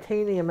have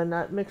titanium and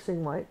not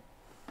mixing white.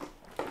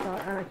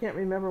 And I can't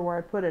remember where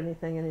I put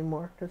anything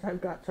anymore because I've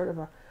got sort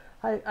of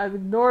I've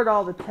ignored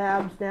all the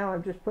tabs now.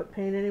 I've just put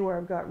paint anywhere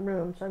I've got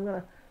room.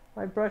 So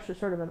my brush is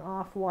sort of an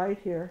off-white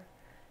here.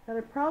 And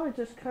I'd probably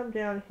just come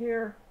down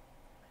here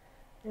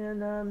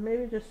and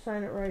maybe just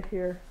sign it right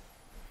here.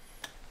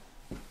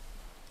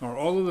 Are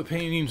all of the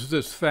paintings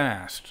this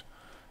fast?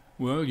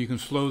 Well, you can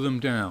slow them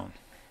down.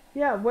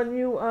 Yeah, when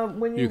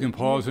you can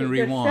pause and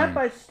rewind. Step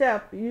by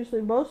step.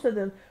 Usually, most of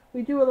them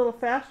we do a little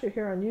faster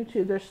here on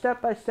YouTube. They're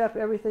step by step.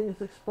 Everything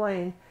is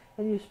explained,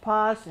 and you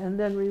pause and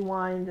then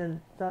rewind,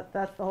 and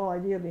that's the whole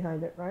idea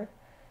behind it, right?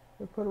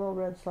 We put a little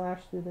red slash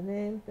through the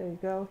name. There you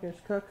go.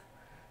 Here's Cook.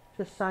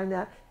 Just sign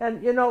that.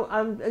 And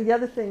the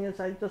other thing is,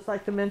 I'd just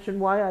like to mention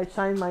why I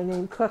signed my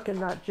name Cook and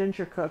not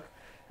Ginger Cook,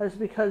 is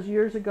because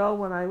years ago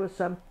when I was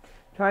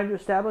trying to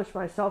establish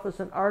myself as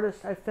an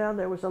artist, I found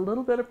there was a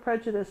little bit of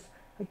prejudice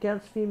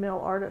against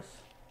female artists,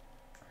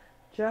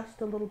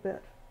 just a little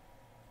bit.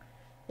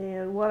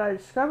 And what I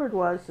discovered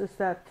is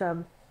that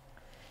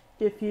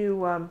if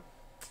you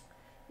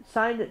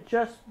signed it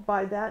just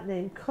by that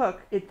name,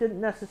 Cook, it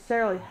didn't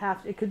necessarily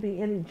have to, it could be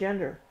any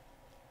gender,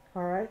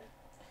 all right?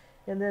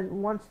 And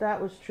then once that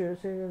was true,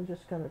 so you're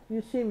just kind of,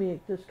 you see me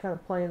just kind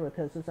of playing with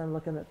his as I'm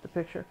looking at the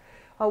picture.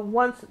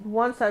 Once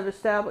I've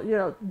established,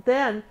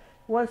 then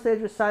once they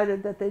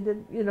decided that they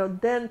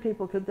didn't, then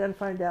people could then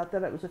find out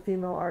that it was a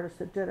female artist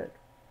that did it.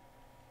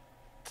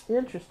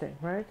 Interesting,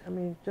 right? I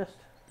mean, just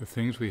the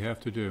things we have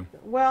to do.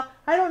 Well,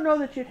 I don't know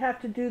that you'd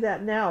have to do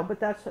that now, but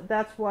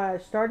that's why I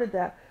started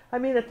that. I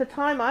mean, at the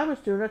time I was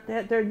doing it,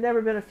 there had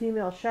never been a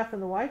female chef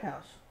in the White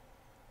House.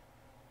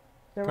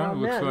 They were all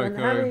men, and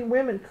how many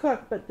women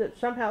cook, but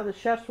somehow the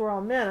chefs were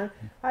all men.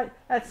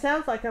 It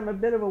sounds like I'm a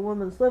bit of a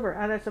woman's liver,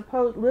 and I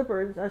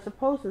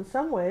suppose in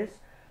some ways,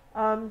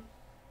 I'm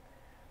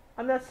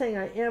not saying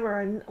I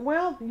am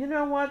well, you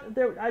know what?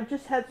 I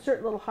just had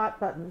certain little hot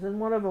buttons, and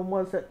one of them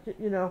was that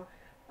you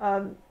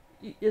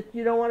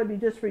don't want to be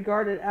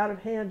disregarded out of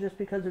hand just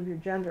because of your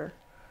gender,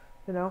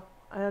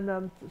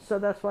 and so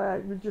that's why I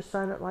would just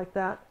sign it like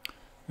that.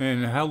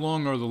 And how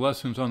long are the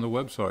lessons on the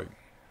website?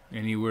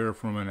 Anywhere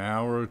from an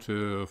hour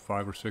to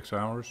 5 or 6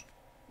 hours?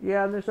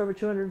 Yeah, and there's over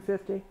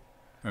 250.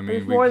 I mean,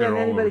 there's more than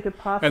anybody could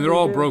possibly And they're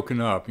all do.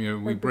 broken up.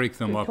 We break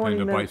them up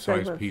into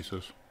bite-sized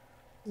pieces.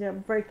 Yeah,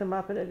 break them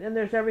up, and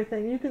there's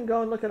everything. You can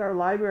go and look at our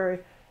library,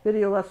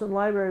 video lesson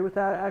library,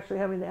 without actually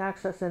having to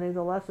access any of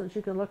the lessons.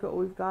 You can look at what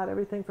we've got,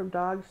 everything from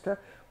dogs to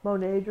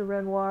Monet to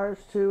Renoirs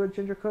to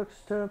Ginger Cooks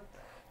to,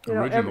 you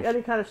know,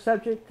 any kind of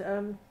subject.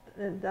 And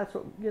that's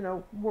what, you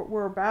know, what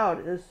we're about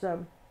is.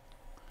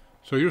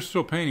 So you're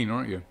still painting,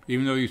 aren't you?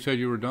 Even though you said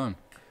you were done.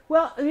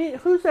 Well, I mean,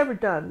 who's ever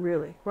done,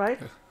 really, right?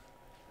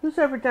 Who's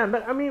ever done?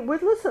 But I mean,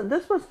 listen,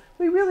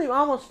 we really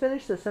almost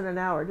finished this in an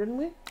hour, didn't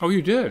we? Oh,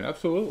 you did,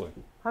 absolutely.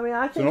 I mean,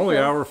 I think it's only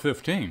so. hour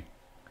 15.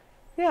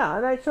 Yeah,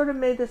 and I sort of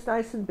made this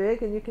nice and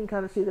big, and you can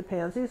kind of see the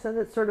pansies, and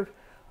it's sort of,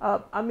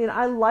 I mean,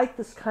 I like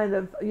this kind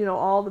of, you know,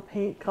 all the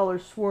paint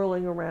colors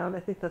swirling around. I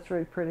think that's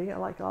very pretty. I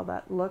like all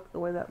that look, the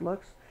way that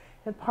looks.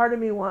 And part of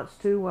me wants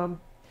to, I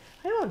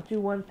want to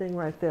do one thing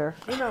right there.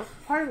 You know,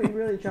 part of me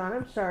really, John,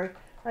 I'm sorry.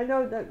 I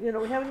know that, you know,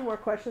 we have any more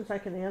questions I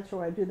can answer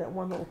while I do that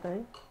one little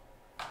thing?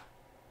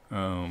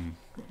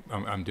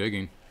 I'm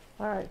digging.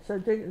 All right, so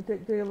dig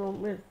a little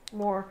bit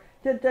more.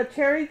 Did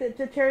Terry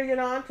get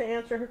on to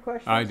answer her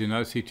question? I did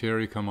not see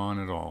Terry come on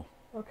at all.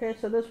 Okay,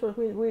 so this was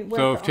we went.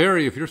 So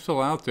Terry, if you're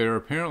still out there,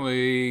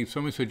 apparently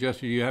somebody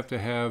suggested you have to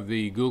have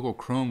the Google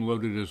Chrome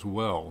loaded as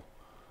well,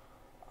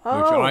 which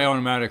I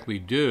automatically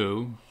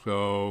do.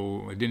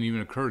 So it didn't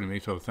even occur to me.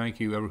 So thank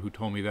you, ever who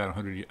told me that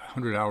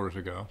 100 hours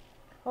ago.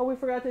 Oh, we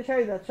forgot to tell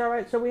you that. That's all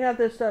right. So we have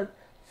this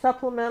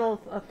supplemental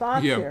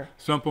thoughts here. Yeah,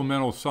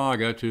 supplemental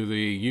saga to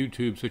the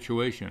YouTube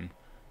situation.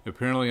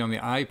 Apparently on the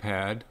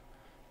iPad,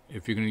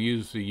 if you're going to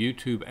use the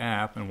YouTube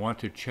app and want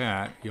to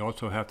chat, you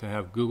also have to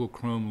have Google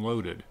Chrome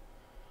loaded.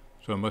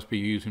 So it must be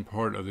using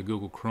part of the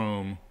Google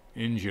Chrome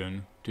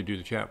engine to do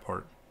the chat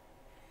part.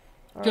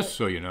 All Just right.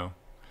 so you know.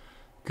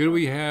 Could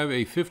we have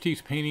a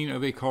 50s painting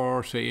of a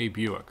car, say a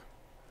Buick?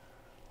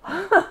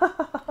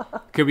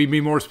 Could we be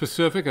more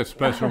specific? A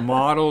special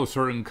model, a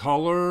certain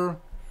color?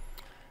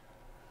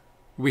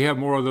 We have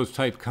more of those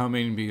type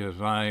coming because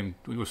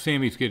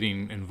Sammy's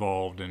getting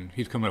involved and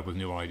he's coming up with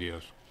new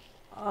ideas.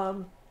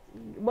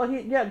 Well,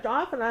 I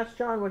often ask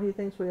John what he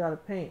thinks we ought to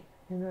paint.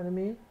 You know what I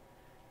mean?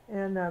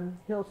 And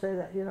he'll say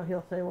that, you know,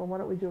 he'll say, well, why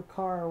don't we do a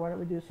car or why don't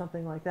we do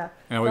something like that?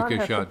 I always John get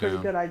has shot some pretty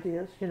down. good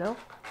ideas, you know.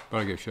 But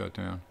I get shut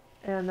down.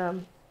 And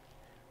I'm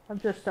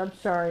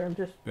sorry, I'm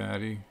just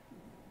Batty.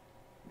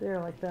 there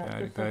like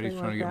that. Batty's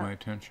trying to get that. my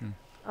attention.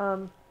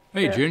 there.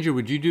 Hey, Ginger,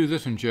 would you do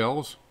this in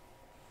gels?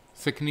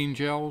 Thickening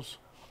gels?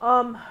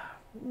 No,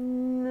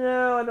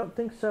 I don't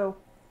think so.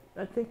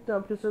 I think no,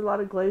 because there's a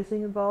lot of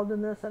glazing involved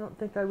in this. I don't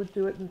think I would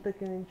do it in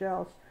thickening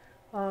gels.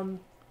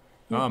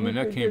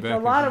 Minette came back. There's a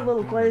lot of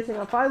little glazing.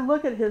 If I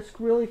look at his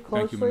really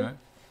closely, Thank you, Minette.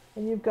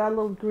 and you've got a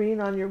little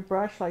green on your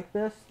brush like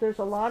this, there's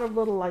a lot of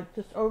little, like,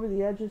 just over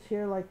the edges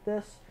here like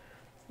this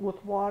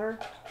with water.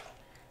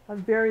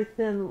 Very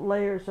thin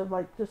layers of,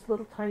 like, just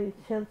little tiny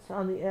tints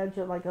on the edge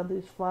of, like, of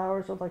these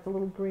flowers of, like, a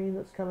little green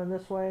that's coming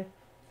this way,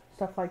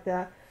 stuff like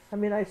that. I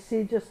mean, I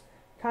see just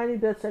tiny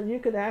bits, and you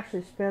could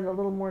actually spend a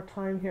little more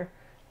time here,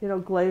 you know,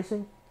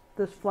 glazing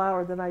this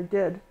flower than I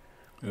did.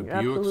 A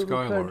Buick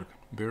Skylark,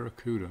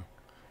 Barracuda.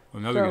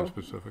 Another good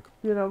specific.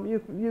 You know,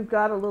 you've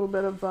got a little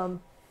bit of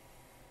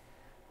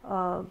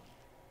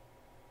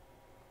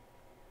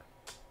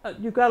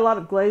you've got a lot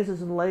of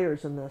glazes and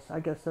layers in this. I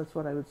guess that's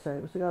what I would say.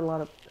 So you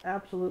got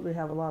absolutely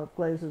have a lot of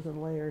glazes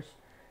and layers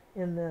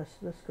in this.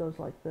 This goes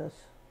like this.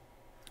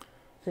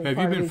 See, have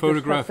you been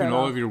photographing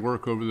all of your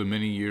work over the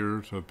many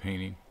years of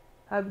painting?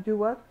 Do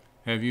what?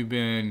 Have you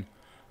been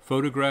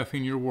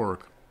photographing your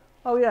work?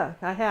 Oh yeah,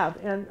 I have.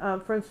 And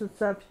for instance,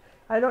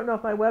 I don't know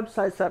if my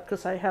website's up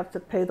because I have to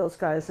pay those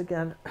guys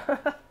again.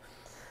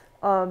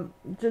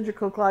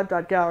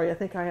 GingerCookLive.gallery. I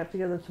think I have to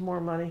give them some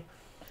more money.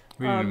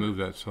 We need to move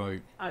that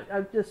site.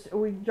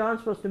 John's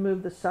supposed to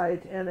move the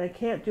site, and I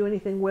can't do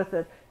anything with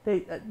it.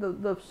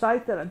 The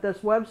site this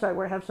website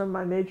where I have some of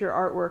my major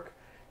artwork,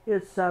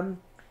 it's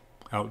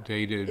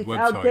outdated. It's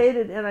website.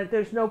 Outdated, and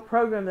there's no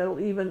program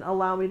that'll even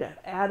allow me to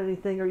add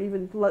anything or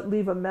even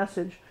leave a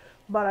message.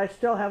 But I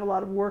still have a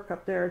lot of work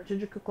up there at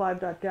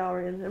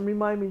GingerCookLive.gallery, and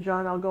remind me,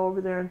 John, I'll go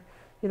over there and,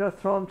 you know,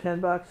 throw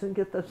them $10 and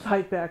get the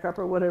site back up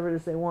or whatever it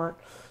is they want.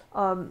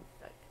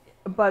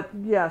 But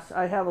yes,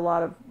 I have a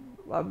lot of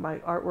my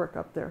artwork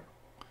up there.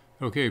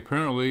 Okay,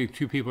 apparently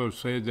 2 people have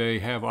said they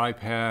have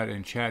iPad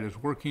and chat is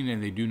working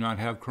and they do not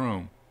have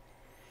Chrome.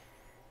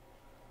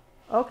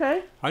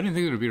 Okay. I didn't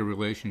think there would be a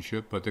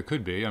relationship, but there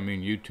could be. I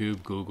mean,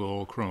 YouTube,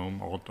 Google,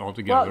 Chrome, all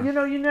together. Well, you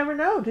know, you never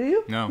know, do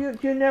you? No.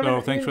 You never.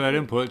 So thanks for that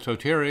input. So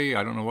Terry,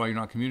 I don't know why you're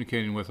not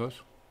communicating with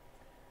us.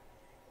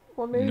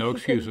 Well, maybe no she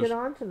excuses. couldn't get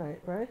on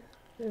tonight, right?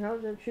 You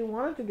know, if she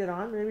wanted to get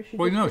on, maybe she.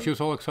 Well, no, she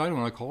was all excited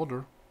when I called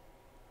her.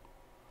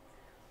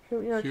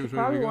 She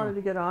probably wanted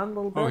to get on a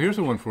little bit. Oh, here's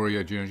the one for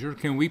you, Ginger.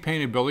 Can we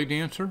paint a belly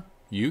dancer?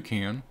 You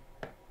can.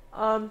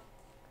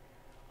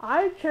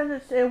 I tend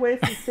to stay away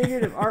from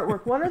figurative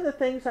artwork. One of the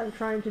things I'm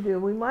trying to do,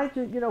 we might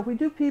do, you know, if we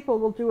do people,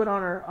 we'll do it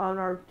on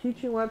our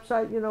teaching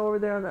website, you know, over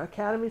there on the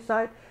Academy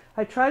site.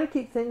 I try to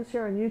keep things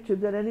here on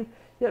YouTube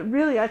that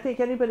really, I think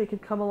anybody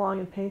could come along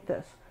and paint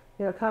this.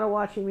 You know, kind of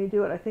watching me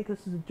do it. I think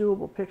this is a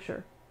doable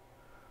picture.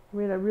 I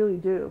mean, I really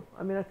do.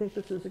 I mean, I think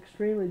this is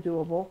extremely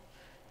doable.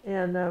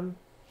 And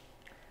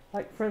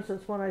like, for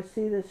instance, when I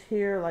see this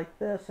here like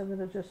this, I'm going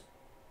to just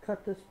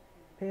cut this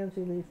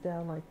pansy leaf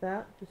down like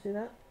that. Do you see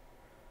that?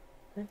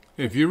 Okay.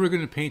 If you were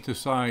going to paint the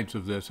sides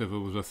of this, if it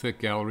was a thick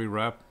gallery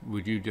wrap,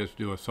 would you just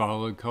do a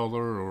solid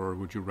color, or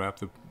would you wrap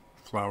the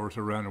flowers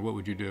around, or what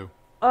would you do?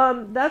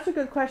 That's a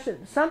good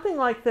question. Something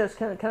like this.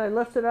 Can I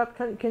lift it up?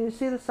 Can you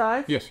see the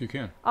sides? Yes, you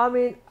can. I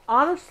mean,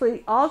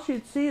 honestly, all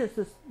you'd see is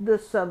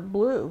this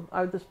blue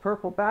or this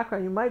purple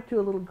background. You might do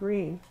a little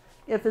green.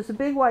 If it's a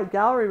big white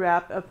gallery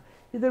wrap,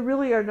 there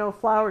really are no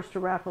flowers to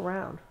wrap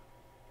around.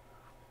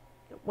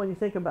 When you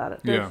think about it,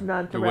 there's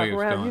none to wrap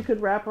around. You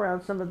could wrap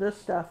around some of this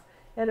stuff,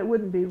 and it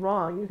wouldn't be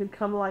wrong. You could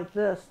come like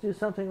this, do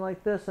something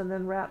like this, and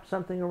then wrap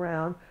something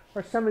around.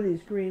 Or some of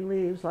these green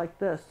leaves like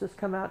this, just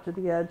come out to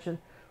the edge and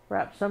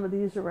wrap some of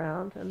these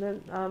around. And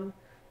then,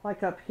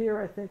 like up here,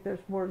 I think there's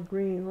more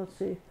green. Let's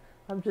see.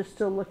 I'm just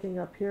still looking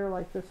up here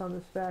like this on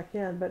this back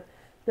end, but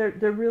there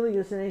really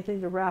isn't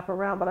anything to wrap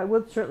around. But I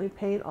would certainly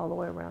paint all the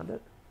way around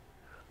it.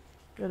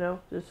 You know,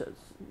 you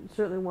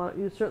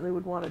certainly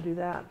would want to do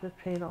that. Just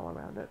paint all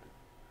around it.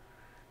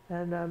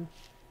 And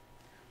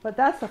but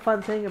that's the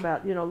fun thing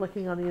about, you know,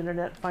 looking on the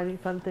internet, finding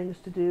fun things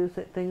to do,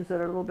 things that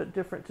are a little bit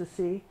different to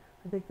see.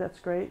 I think that's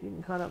great. You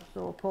can kind of,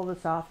 so we'll pull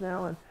this off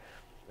now, and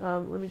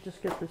let me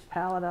just get this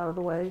palette out of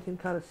the way. You can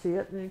kind of see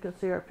it, and you can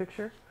see our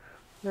picture.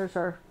 There's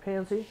our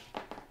pansy.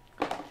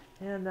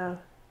 And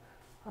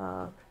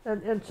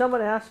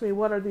someone asked me,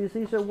 what are these?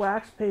 These are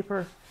wax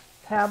paper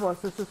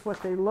tablets. This is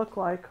what they look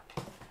like.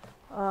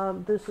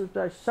 This is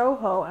by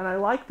Soho, and I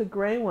like the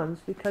gray ones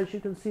because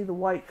you can see the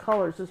white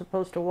colors as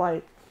opposed to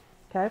white.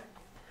 Okay,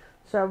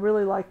 so I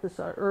really like this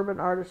Urban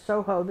Artist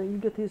Soho. Then you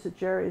get these at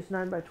Jerry's,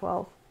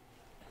 9x12.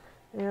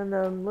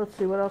 And let's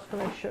see, what else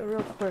can I show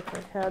real quick?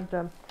 I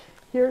had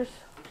here's.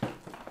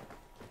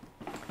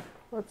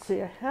 Let's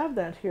see, I have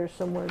that here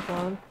somewhere,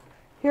 John.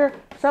 Here,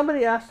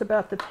 somebody asked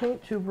about the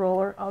paint tube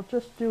roller. I'll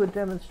just do a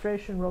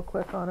demonstration real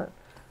quick on it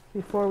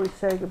before we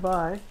say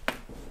goodbye.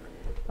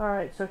 All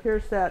right, so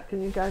here's that.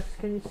 Can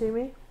you see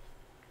me?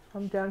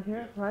 I'm down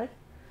here, right?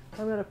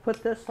 I'm going to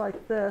put this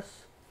like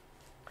this,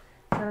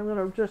 and I'm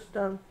going to just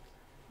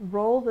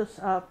roll this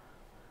up.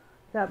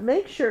 Now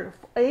make sure,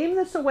 aim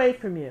this away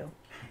from you.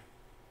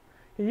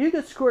 You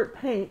could squirt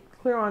paint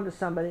clear onto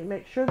somebody.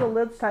 Make sure the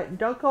lid's tight, and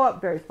don't go up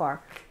very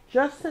far.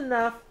 Just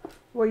enough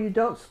where you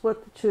don't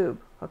split the tube,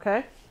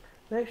 okay?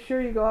 Make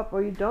sure you go up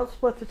where you don't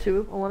split the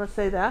tube. I want to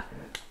say that.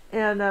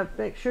 And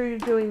make sure you're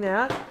doing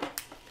that.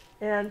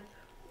 And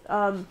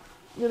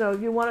you know,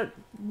 you want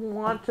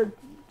to,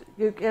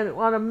 and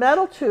on a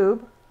metal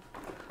tube,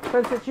 for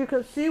instance, you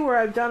can see where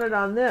I've done it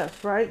on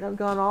this, right? And I've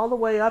gone all the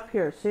way up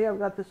here. See, I've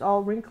got this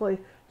all wrinkly,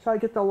 so I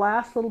get the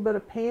last little bit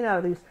of paint out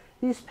of these.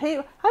 These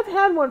paint, I've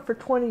had one for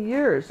 20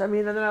 years. I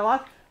mean, and then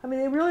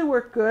they really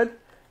work good.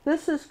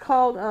 This is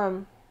called,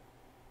 let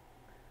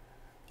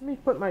me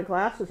put my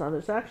glasses on.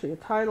 There's actually a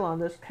title on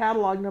this,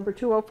 catalog number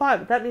 205,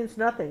 but that means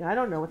nothing. I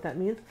don't know what that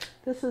means.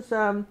 This is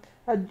a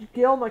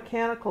Gill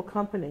Mechanical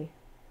Company.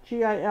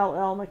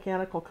 Gill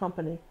Mechanical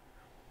Company.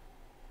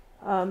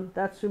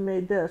 That's who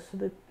made this.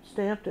 They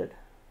stamped it.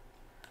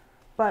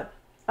 But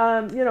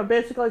you know,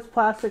 basically it's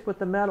plastic with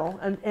the metal,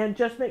 and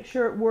just make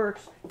sure it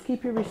works.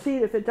 Keep your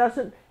receipt. If it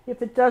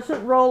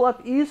doesn't roll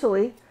up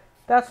easily,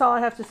 that's all I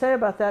have to say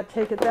about that.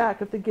 Take it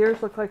back. If the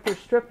gears look like they're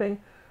stripping,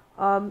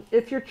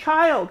 if your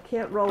child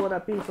can't roll it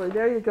up easily,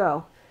 there you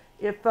go.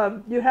 If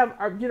you have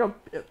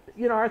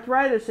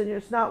arthritis and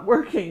it's not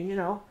working, you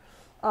know.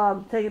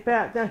 Take it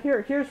back. Now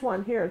here's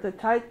one here.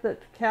 The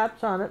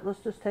cap's on it. Let's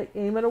just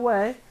aim it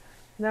away.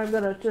 Now I'm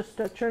going to just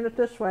turn it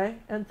this way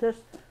and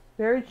just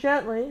very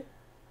gently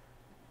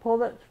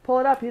pull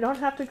it up. You don't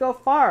have to go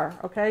far,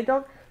 okay?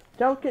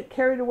 Don't get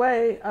carried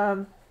away.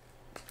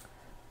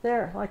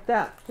 There, like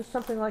that. Just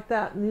something like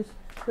that. And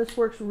this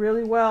works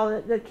really well.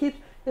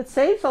 It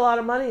saves a lot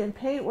of money, and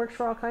paint works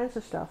for all kinds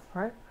of stuff,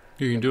 right?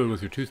 You can do it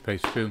with your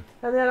toothpaste too.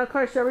 And then of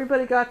course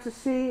everybody got to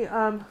see.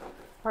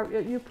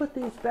 You put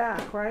these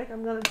back, right?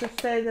 I'm going to just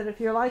say that if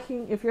you're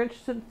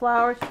interested in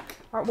flowers,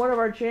 one of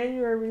our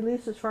January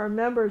releases for our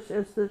members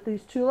is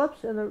these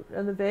tulips in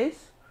the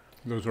vase.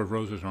 Those are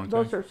roses, aren't they?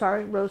 Those are,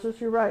 sorry, roses.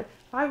 You're right.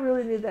 I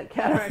really need that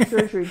cataract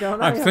surgery,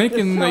 don't I? I'm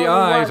thinking the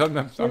eyes. I'm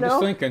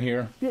just thinking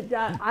here.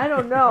 I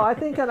don't know. I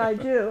think that I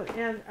do.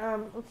 And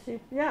let's see.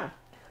 Yeah.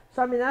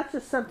 So I mean, that's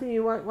just something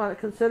you want to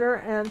consider.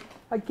 And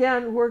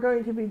again, we're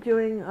going to be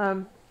doing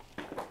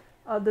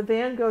the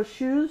Van Gogh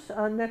shoes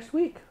next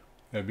week.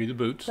 That'd be the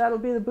boots. That'll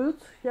be the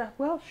boots. Yeah,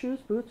 well, shoes,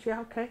 boots. Yeah,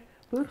 okay.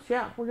 Boots,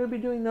 yeah. We're going to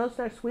be doing those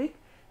next week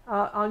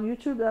on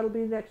YouTube. That'll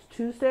be next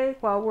Tuesday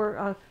while we're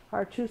on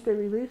our Tuesday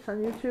release on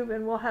YouTube.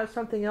 And we'll have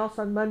something else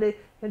on Monday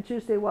and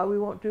Tuesday while we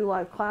won't do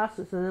live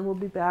classes. And then we'll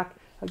be back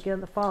again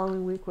the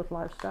following week with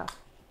live stuff.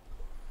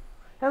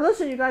 And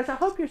listen, you guys, I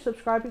hope you're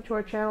subscribing to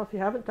our channel. If you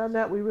haven't done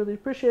that, we really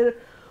appreciate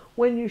it.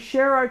 When you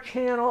share our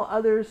channel,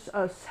 others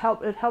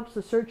help. It helps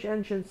the search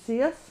engine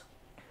see us.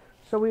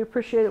 So we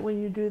appreciate it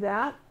when you do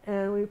that,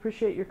 and we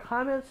appreciate your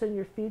comments and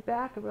your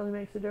feedback. It really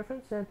makes a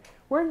difference. And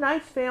we're a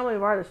nice family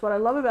of artists. What I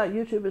love about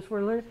YouTube is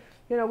we're learning,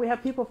 you know, we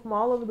have people from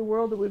all over the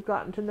world that we've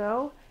gotten to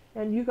know,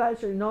 and you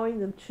guys are knowing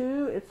them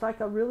too. It's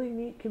like a really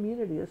neat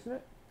community, isn't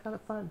it? Kind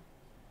of fun.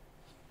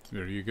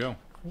 There you go.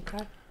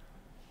 Okay.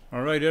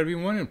 All right,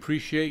 everyone.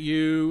 Appreciate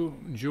you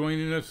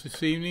joining us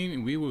this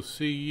evening. We will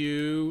see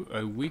you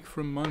a week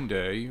from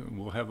Monday.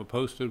 We'll have it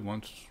posted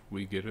once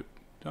we get it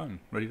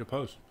done, ready to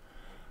post.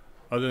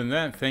 Other than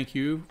that, thank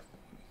you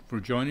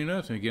for joining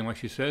us. And again, like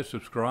she said,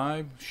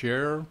 subscribe,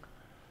 share,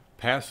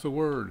 pass the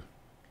word.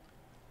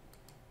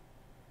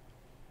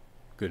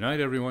 Good night,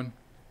 everyone.